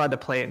 you're not allowed to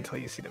play it until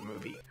you see the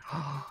movie.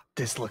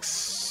 This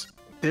looks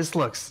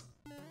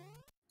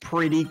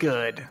pretty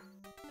good.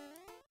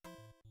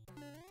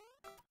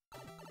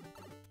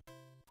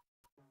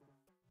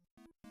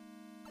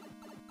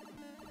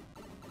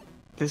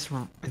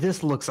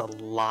 This looks a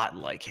lot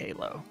like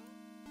Halo.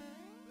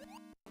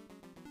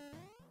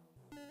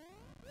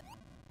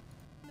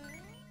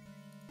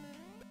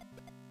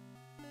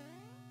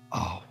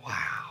 Oh,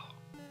 wow.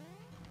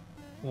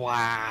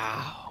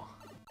 Wow.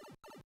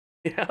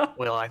 Yeah.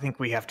 Well, I think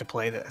we have to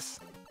play this.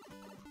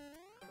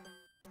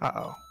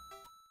 Uh-oh.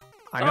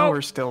 I know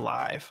we're still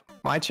live.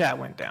 My chat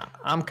went down.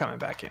 I'm coming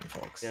back in,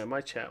 folks. Yeah,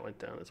 my chat went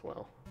down as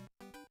well.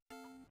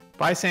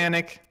 Bye,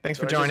 Sanic. Thanks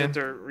for I joining. just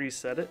have to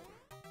reset it.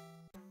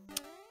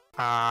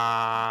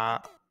 I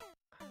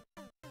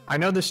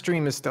know the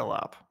stream is still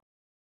up.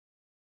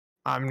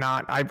 I'm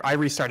not. I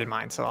restarted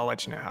mine, so I'll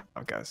let you know how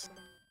it goes.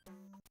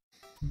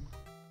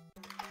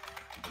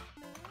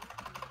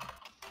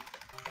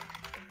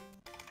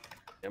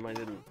 Yeah, mine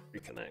didn't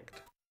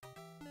reconnect.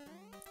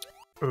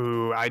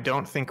 Ooh, I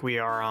don't think we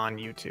are on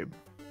YouTube.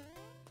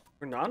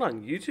 We're not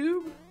on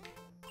YouTube?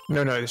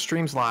 No, the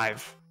stream's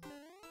live.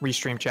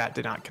 Restream chat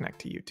did not connect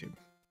to YouTube.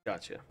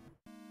 Gotcha.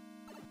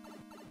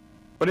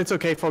 But it's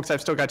okay, folks.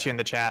 I've still got you in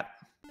the chat.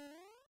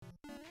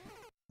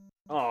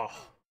 Oh,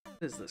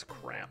 what is this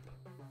crap?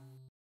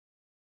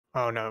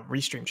 Oh no,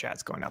 restream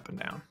chat's going up and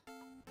down.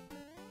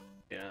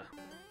 Yeah.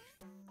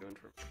 Going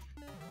for...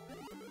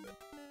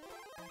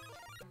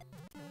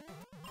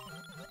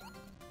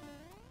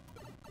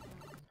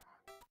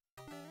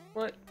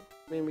 What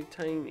made me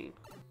tiny?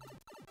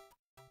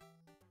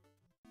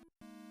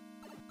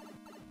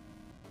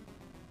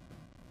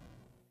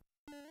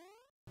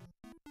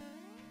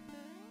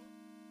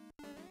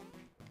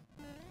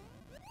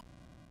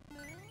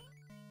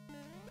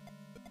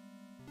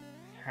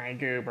 Hi,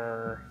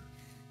 Goober.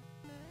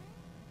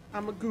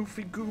 I'm a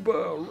goofy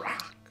goober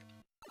rock.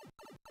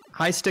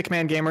 Hi,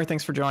 Stickman Gamer.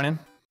 Thanks for joining.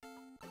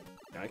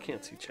 I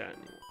can't see chat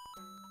anymore.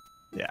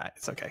 Yeah,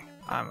 it's okay.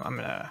 I'm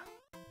gonna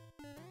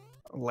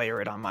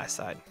layer it on my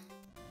side.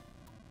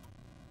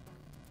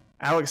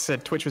 Alex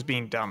said Twitch was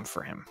being dumb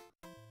for him.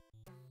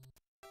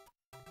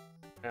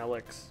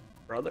 Alex,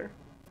 brother?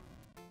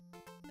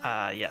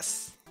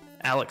 Yes.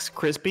 Alex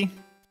Crispy?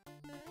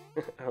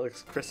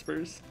 Alex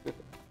Crispers?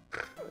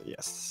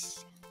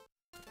 Yes.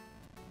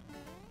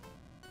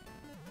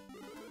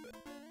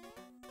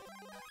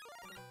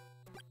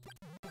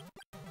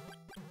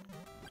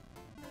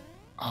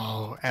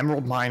 Oh,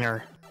 Emerald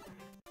Miner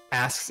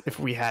asks if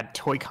we had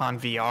Toy-Con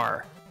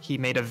VR. He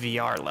made a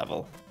VR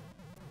level.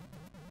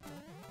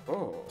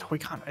 Oh.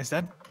 Toy-Con, is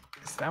that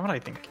what I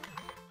think?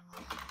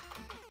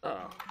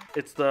 Oh.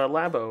 It's the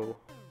Labo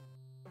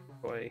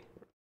toy.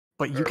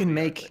 But you can VR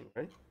make thing,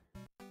 right?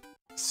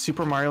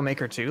 Super Mario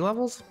Maker 2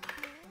 levels?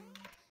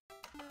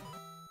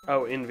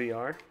 Oh, in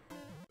VR?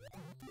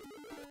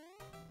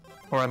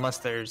 Or unless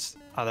there's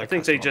other I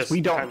think they custom just ones.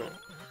 We don't. kinda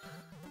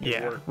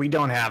Yeah, work. we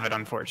don't have it,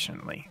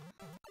 unfortunately.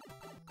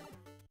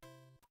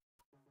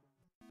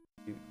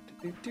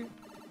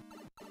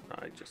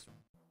 I just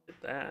did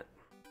that.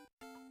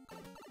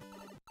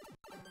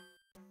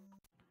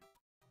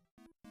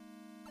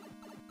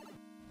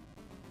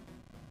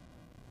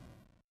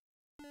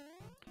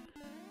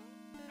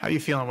 How you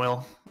feeling,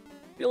 Will?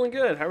 Feeling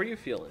good. How are you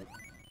feeling?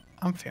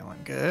 I'm feeling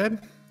good.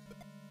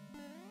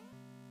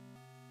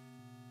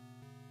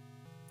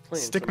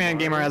 Playing some Stickman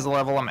Gamer Mario. has a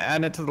level. I'm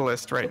adding it to the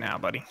list right now,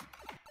 buddy.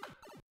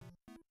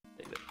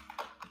 Made it.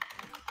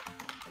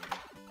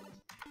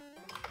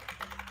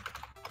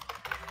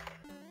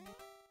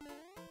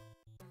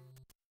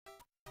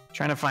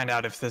 Trying to find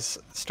out if this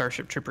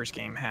Starship Troopers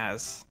game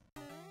has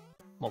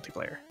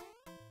multiplayer.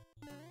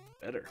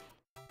 Better.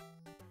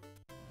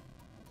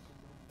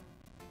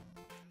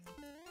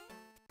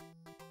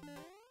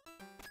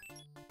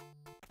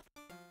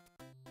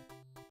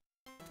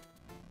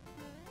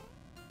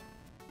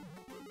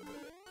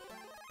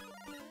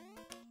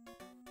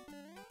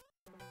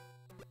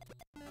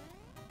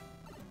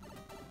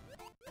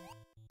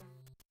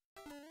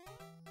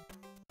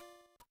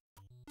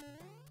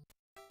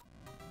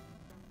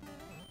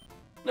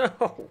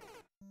 No.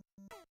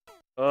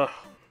 Ugh.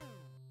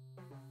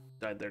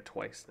 Died there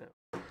twice now.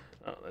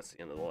 Oh, that's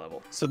the end of the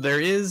level. So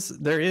there is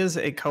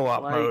a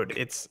co-op Like- mode.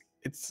 It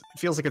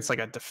feels like it's like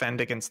a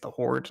defend against the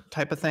horde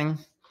type of thing,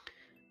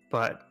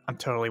 but I'm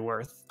totally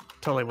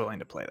willing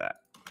to play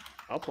that.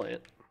 I'll play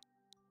it.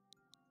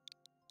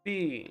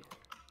 B9K.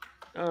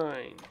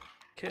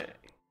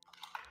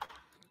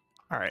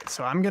 All right,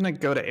 so I'm gonna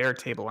go to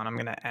Airtable and I'm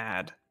gonna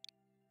add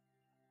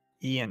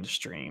Ian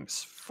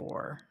streams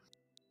for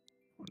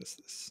what is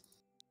this?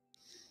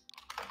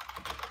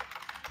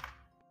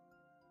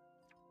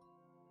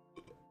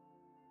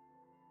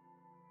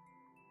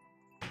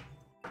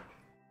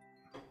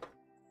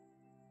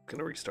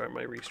 Gonna restart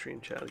my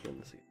restream chat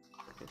again to see.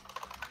 Okay.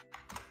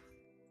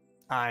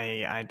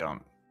 I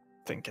don't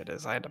think it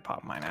is. I had to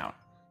pop mine out.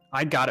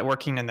 I got it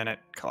working and then it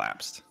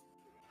collapsed.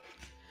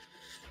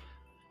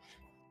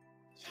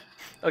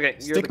 Okay,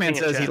 you're the king Stickman of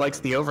says he chat. likes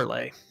the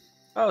overlay.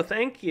 Oh,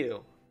 thank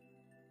you.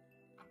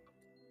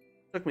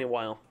 Took me a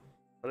while,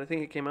 but I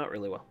think it came out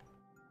really well.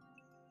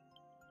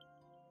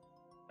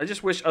 I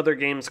just wish other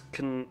games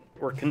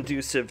were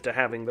conducive to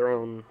having their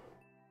own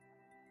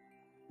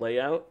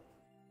layout.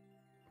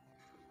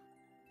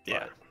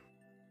 Yeah.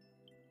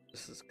 But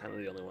this is kind of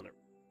the only one I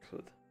works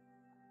with.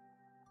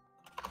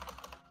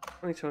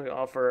 2020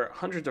 offer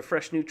hundreds of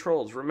fresh new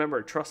trolls.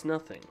 Remember, trust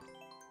nothing.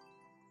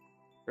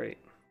 Great.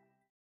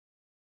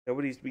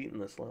 Nobody's beaten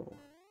this level.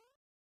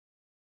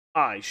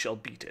 I shall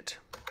beat it.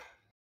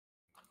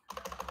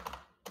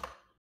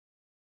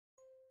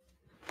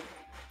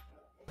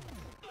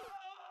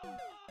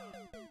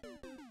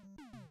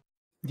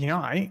 You know,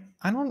 I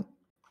don't.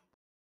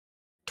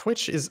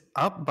 Twitch is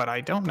up, but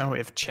I don't know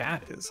if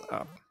chat is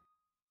up.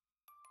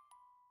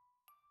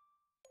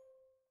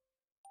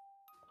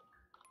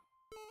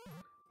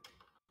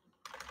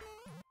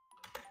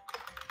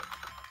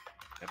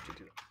 Have to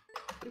do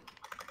that.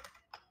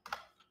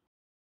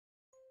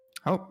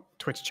 Oh,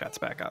 Twitch chat's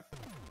back up.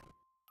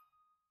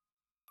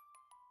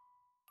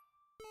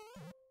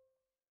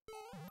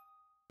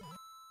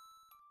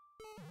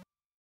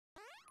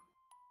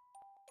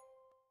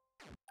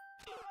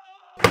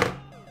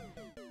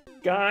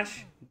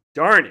 Gosh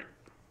darn it.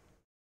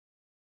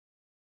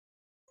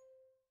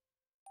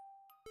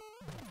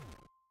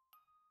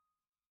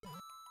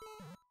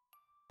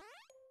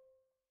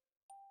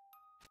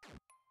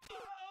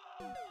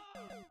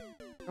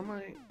 How am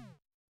I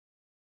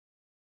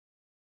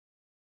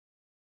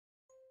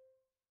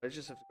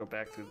just have to go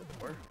back through the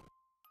door.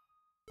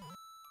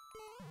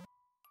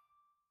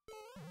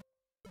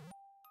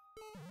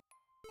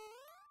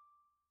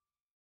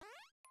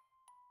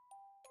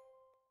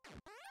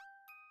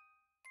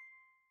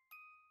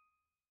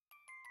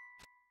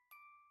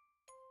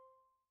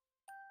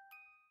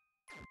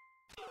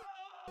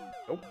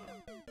 Nope.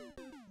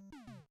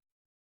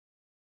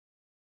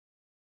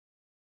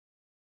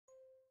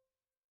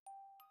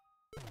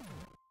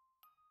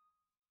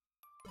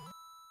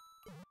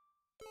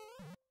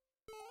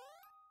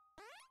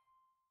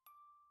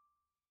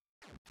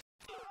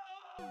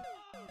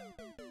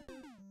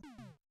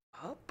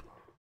 Up?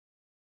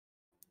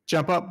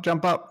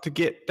 Jump up to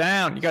get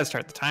down. You gotta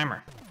start the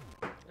timer.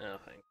 Oh,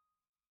 thanks.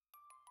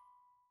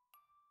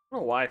 I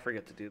don't know why I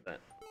forget to do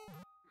that.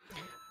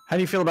 How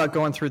do you feel about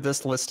going through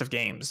this list of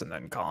games and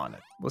then calling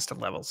it list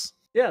of levels?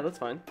 Yeah, that's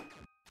fine.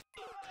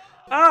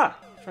 Ah!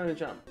 I'm trying to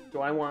jump.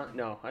 Do I want...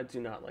 No, I do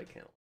not like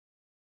him.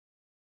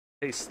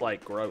 Tastes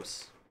like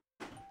gross.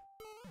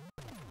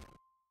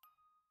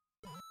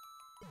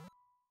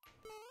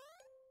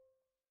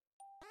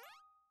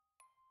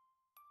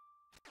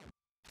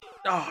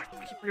 Oh,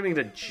 I keep forgetting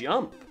to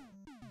jump.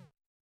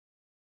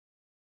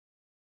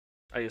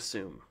 I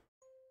assume.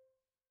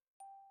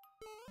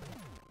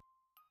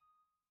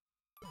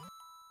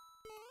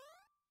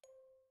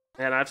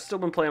 And I've still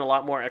been playing a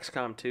lot more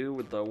XCOM 2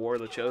 with the War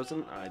of the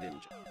Chosen. I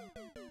didn't jump.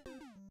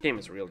 Game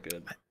is real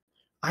good.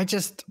 I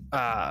just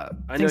I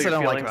know things I your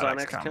don't like feelings about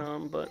on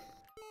XCOM, but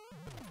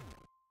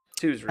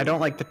 2's really I don't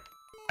like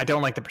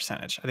the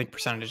percentage. I think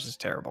percentage is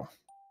terrible.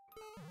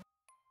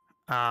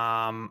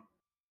 I'm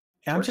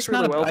Works just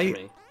really not well for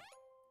me.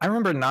 I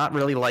remember not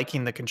really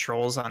liking the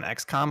controls on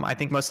XCOM. I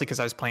think mostly because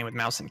I was playing with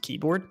mouse and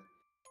keyboard,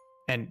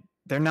 and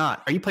they're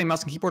not. Are you playing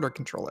mouse and keyboard or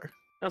controller?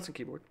 Mouse and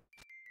keyboard.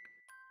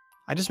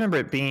 I just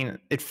remember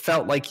it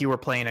felt like you were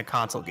playing a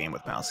console game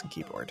with mouse and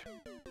keyboard.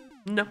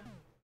 No.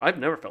 I've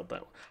never felt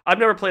that. I've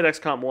never played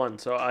XCOM 1,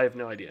 so I have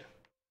no idea.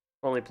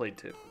 Only played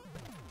 2.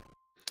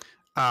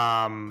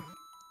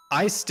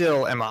 I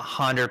still am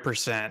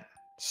 100%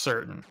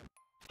 certain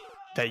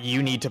that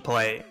you need to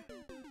play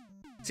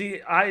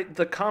See,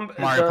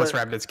 Mario plus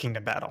Rabbids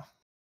Kingdom Battle.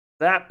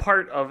 That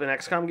part of an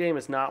XCOM game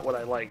is not what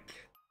I like.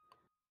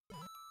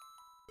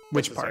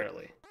 Which part?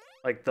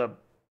 Like the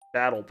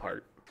battle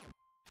part.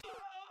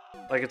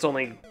 Like it's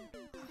only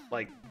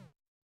like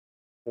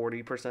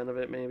 40% of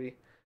it, maybe.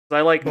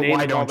 I like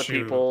naming all the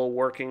people,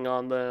 working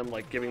on them,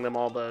 like giving them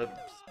all the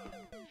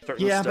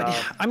certain stuff.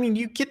 But I mean,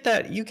 you get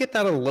that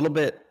a little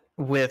bit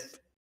with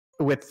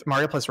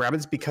Mario plus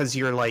Rabbids because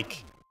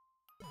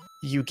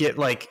you get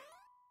like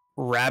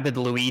Rabid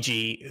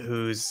Luigi,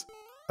 who's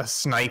a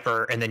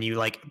sniper, and then you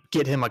like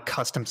get him a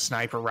custom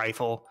sniper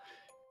rifle,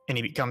 and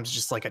he becomes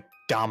just like a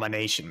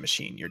domination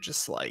machine. You're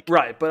just like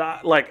right, but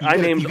I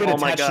named all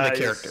my guys the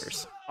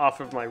characters off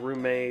of my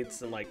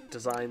roommates and like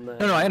designed them.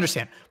 No, I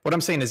understand. What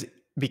I'm saying is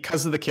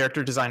because of the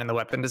character design and the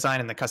weapon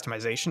design and the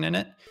customization in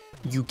it,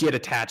 you get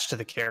attached to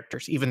the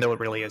characters, even though it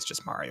really is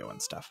just Mario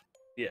and stuff.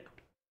 Yeah.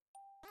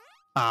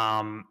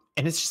 And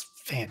it's just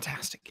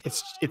fantastic.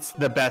 It's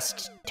the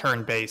best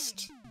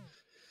turn-based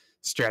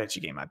strategy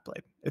game I've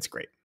played. It's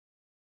great.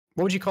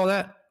 What would you call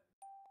that?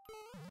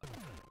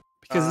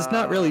 Because it's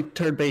not really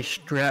turn-based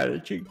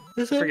strategy,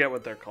 is it? I forget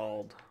what they're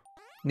called.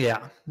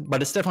 Yeah,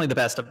 but it's definitely the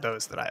best of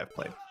those that I have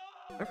played.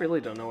 I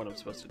really don't know what I'm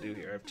supposed to do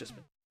here. I've just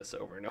been doing this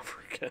over and over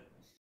again.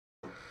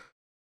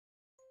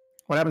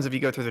 What happens if you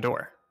go through the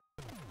door?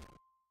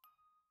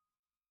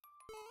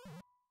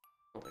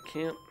 Well, I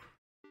can't.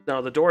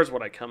 No, the door is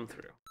what I come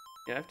through.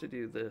 Yeah, I have to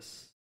do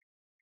this.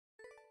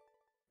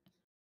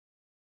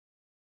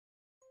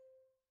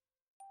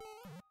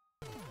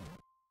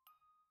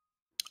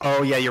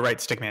 Oh yeah, you're right,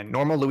 Stickman.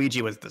 Normal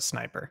Luigi was the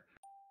sniper.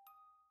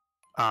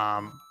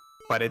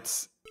 But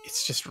it's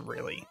just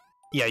really,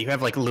 yeah. You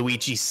have like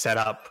Luigi set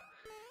up,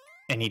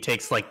 and he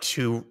takes like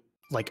 2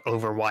 like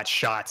Overwatch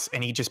shots,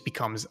 and he just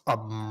becomes a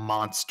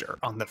monster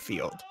on the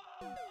field.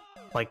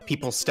 Like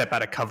people step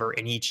out of cover,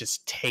 and he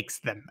just takes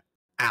them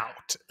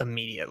out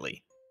immediately.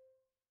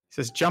 He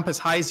says, "Jump as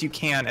high as you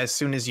can as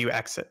soon as you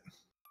exit."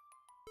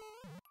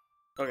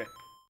 Okay.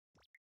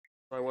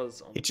 I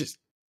was. It just.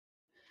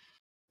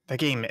 The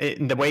game,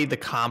 the way the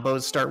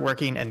combos start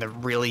working and the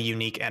really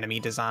unique enemy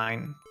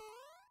design.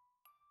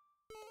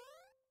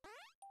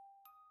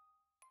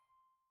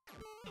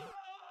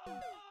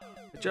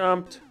 I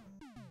jumped.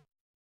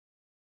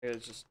 I gotta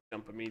just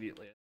jump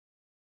immediately.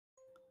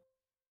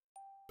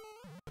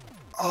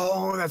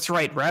 Oh, that's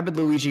right. Rabbid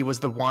Luigi was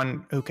the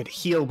one who could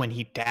heal when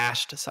he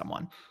dashed to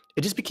someone.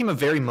 It just became a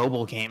very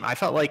mobile game. I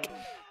felt like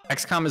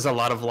XCOM is a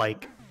lot of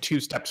like 2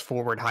 steps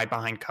forward, hide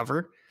behind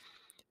cover.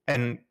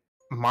 And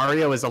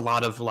Mario is a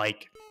lot of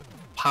like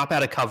pop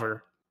out of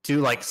cover, do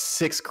like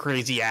 6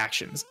 crazy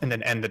actions, and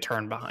then end the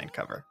turn behind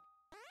cover.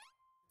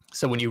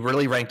 So when you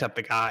really ranked up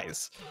the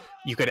guys,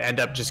 you could end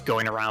up just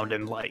going around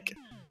and like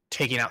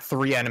taking out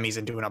 3 enemies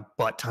and doing a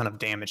butt ton of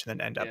damage and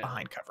then end up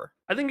behind cover.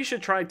 I think you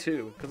should try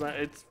 2, because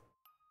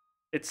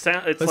it's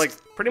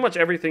like pretty much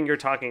everything you're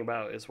talking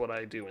about is what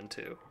I do in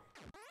 2.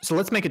 So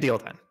let's make a deal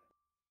then.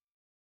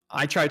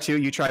 I try 2,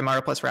 you try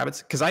Mario plus Rabbids,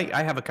 because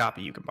I have a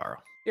copy you can borrow.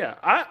 Yeah,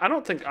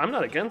 I'm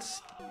not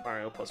against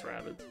Mario plus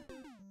Rabbids.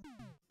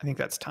 I think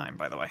that's time,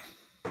 by the way.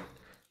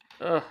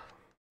 Ugh.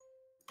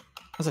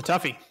 That's a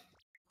toughie.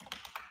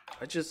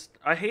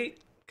 I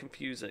hate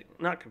confusing.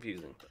 Not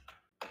confusing.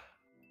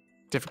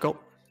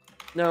 Difficult?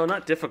 No,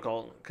 not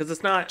difficult. Because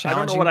it's not... I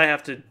don't know what I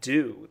have to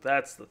do.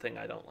 That's the thing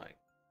I don't like.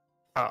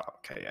 Oh,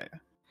 okay,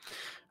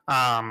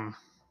 yeah.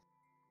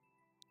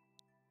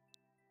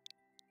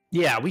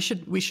 Yeah, we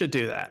should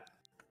do that.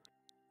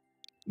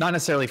 Not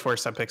necessarily for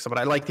Subpixel, but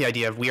I like the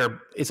idea of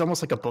it's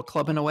almost like a book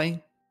club in a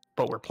way,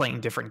 but we're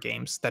playing different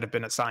games that have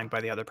been assigned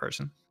by the other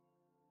person.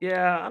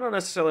 Yeah, I don't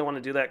necessarily want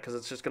to do that because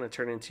it's just going to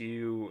turn into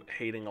you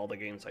hating all the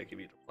games I give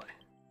you to play.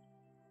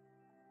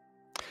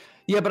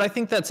 Yeah, but I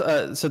think that's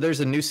so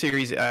there's a new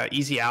series,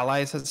 Easy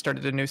Allies has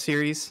started a new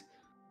series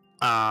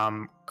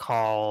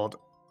called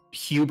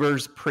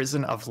Huber's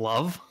Prison of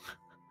Love.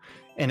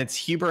 And it's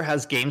Huber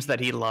has games that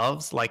he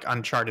loves, like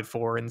Uncharted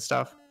 4 and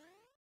stuff.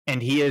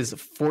 And he is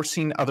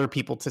forcing other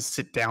people to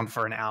sit down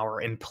for an hour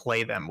and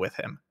play them with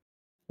him.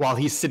 While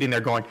he's sitting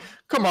there going,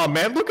 come on,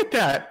 man, look at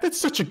that. That's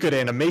such a good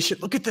animation.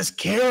 Look at this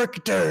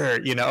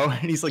character, you know?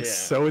 And he's like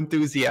so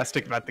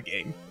enthusiastic about the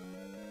game.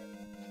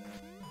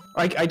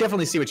 I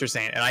definitely see what you're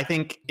saying. And I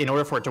think in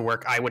order for it to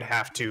work, I would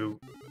have to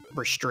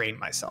restrain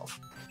myself.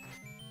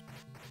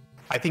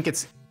 I think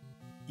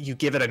you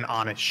give it an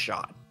honest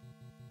shot.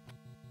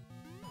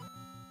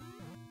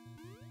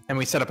 And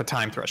we set up a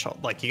time threshold.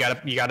 Like you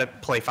gotta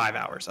play 5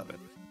 hours of it,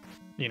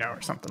 you know,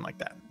 or something like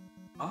that.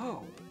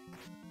 Oh,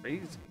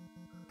 crazy.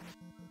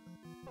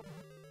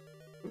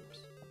 Oops.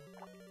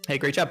 Hey,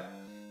 great job.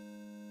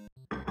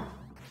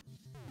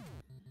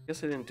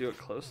 Guess I didn't do it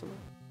close enough.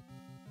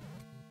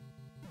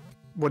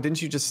 Well,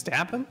 didn't you just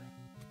stab him?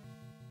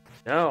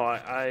 No,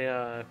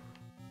 I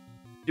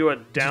do a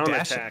down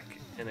attack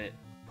and it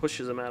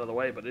pushes him out of the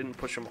way, but it didn't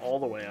push him all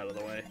the way out of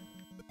the way.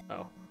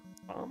 Oh.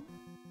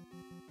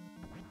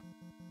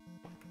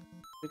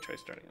 Let me try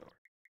starting over.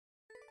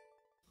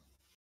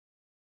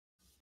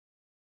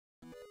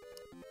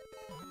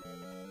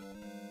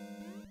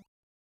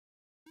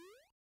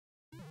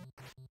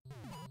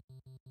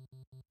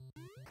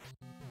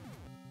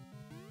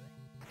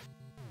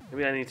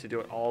 Maybe I need to do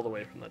it all the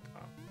way from the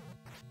top.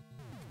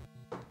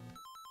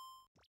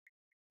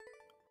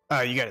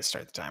 You gotta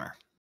start the timer.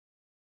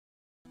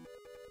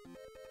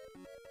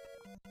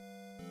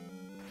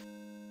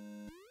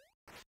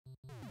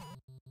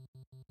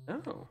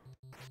 Oh.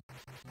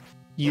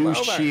 Use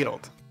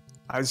shield.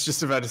 I was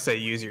just about to say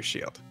use your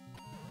shield.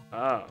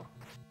 Oh.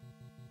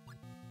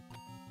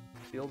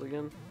 Shield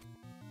again?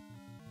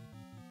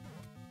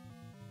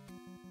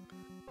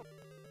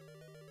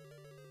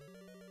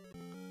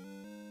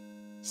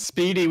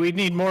 Speedy, we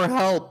need more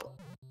help.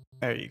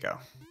 There you go.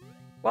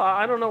 Well,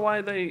 I don't know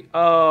why they...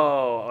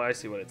 Oh, I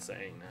see what it's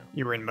saying now.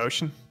 You were in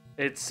motion?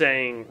 It's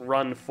saying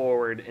run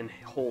forward and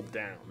hold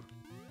down.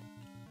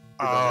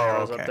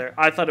 Oh, okay. Up there.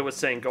 I thought it was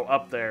saying go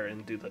up there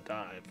and do the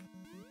dive.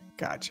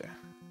 Gotcha.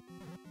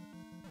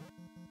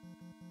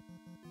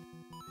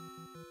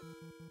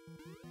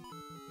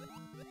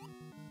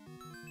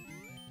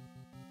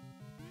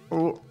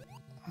 Oh.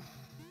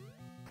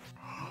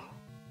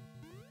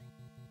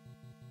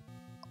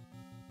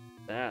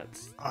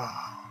 That's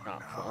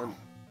not fun.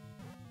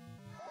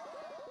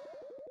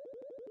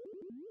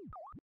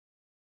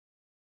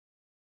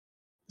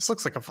 This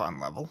looks like a fun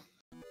level.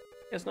 Yeah,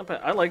 it's not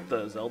bad. I like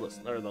the Zelda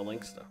or the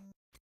Link stuff.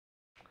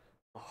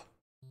 Oh.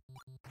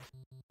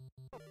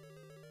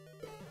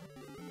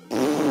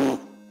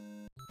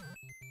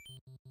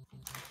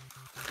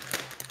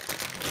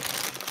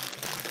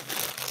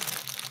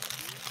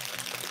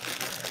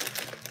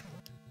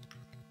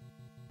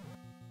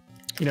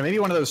 You know, maybe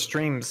one of those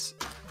streams.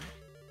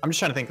 I'm just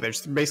trying to think.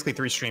 There's basically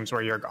 3 streams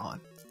where you're gone,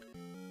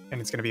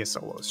 and it's gonna be a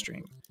solo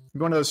stream.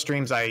 Maybe one of those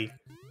streams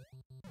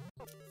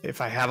if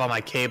I have all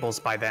my cables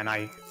by then,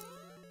 I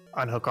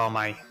hook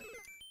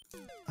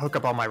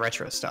up all my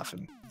retro stuff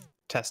and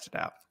test it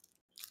out.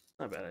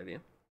 Not a bad idea.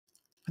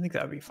 I think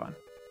that would be fun.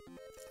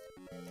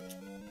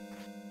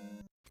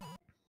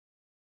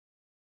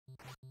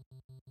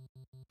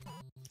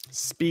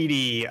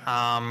 Speedy.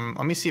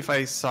 Let me see if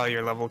I saw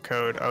your level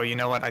code. Oh, you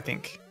know what? I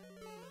think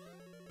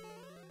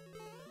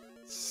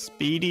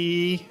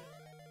Speedy.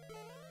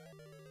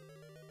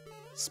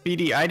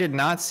 Speedy, I did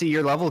not see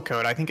your level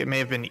code. I think it may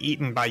have been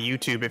eaten by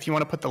YouTube. If you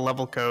want to put the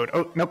level code...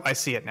 Oh, nope, I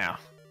see it now.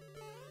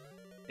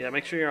 Yeah,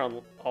 make sure you're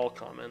on all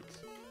comments.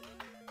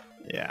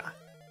 Yeah.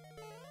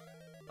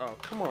 Oh,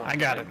 come on. I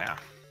got it now.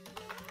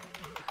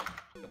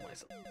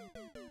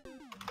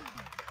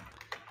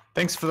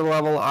 Thanks for the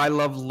level. I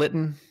love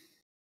Lytton.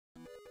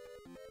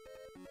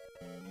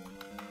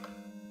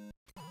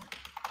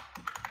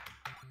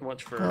 So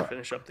much for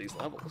finish up these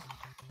levels.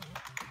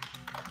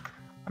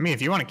 I mean,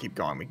 if you want to keep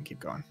going, we can keep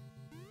going.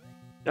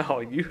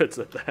 Oh, you had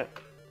said that.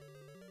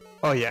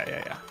 Oh,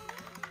 yeah.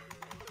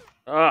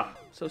 Ah,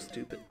 so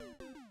stupid.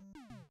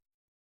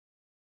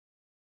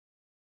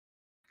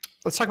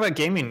 Let's talk about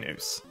gaming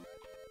news.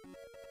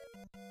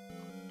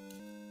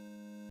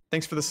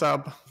 Thanks for the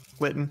sub,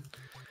 Lytton.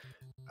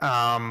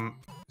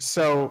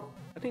 So...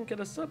 I didn't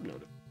get a sub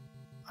note.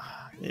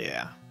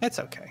 Yeah, it's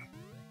okay.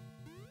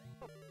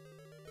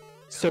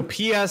 So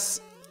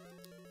PS...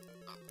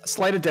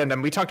 Slight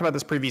addendum. We talked about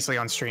this previously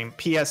on stream.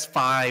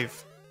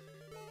 PS5...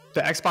 The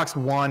Xbox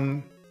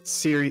One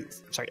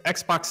Series... Sorry,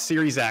 Xbox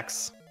Series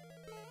X...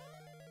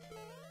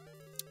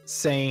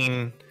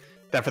 saying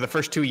that for the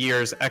first 2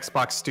 years,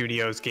 Xbox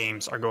Studios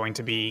games are going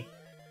to be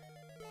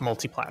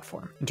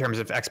multi-platform in terms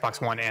of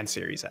Xbox One and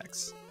Series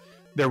X.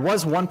 There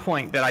was one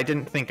point that I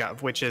didn't think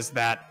of, which is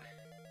that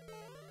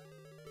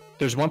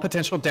there's one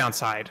potential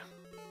downside,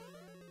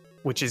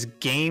 which is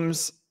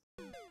games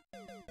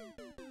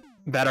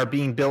that are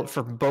being built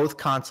for both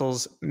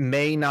consoles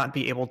may not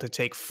be able to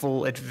take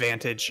full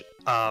advantage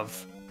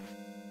of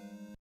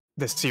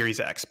the Series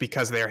X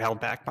because they're held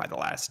back by the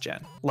last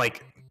gen.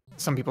 Like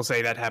some people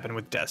say that happened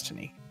with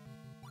Destiny.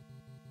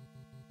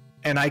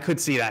 And I could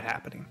see that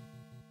happening.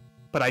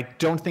 But I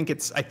don't think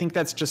it's... I think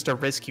that's just a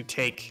risk you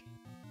take.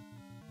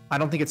 I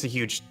don't think it's a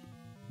huge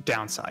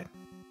downside.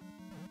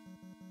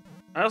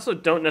 I also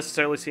don't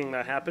necessarily see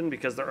that happen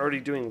because they're already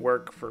doing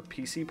work for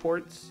PC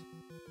ports.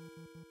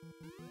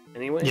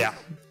 Anyway. Yeah,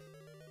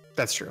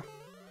 that's true.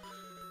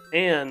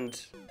 And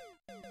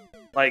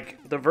like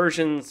the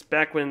versions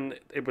back when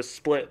it was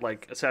split,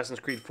 like Assassin's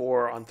Creed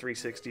 4 on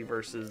 360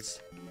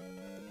 versus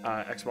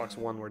Xbox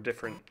One were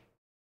different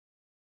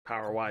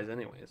power-wise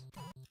anyways.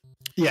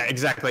 Yeah,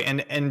 exactly.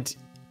 And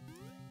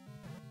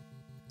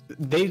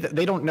they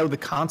don't know the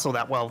console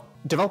that well.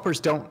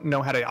 Developers don't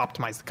know how to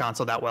optimize the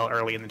console that well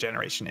early in the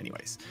generation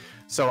anyways.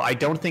 So I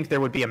don't think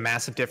there would be a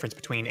massive difference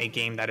between a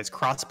game that is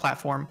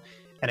cross-platform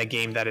and a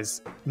game that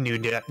is new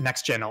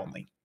next gen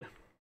only.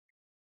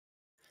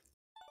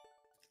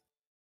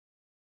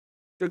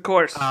 Good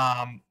course.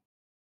 I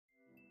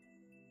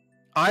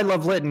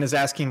Love Lytton is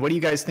asking, what do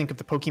you guys think of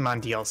the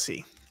Pokemon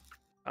DLC?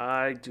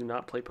 I do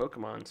not play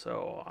Pokemon,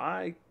 so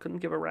I couldn't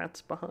give a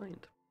rat's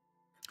behind.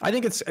 I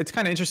think it's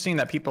kind of interesting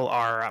that people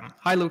are...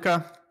 hi,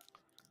 Luca.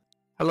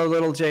 Hello,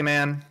 little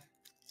J-Man.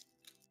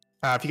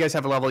 If you guys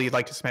have a level you'd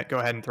like to submit, go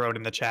ahead and throw it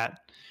in the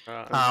chat.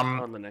 I'm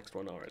on the next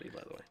one already,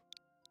 by the way.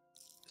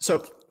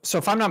 So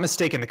if I'm not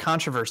mistaken, the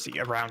controversy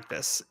around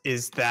this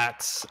is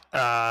that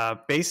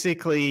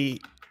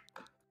basically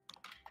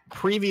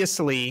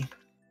previously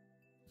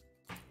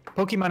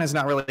Pokemon has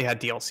not really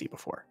had DLC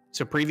before.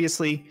 So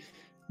previously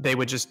they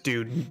would just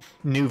do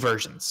new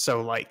versions.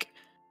 So like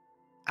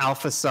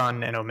Alpha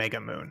Sun and Omega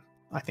Moon,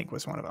 I think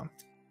was one of them.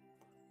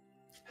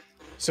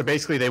 So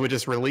basically they would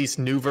just release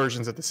new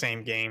versions of the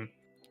same game,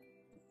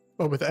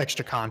 but with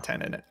extra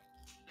content in it.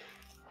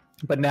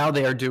 But now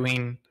they are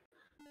doing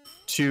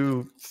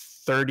 2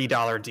 $30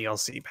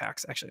 DLC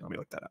packs. Actually, let me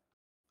look that up.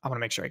 I want to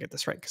make sure I get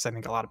this right because I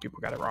think a lot of people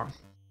got it wrong.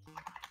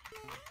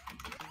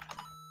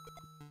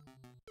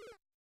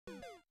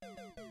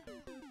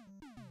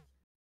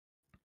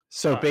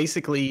 So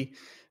basically,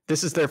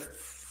 this is their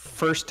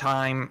first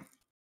time,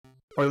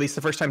 or at least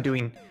the first time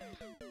doing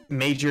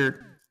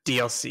major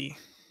DLC.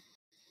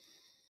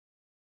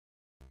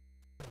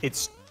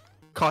 It's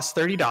costs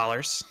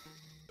 $30.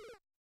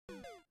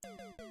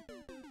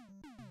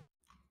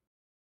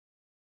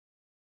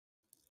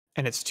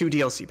 And it's 2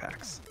 DLC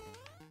packs.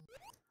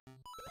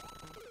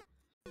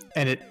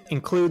 And it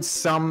includes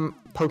some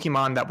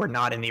Pokemon that were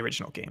not in the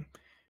original game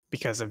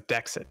because of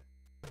Dexit.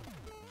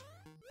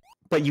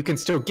 But you can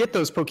still get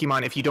those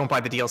Pokemon if you don't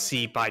buy the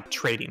DLC by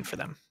trading for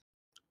them.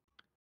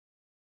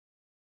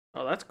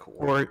 Oh, that's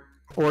cool.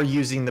 Or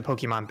using the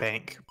Pokemon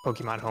Bank,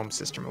 Pokemon Home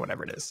System, or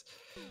whatever it is.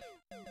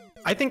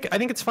 I think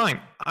it's fine.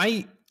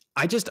 I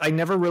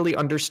never really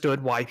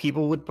understood why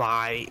people would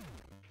buy...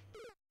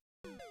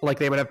 Like,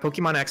 they would have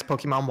Pokemon X,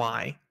 Pokemon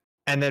Y,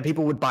 and then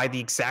people would buy the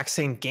exact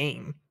same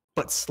game,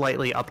 but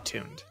slightly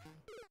uptuned.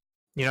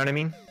 You know what I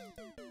mean?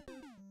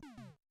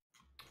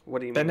 What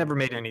do you mean? That never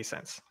made any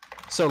sense.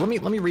 So let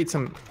me read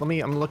some...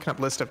 I'm looking up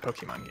list of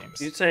Pokemon games.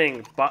 You're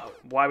saying,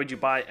 why would you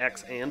buy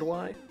X and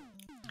Y?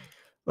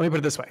 Let me put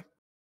it this way.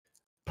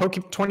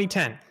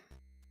 2010.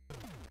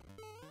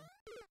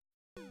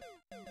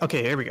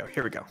 Okay, here we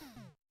go.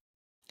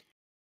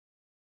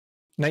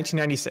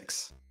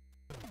 1996.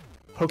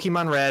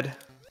 Pokemon Red.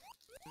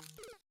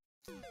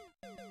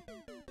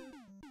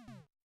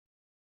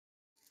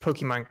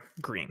 Pokemon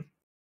Green.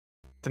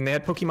 Then they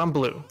had Pokemon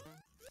Blue.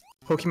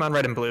 Pokemon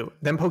Red and Blue.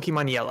 Then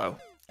Pokemon Yellow.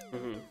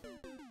 Mm-hmm.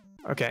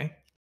 Okay.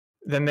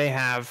 Then they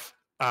have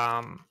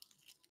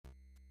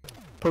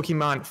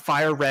Pokemon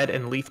Fire Red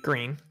and Leaf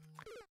Green.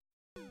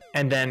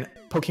 And then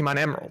Pokemon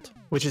Emerald,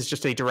 which is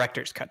just a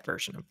director's cut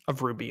version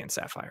of Ruby and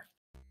Sapphire.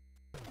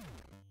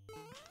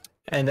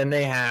 And then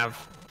they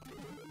have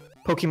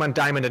Pokemon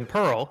Diamond and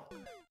Pearl.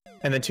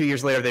 And then 2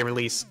 years later, they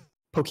release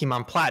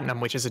Pokemon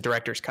Platinum, which is a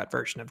director's cut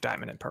version of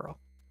Diamond and Pearl.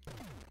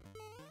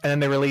 And then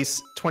they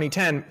release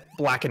 2010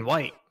 Black and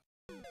White.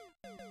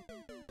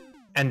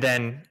 And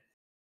then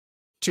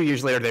 2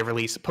 years later, they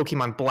release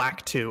Pokemon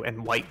Black 2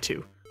 and White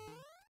 2,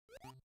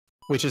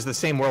 which is the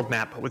same world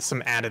map with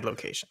some added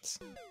locations.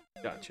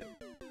 Gotcha.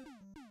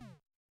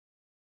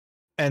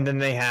 And then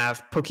they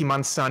have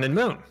Pokemon Sun and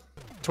Moon,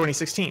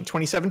 2016.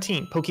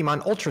 2017,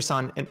 Pokemon Ultra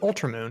Sun and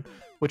Ultra Moon,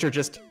 which are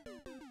just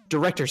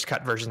director's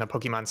cut version of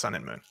Pokemon Sun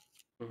and Moon.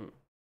 Mm-hmm.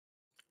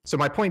 So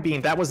my point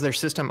being, that was their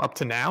system up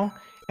to now,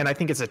 and I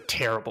think it's a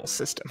terrible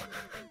system.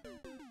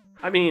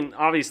 I mean,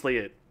 obviously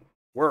it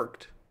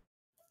worked.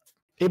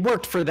 It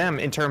worked for them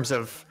in terms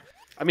of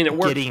I mean, it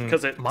worked getting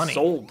because it money.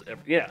 sold.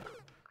 Yeah.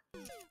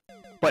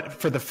 But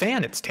for the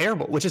fan, it's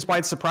terrible, which is why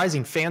it's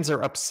surprising fans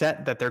are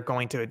upset that they're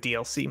going to a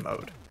DLC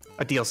mode,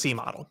 a DLC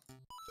model.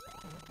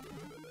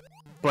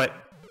 But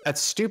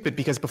that's stupid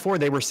because before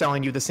they were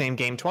selling you the same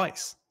game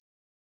twice.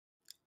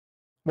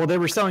 Well, they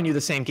were selling you the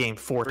same game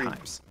 4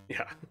 times.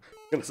 Yeah, I'm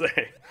gonna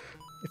say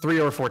 3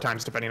 or 4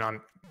 times, depending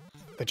on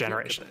the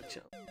generation.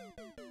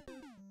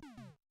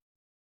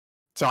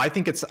 So I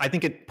think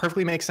it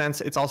perfectly makes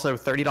sense. It's also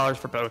 $30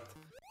 for both.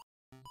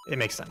 It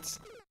makes sense.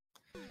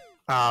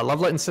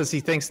 Loveletton says he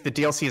thinks the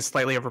DLC is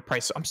slightly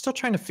overpriced. So I'm still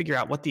trying to figure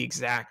out what the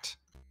exact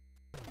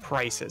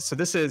price is. So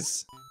this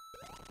is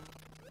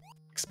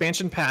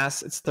expansion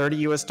pass. It's $30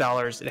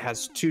 US. It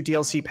has 2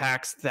 DLC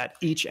packs that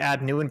each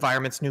add new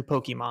environments, new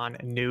Pokemon,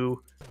 and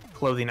new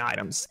clothing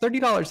items.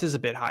 $30 is a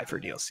bit high for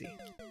DLC.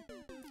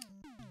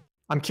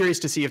 I'm curious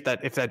to see if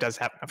that does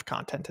have enough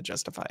content to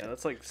justify it. Yeah,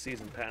 that's like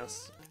season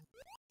pass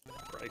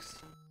price.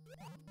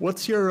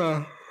 What's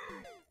your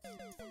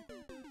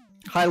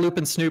Hi Loop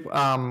and Snoop?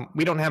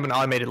 We don't have an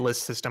automated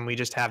list system. We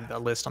just have the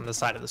list on the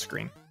side of the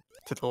screen,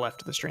 to the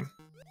left of the stream.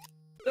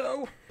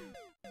 No.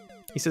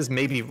 He says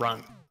maybe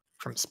run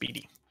from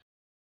Speedy.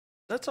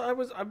 That's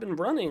what I've been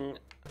running.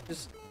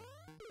 Just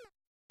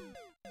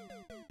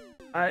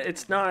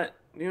it's not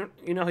you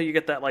know how you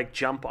get that like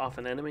jump off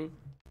an enemy?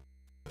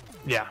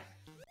 Yeah.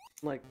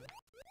 Like,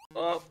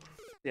 oh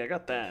yeah, I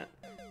got that.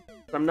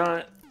 But I'm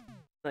not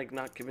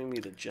not giving me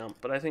the jump,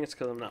 but I think it's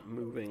because I'm not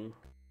moving.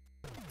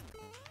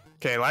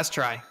 Okay, last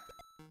try.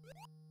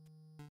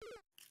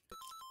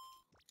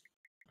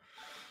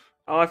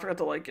 Oh, I forgot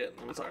to like it.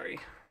 I'm sorry.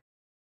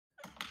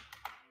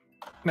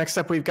 Next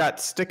up, we've got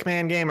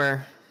Stickman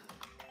Gamer.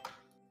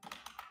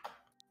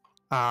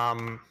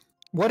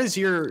 What is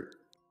your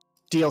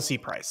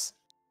DLC price?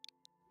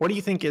 What do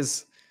you think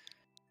is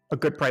a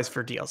good price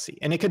for DLC?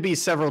 And it could be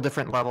several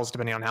different levels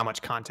depending on how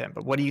much content,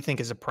 but what do you think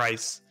is a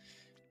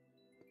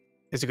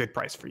good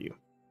price for you?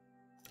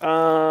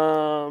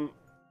 I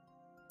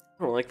don't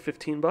know, like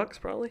 $15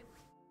 probably.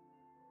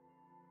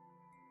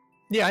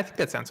 Yeah, I think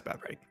that sounds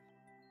about right.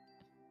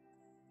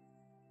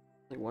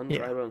 Like one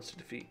dry bones to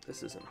defeat.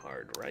 This isn't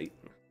hard, right?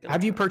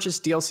 Have you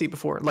purchased DLC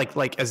before?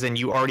 Like as in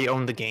you already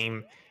own the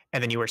game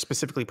and then you were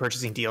specifically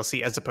purchasing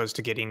DLC as opposed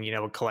to getting,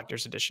 a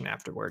collector's edition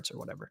afterwards or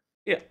whatever?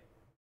 Yeah.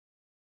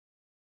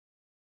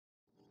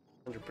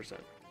 100%.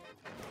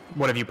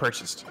 What have you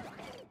purchased?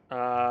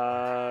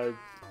 Pretty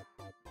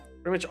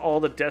much all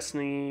the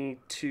Destiny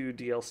 2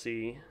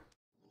 DLC.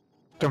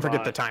 Don't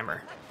forget the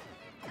timer.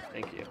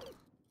 Thank you.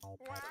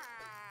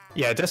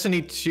 Yeah,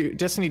 Destiny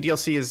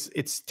DLC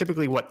it's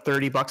typically what,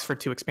 $30 for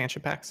 2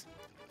 expansion packs?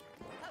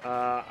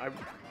 Yeah,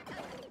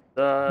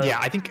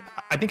 I think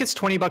it's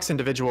 $20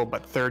 individual,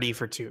 but 30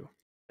 for 2.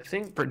 I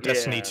think for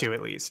Destiny 2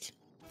 at least.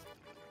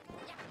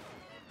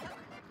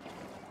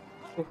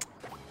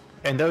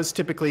 And those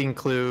typically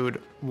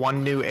include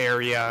 1 new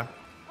area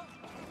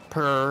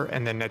per,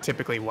 and then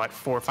typically 4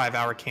 or 5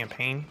 hour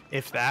campaign,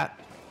 if that.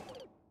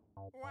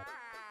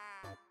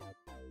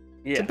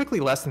 Yeah. Typically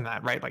less than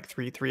that, right? Like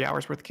 3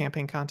 hours worth of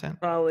campaign content.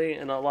 Probably,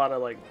 and a lot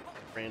of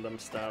random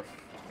stuff.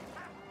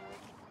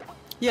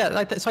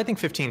 Yeah, so I think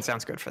 15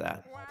 sounds good for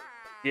that.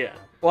 Yeah.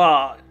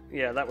 Well,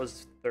 yeah, that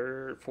was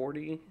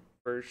 40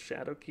 for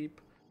Shadowkeep.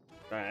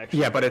 I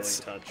actually but really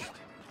it's touched.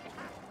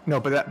 No,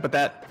 but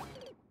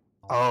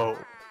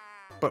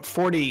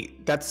 40.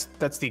 That's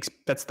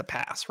the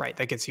pass, right?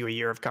 That gets you a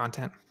year of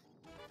content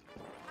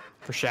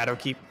for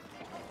Shadowkeep.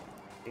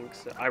 I think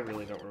so. I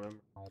really don't remember.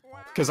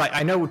 Because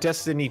I know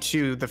Destiny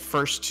 2, the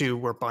first 2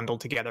 were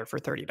bundled together for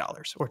 $30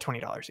 or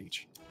 $20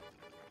 each.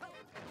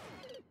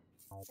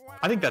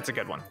 I think that's a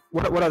good one.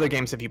 What other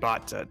games have you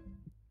bought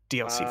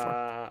DLC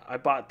for? I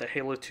bought the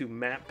Halo 2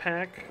 map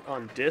pack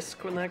on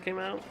disc when that came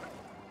out.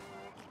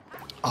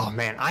 Oh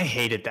man, I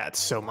hated that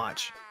so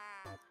much.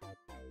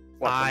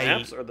 What, the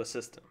maps or the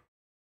system?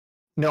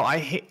 No, I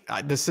hate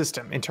the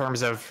system in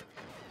terms of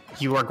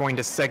you are going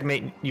to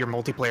segment your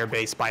multiplayer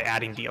base by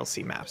adding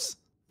DLC maps.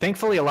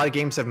 Thankfully, a lot of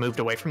games have moved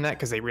away from that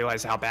because they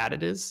realize how bad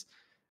it is.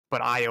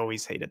 But I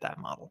always hated that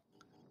model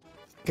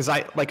because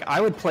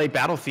I would play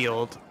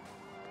Battlefield,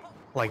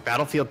 like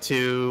Battlefield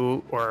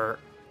 2 or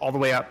all the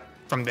way up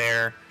from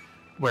there,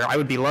 where I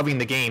would be loving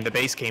the game, the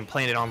base game,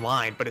 playing it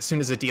online. But as soon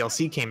as a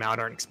DLC came out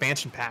or an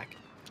expansion pack,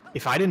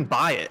 if I didn't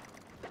buy it,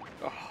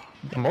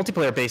 the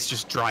multiplayer base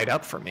just dried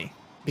up for me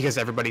because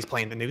everybody's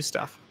playing the new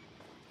stuff.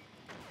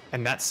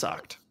 And that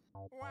sucked.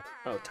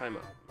 Oh,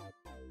 timeout.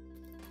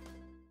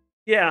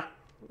 Yeah,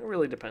 it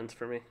really depends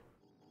for me.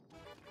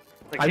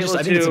 Like I Halo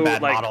think it's a 2,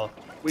 bad like, model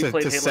we to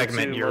played Halo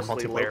segment 2 your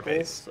mostly multiplayer local,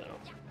 base. So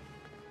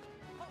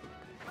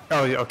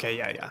Oh, okay,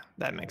 yeah,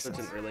 that makes it sense.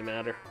 doesn't really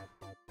matter.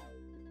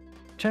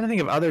 Trying to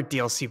think of other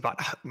DLC, but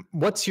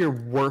what's your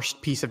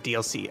worst piece of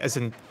DLC, as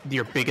in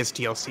your biggest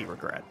DLC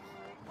regret?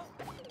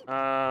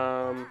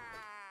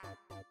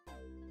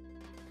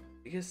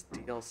 Biggest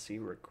DLC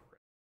regret.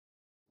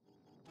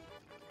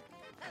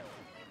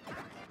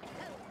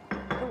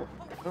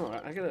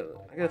 Oh, I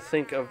gotta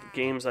think of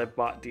games I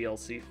bought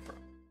DLC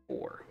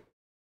for.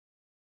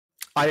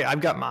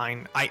 I've got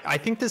mine. I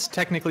think this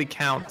technically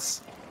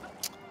counts.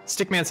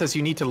 Stickman says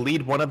you need to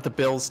lead one of the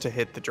bills to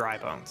hit the dry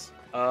bones.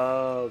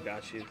 Oh,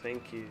 got you.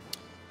 Thank you.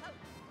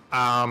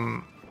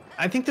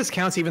 I think this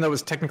counts even though it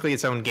was technically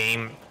its own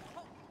game.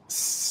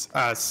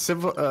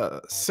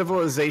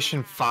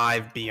 Civilization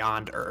 5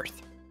 Beyond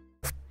Earth.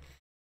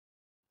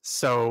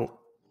 So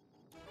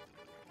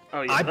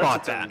Oh yeah, I that's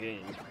bought its own that.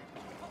 game.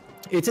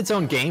 It's its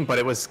own game, but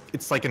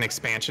it's like an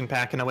expansion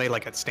pack in a way,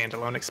 like a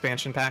standalone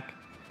expansion pack.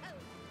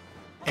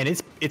 And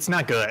it's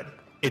not good.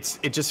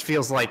 It just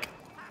feels like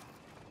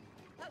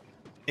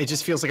a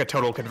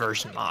total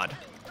conversion mod,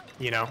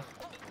 you know?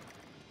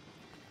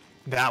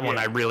 That one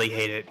I really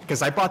hated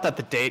because I bought that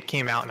the day it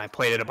came out and I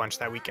played it a bunch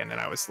that weekend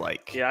and I was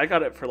like, Yeah, I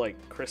got it for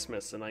like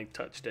Christmas and I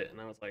touched it and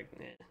I was like,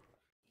 nah.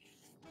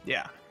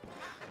 yeah,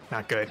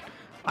 not good.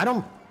 I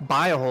don't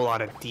buy a whole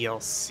lot of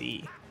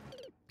DLC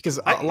because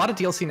a lot of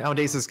DLC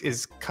nowadays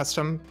is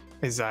custom,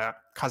 is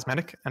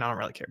cosmetic, and I don't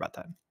really care about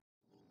that.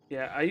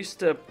 Yeah, I used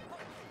to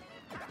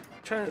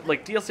try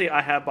like DLC.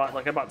 I bought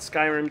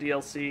Skyrim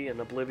DLC and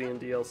Oblivion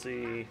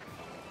DLC,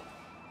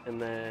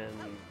 and then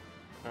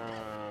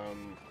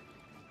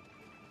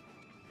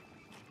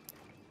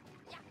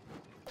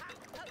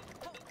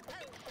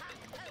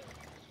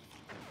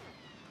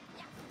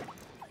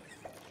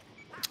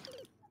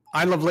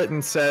I Love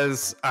Litton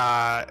says,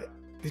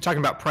 you're talking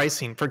about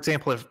pricing. For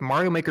example, if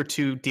Mario Maker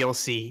 2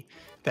 DLC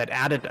that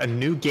added a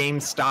new game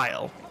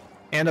style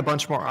and a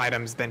bunch more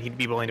items, then he'd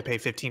be willing to pay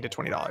 $15 to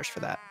 $20 for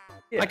that.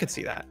 yeah. I could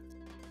see that.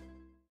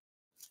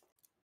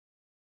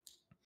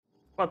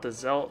 About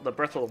the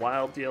Breath of the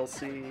Wild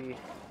DLC.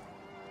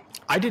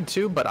 I did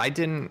too, but I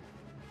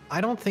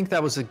don't think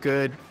that was a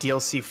good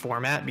DLC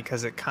format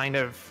because it kind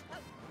of...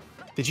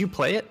 Did you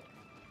play it?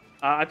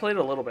 I played it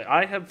a little bit.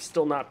 I have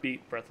still not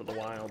beat Breath of the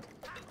Wild.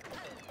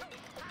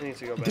 I need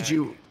to go back.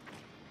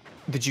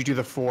 Did you do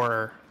the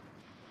four...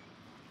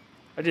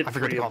 I did. I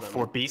forget what they call it, them.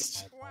 4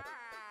 beasts?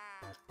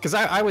 Because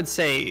I would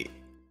say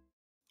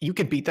you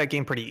could beat that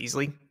game pretty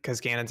easily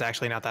because Ganon's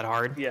actually not that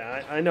hard.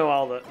 Yeah, I know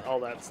all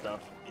that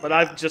stuff, but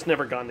I've just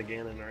never gone to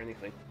Ganon or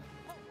anything.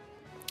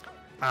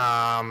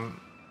 I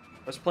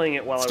was playing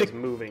it while I was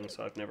moving,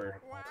 so I've never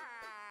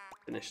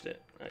finished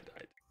it. I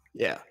died.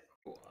 Yeah.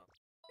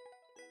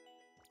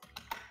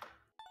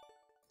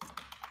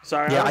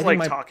 Sorry, Yeah, I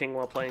was talking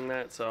while playing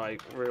that, so I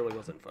really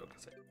wasn't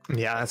focusing.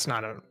 Yeah, that's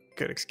not a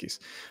good excuse.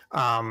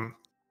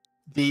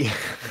 The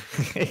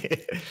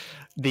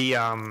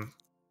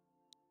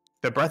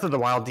the Breath of the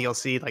Wild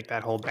DLC, like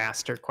that whole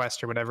Bastard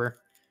quest or whatever,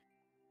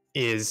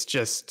 is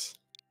just...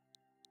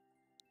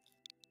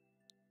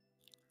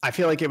 I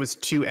feel like it was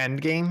too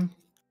endgame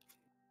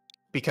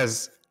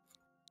because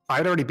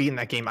I'd already beaten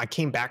that game. I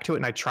came back to it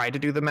and I tried to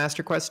do the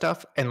Master Quest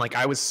stuff, and like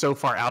I was so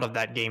far out of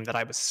that game that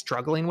I was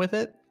struggling with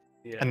it,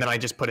 and then I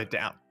just put it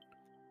down.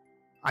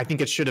 I think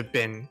there should have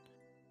been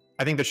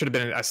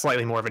a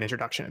slightly more of an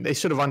introduction. They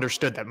should have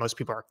understood that most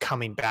people are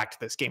coming back to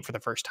this game for the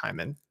first time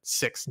in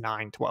 6,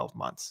 9, 12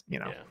 months, you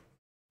know. Yeah.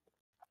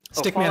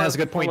 Stickman has a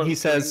good point. He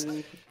says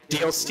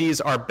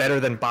DLCs are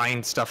better than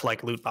buying stuff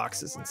like loot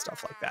boxes and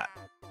stuff like that.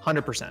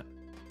 100%.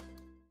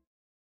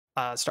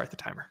 Start the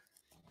timer.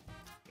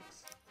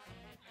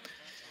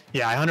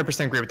 Yeah, I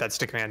 100% agree with that,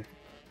 Stickman.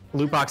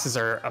 Loot boxes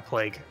are a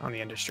plague on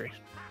the industry.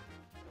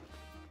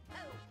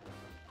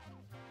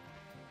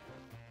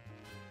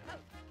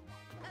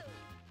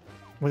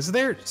 Was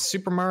there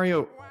Super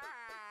Mario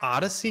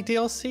Odyssey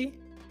DLC?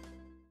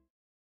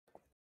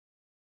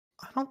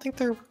 I don't think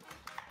there...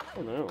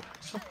 Oh no.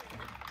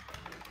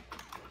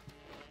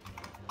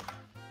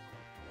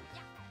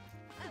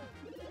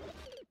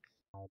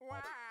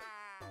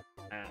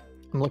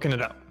 I'm looking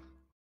it up.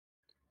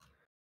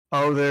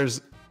 Oh,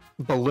 there's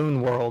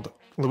Balloon World.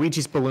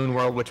 Luigi's Balloon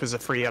World, which was a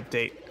free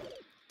update.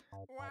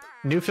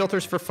 New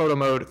filters for photo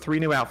mode, 3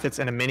 new outfits,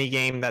 and a mini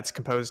game that's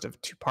composed of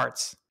 2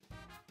 parts.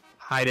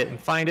 Hide it and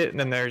find it, and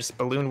then there's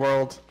Balloon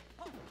World.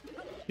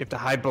 You have to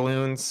hide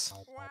balloons.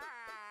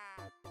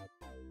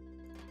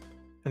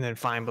 And then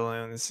find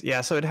balloons.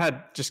 Yeah, so it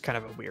had just kind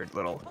of a weird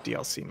little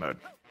DLC mode.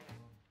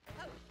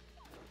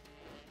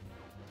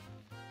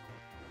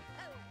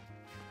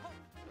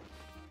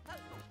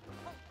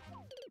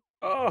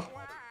 Oh.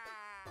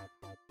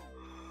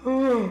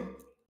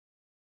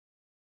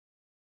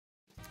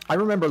 I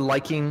remember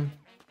liking,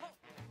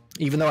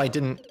 even though it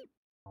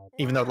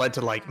led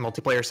to like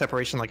multiplayer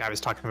separation, like I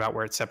was talking about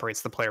where it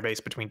separates the player base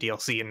between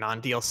DLC and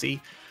non-DLC.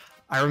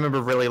 I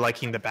remember really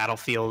liking the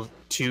Battlefield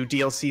 2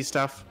 DLC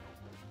stuff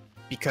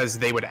because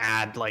they would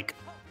add like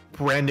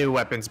brand new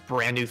weapons,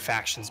 brand new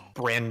factions,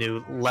 brand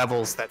new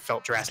levels that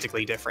felt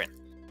drastically different.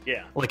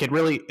 Yeah. Like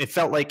it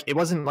felt like it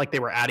wasn't like they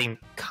were adding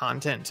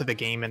content to the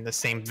game in the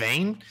same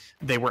vein.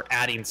 They were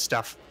adding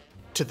stuff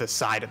to the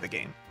side of the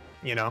game,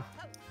 you know?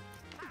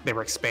 They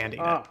were expanding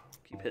it.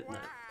 Keep hitting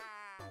that.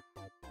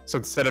 So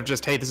instead of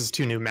just, hey, this is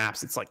 2 new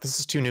maps, it's like, this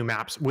is 2 new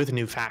maps with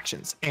new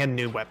factions and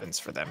new weapons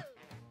for them.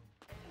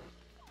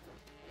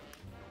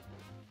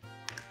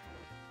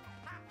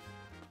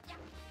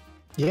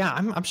 Yeah,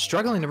 I'm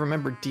struggling to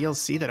remember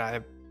DLC that I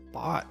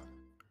bought.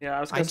 Yeah,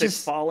 I was gonna say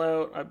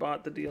Fallout. I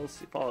bought the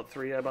DLC. Fallout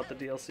 3. I bought the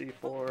DLC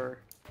for.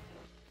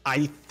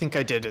 I think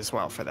I did as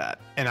well for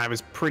that, and I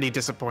was pretty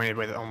disappointed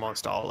with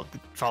almost all of the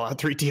Fallout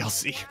 3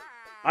 DLC.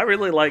 I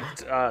really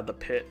liked the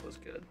Pit. Was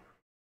good.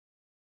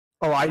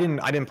 Oh, I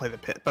didn't play the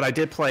Pit, but I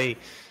did play.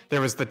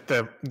 There was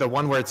the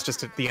one where it's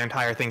just the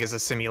entire thing is a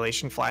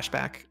simulation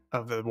flashback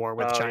of the war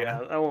with China.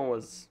 Yeah, that one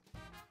was.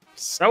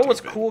 Stupid. That one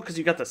was cool because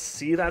you got to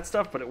see that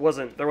stuff, but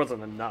there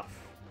wasn't enough.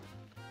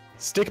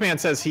 Stickman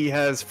says he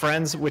has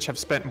friends which have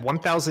spent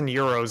 1,000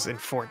 euros in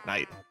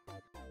Fortnite.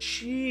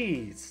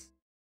 Jeez.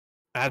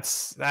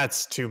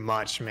 That's too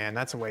much, man.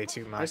 That's way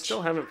too much. I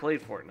still haven't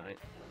played Fortnite.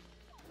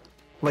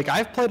 Like,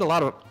 I've played a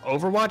lot of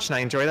Overwatch, and I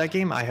enjoy that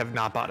game. I have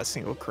not bought a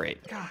single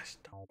crate. Gosh,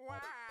 don't.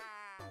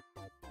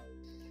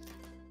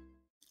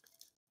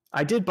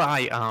 I did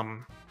buy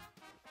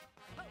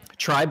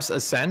Tribes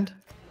Ascend.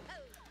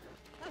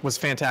 Was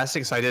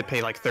fantastic, so I did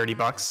pay like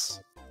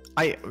 $30.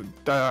 A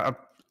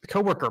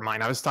coworker of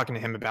mine, I was talking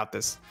to him about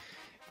this,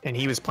 and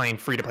he was playing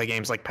free-to-play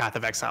games like Path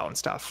of Exile and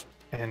stuff,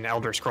 and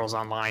Elder Scrolls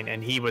Online,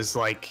 and he was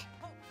talking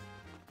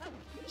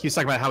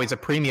about how he's a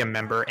premium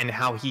member and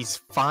how he's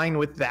fine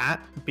with that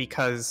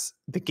because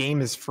the game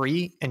is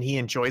free and he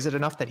enjoys it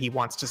enough that he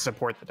wants to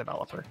support the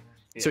developer.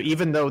 Yeah. So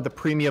even though the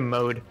premium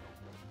mode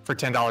for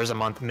 $10 a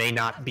month may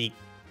not be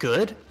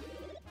good,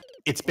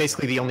 it's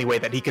basically the only way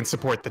that he can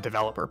support the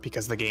developer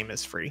because the game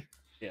is free.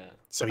 Yeah.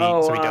 So he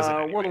does it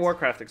anyways. World of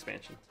Warcraft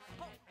expansions.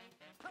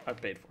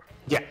 I've paid for.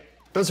 Yeah,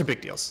 those are big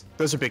deals.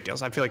 Those are big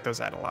deals. I feel like those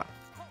add a lot.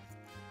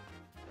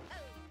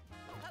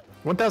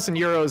 1,000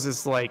 euros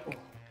is like...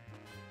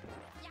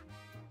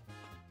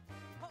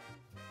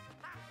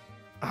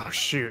 Oh,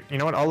 shoot. You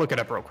know what? I'll look it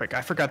up real quick.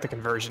 I forgot the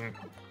conversion.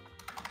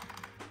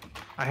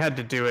 I had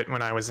to do it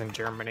when I was in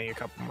Germany a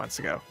couple months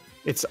ago.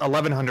 It's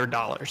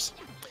 $1,100.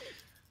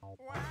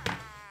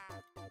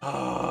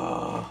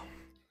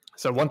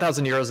 So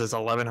 1,000 euros is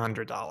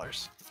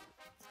 $1,100.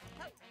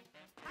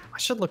 I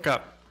should look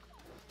up.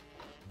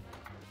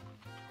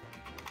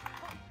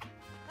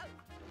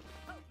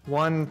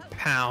 1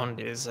 pound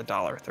is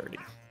 $1.30.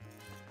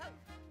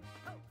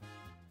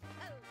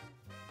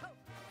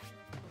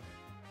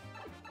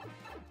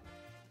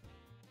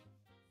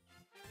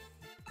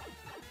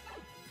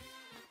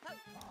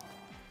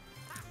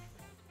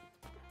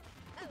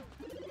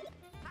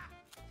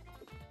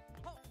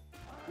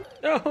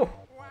 No!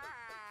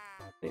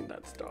 I need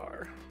that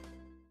star.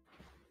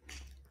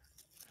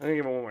 I'm gonna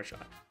give it one more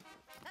shot.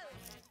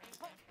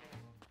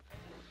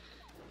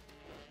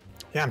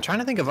 Yeah, I'm trying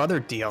to think of other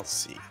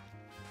DLC.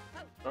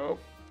 Oh.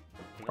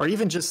 Or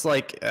even just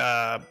like,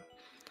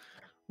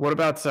 what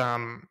about,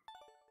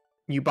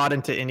 you bought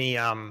into any,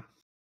 oh man,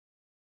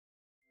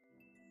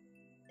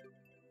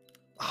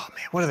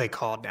 what are they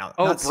called now?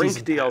 Oh, Brink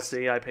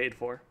DLC I paid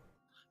for.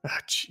 Ah,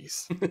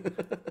 jeez.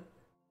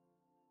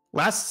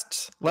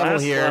 Last level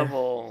here.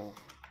 Level.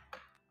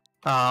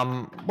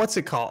 What's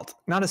it called?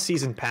 Not a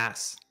season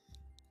pass.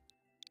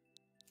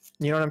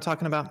 You know what I'm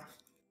talking about?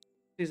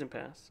 Season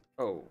pass.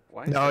 Oh,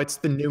 why? No, it's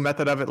the new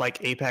method of it.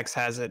 Like Apex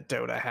has it,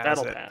 Dota has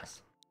Battle it.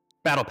 Pass.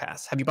 Battle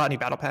Pass. Have you bought any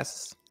Battle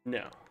Passes?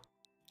 No.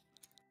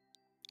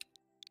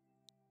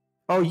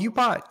 Oh, you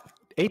bought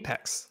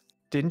Apex,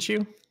 didn't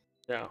you?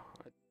 No.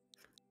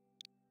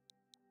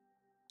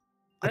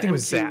 I think it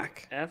was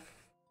Zach.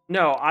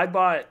 No, I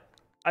bought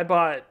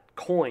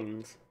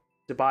coins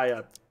to buy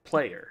a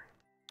player.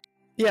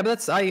 Yeah,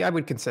 but I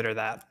would consider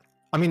that.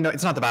 I mean, no,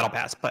 it's not the Battle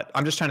Pass, but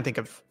I'm just trying to think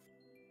of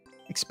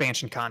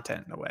expansion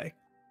content in a way.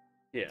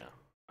 Yeah,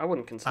 I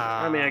wouldn't consider.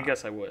 I mean, I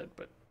guess I would,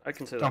 but I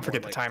consider. Don't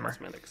forget the timer.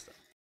 Cosmetic stuff.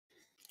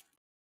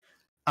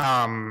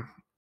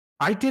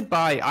 I did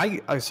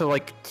buy. So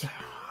like,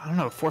 I don't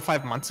know, 4 or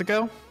 5 months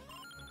ago.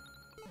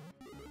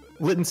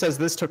 Litton says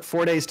this took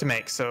 4 days to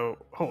make, so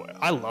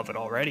I love it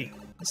already.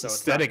 This So it's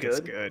aesthetic not is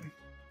good? good.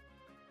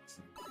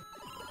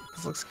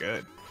 This looks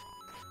good.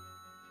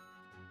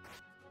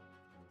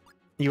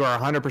 You are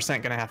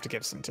 100% gonna have to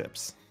give some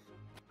tips.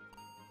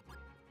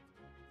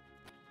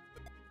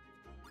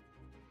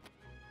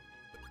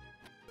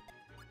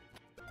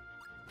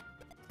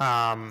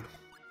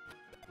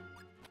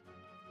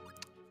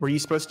 Were you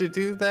supposed to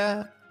do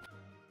that?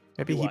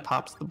 Maybe he What?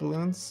 pops the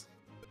balloons?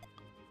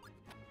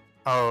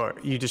 Oh,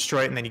 you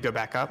destroy it and then you go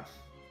back up?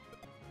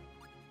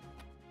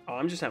 Oh,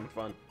 I'm just having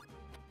fun.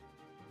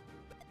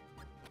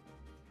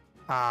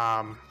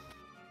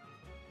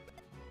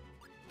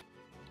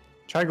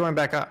 Try going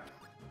back up.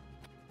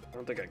 I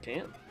don't think I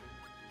can.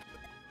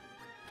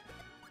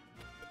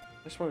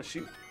 I just want to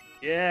shoot.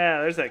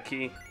 Yeah, there's that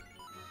key.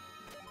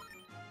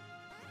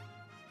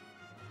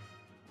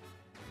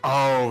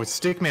 Oh,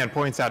 Stickman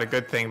points out a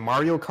good thing.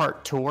 Mario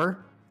Kart Tour,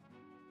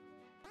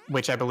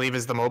 which I believe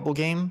is the mobile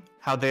game,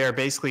 how they are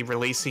basically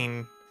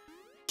releasing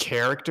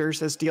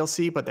characters as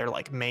DLC, but they're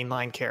like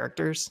mainline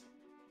characters.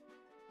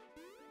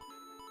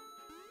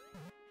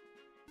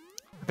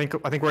 I think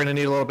we're gonna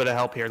need a little bit of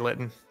help here,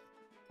 Litton.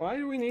 Why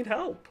do we need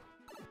help?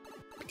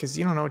 Because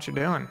you don't know what you're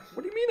doing.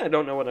 What do you mean I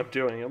don't know what I'm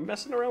doing? I'm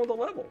messing around with the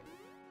level.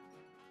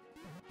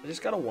 I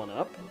just got a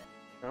 1-up.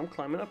 Now I'm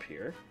climbing up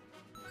here.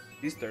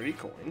 These 30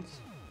 coins.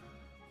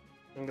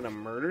 I'm gonna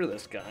murder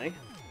this guy.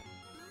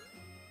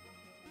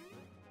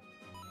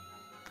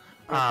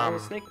 I'm a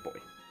snake boy.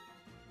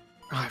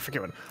 Oh, I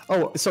forget what.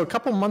 Oh, so a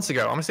couple months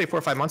ago, I'm gonna say 4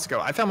 or 5 months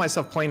ago, I found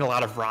myself playing a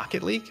lot of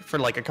Rocket League for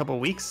like a couple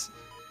weeks.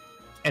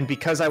 And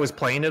because I was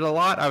playing it a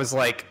lot, I was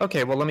like,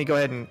 okay, well, let me go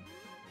ahead and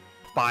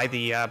buy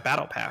the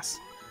Battle Pass.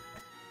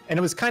 And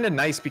it was kind of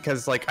nice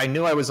because like I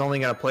knew I was only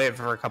gonna play it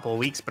for a couple of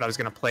weeks, but I was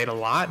gonna play it a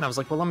lot, and I was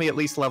like, well, let me at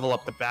least level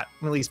up at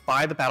least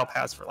buy the Battle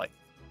Pass for like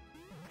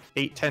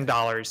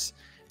 $8-10,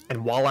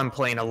 and while I'm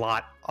playing a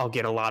lot, I'll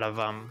get a lot of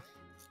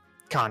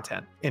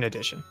content in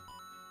addition.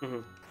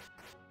 Mm-hmm.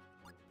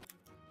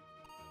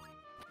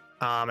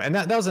 And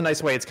that was a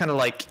nice way. It's kind of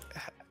like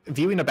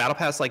viewing a Battle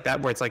Pass like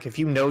that, where it's like if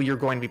you know you're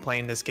going to be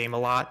playing this game a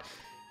lot,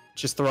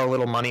 just throw a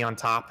little money on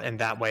top, and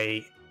that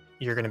way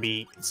you're going to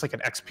be, it's like an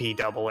XP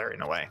doubler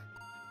in a way.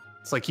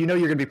 It's like you know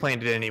you're going to be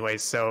playing it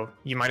anyways, so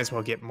you might as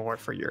well get more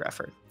for your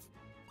effort.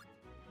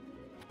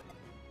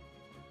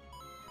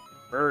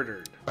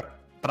 Murdered.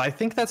 But I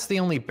think that's the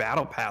only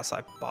Battle Pass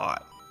I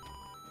bought.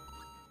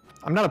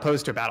 I'm not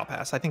opposed to a Battle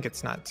Pass. I think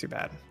it's not too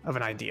bad of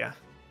an idea.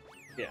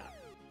 Yeah.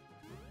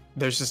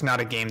 There's just not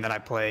a game that I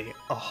play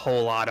a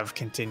whole lot of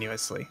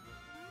continuously.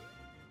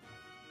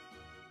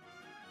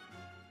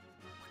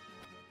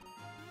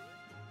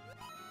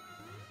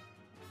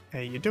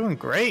 Hey, you're doing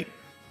great.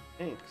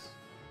 Thanks.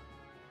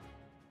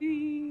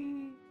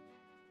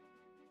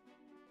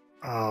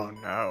 Oh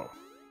no.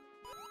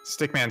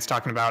 Stickman's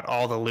talking about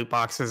all the loot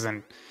boxes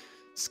and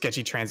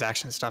sketchy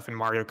transaction stuff in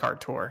Mario Kart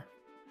Tour.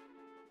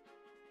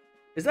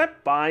 Is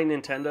that by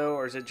Nintendo,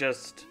 or is it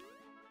just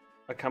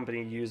a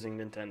company using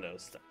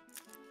Nintendo stuff?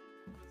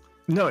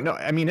 No,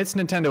 I mean, it's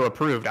Nintendo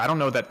approved. I don't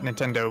know that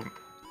Nintendo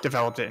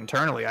developed it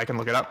internally. I can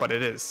look it up, but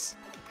it is.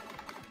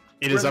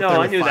 It is up there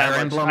with Fire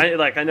Emblem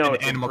I know and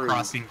it's Animal approved.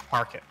 Crossing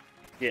Pocket.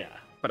 Yeah.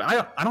 But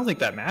I don't think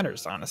that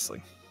matters,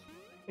 honestly.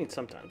 I mean,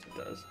 sometimes it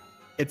does.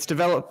 It's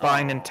developed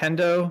by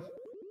Nintendo,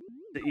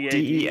 The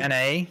EAD?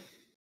 DENA.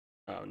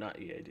 Oh, not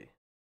EAD.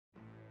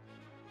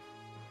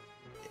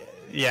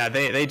 Yeah,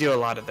 they do a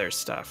lot of their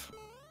stuff.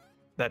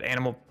 That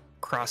Animal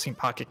Crossing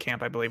Pocket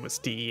Camp, I believe, was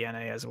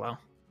DENA as well.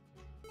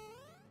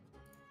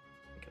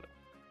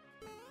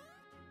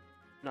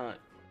 Not.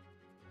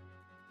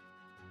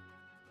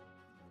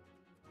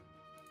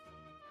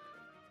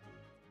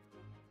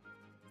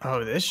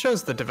 Oh, this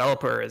shows the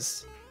developer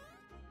is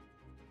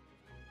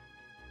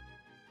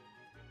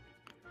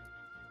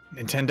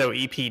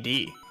Nintendo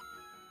EPD.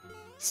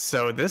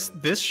 So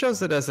this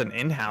shows it as an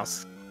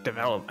in-house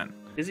development.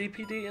 Is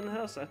EPD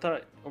in-house? I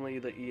thought only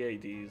the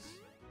EADs.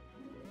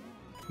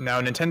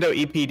 No, Nintendo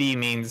EPD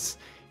means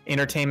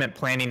Entertainment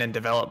Planning and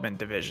Development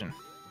Division.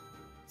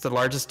 It's the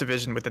largest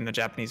division within the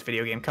Japanese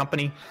video game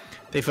company.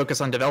 They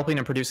focus on developing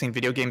and producing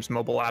video games,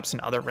 mobile apps,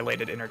 and other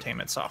related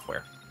entertainment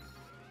software.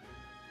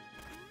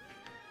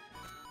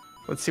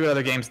 Let's see what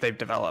other games they've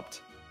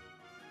developed.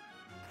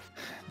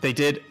 They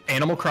did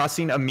Animal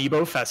Crossing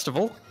Amiibo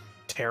Festival.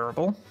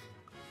 Terrible.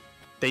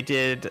 They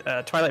did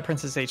Twilight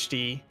Princess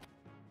HD.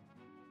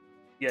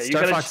 Yeah, you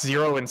Star gotta Fox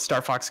Zero and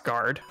Star Fox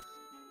Guard.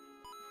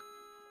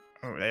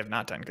 Oh, they have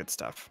not done good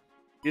stuff.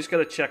 You just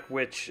gotta check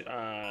which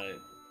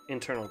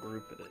internal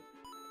group it is.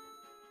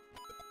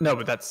 No,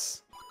 but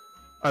that's...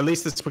 At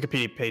least this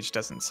Wikipedia page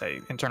doesn't say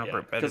internal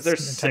group, but it's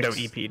there's Nintendo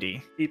 6.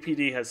 EPD.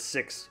 EPD has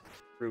 6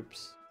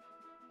 groups,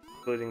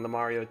 including the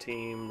Mario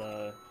team,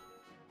 the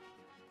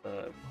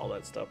all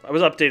that stuff. I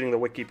was updating the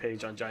wiki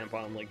page on Giant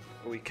Bomb like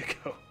a week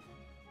ago.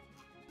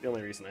 The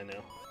only reason I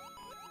know.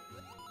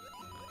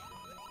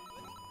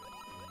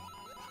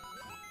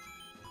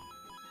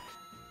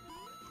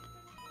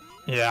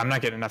 Yeah, I'm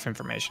not getting enough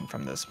information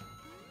from this.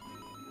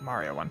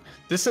 Mario one.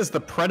 This is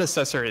the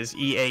predecessor is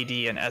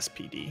EAD and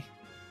SPD.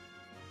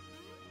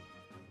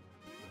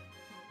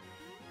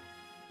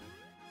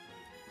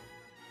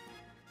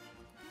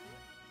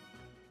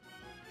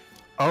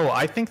 Oh,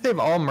 I think they've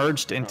all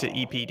merged into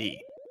EPD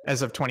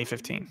as of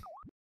 2015.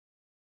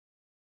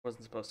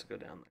 Wasn't supposed to go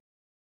down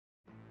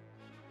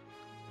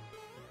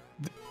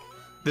there.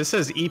 This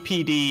says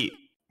EPD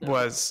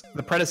was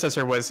the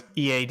predecessor was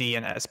EAD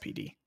and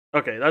SPD.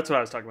 Okay, that's what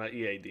I was talking about.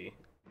 EAD.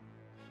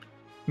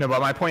 No, but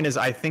my point is,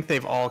 I think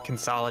they've all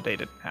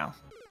consolidated now.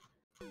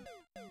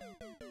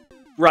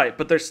 Right,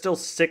 but there's still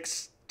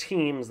 6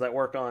 teams that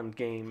work on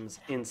games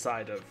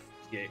inside of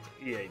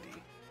EAD.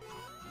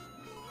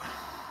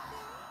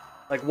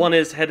 Like, one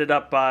is headed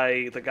up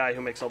by the guy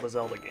who makes all the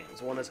Zelda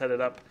games. One is headed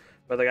up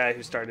by the guy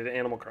who started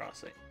Animal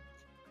Crossing.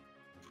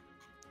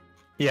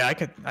 Yeah,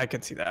 I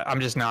could see that. I'm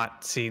just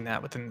not seeing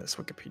that within this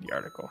Wikipedia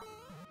article.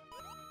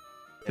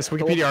 This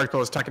Wikipedia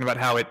article is talking about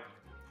how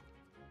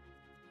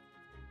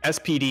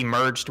SPD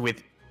merged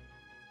with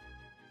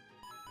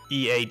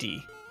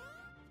EAD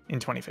in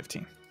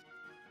 2015.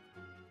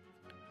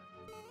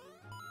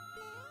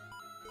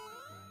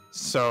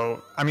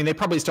 So, I mean, they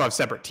probably still have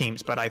separate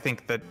teams, but I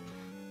think that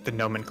the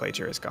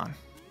nomenclature is gone.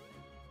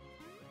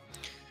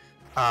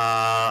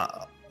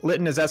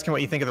 Litton is asking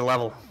what you think of the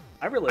level.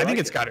 I think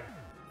it's got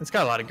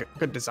a lot of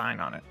good design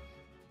on it.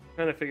 I'm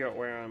trying to figure out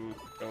where I'm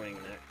going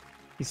next.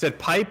 He said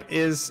pipe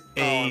is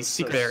a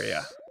secret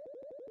area.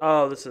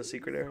 Oh, this is a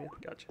secret area?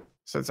 Gotcha.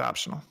 So it's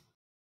optional.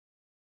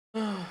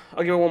 I'll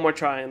give it one more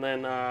try, and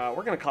then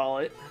we're going to call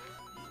it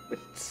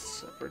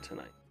for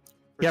tonight.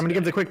 Yeah, I'm going to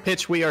give the quick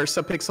pitch. We are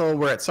Subpixel.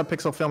 We're at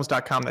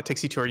subpixelfilms.com. That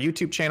takes you to our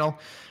YouTube channel.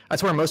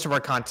 That's where most of our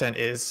content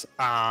is.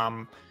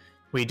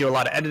 We do a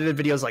lot of edited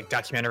videos like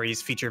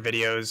documentaries, feature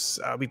videos.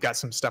 We've got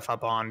some stuff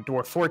up on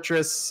Dwarf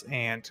Fortress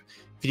and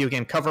video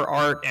game cover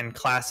art and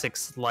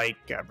classics like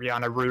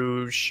Brianna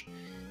Rouge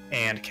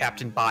and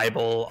Captain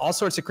Bible, all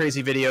sorts of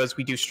crazy videos.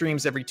 We do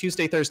streams every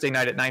Tuesday, Thursday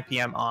night at 9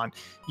 p.m. on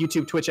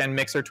YouTube, Twitch, and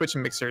Mixer. Twitch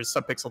and Mixer is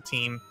Subpixel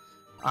Team,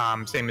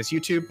 same as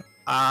YouTube.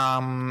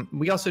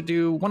 We also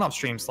do one-off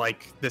streams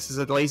like this is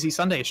a Lazy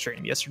Sunday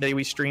stream. Yesterday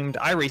we streamed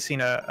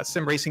iRacing, a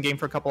sim racing game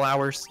for a couple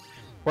hours.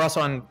 We're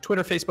also on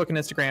Twitter, Facebook, and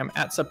Instagram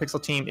at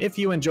Subpixel Team. If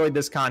you enjoyed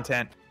this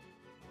content,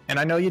 and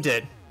I know you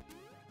did,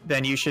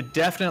 then you should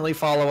definitely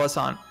follow us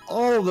on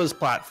all of those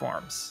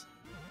platforms.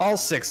 All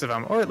 6 of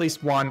them, or at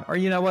least one. Or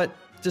you know what?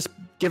 Just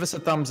give us a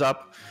thumbs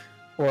up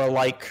or a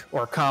like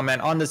or a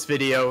comment on this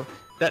video.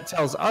 That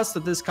tells us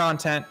that this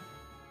content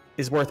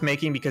is worth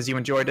making because you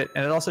enjoyed it.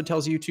 And it also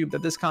tells YouTube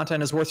that this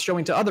content is worth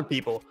showing to other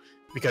people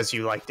because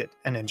you liked it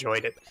and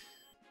enjoyed it.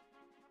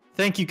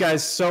 Thank you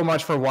guys so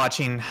much for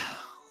watching.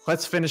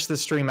 Let's finish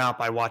this stream out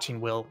by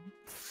watching Will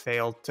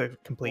fail to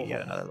complete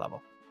yet another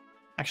level.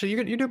 Actually,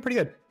 you're doing pretty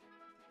good.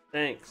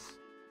 Thanks.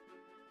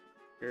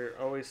 You're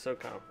always so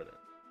confident.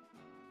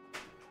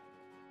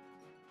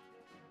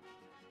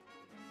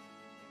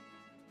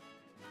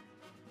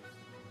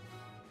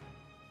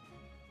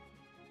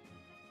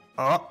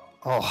 Oh,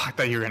 I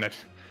thought you were gonna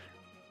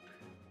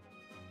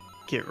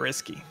get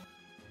risky.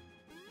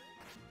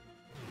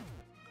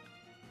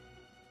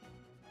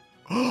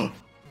 Why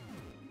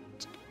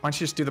don't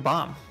you just do the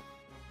bomb?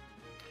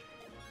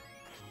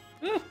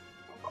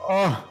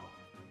 Oh.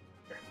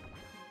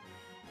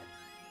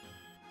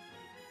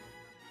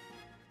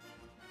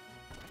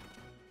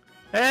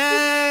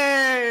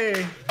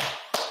 Hey!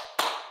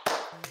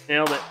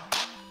 Nailed it.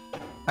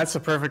 That's the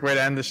perfect way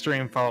to end the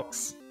stream,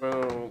 folks.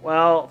 Boom.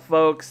 Well,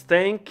 folks,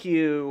 thank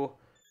you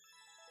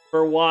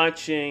for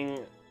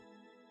watching.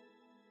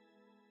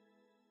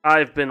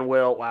 I've been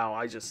Will. Wow,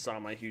 I just saw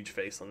my huge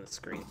face on the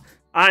screen.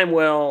 I'm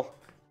Will.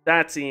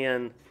 That's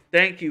Ian.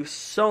 Thank you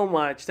so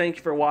much. Thank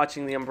you for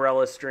watching the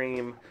Umbrella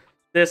stream.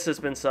 This has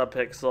been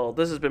Subpixel.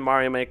 This has been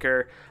Mario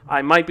Maker.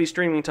 I might be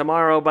streaming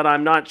tomorrow, but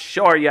I'm not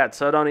sure yet,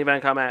 so don't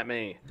even come at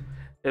me.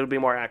 It'll be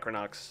more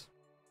Acronox.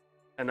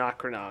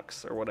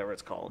 Anachronox, or whatever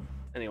it's called.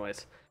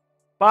 Anyways.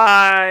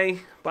 Bye.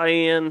 Bye,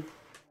 Ian.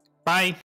 Bye.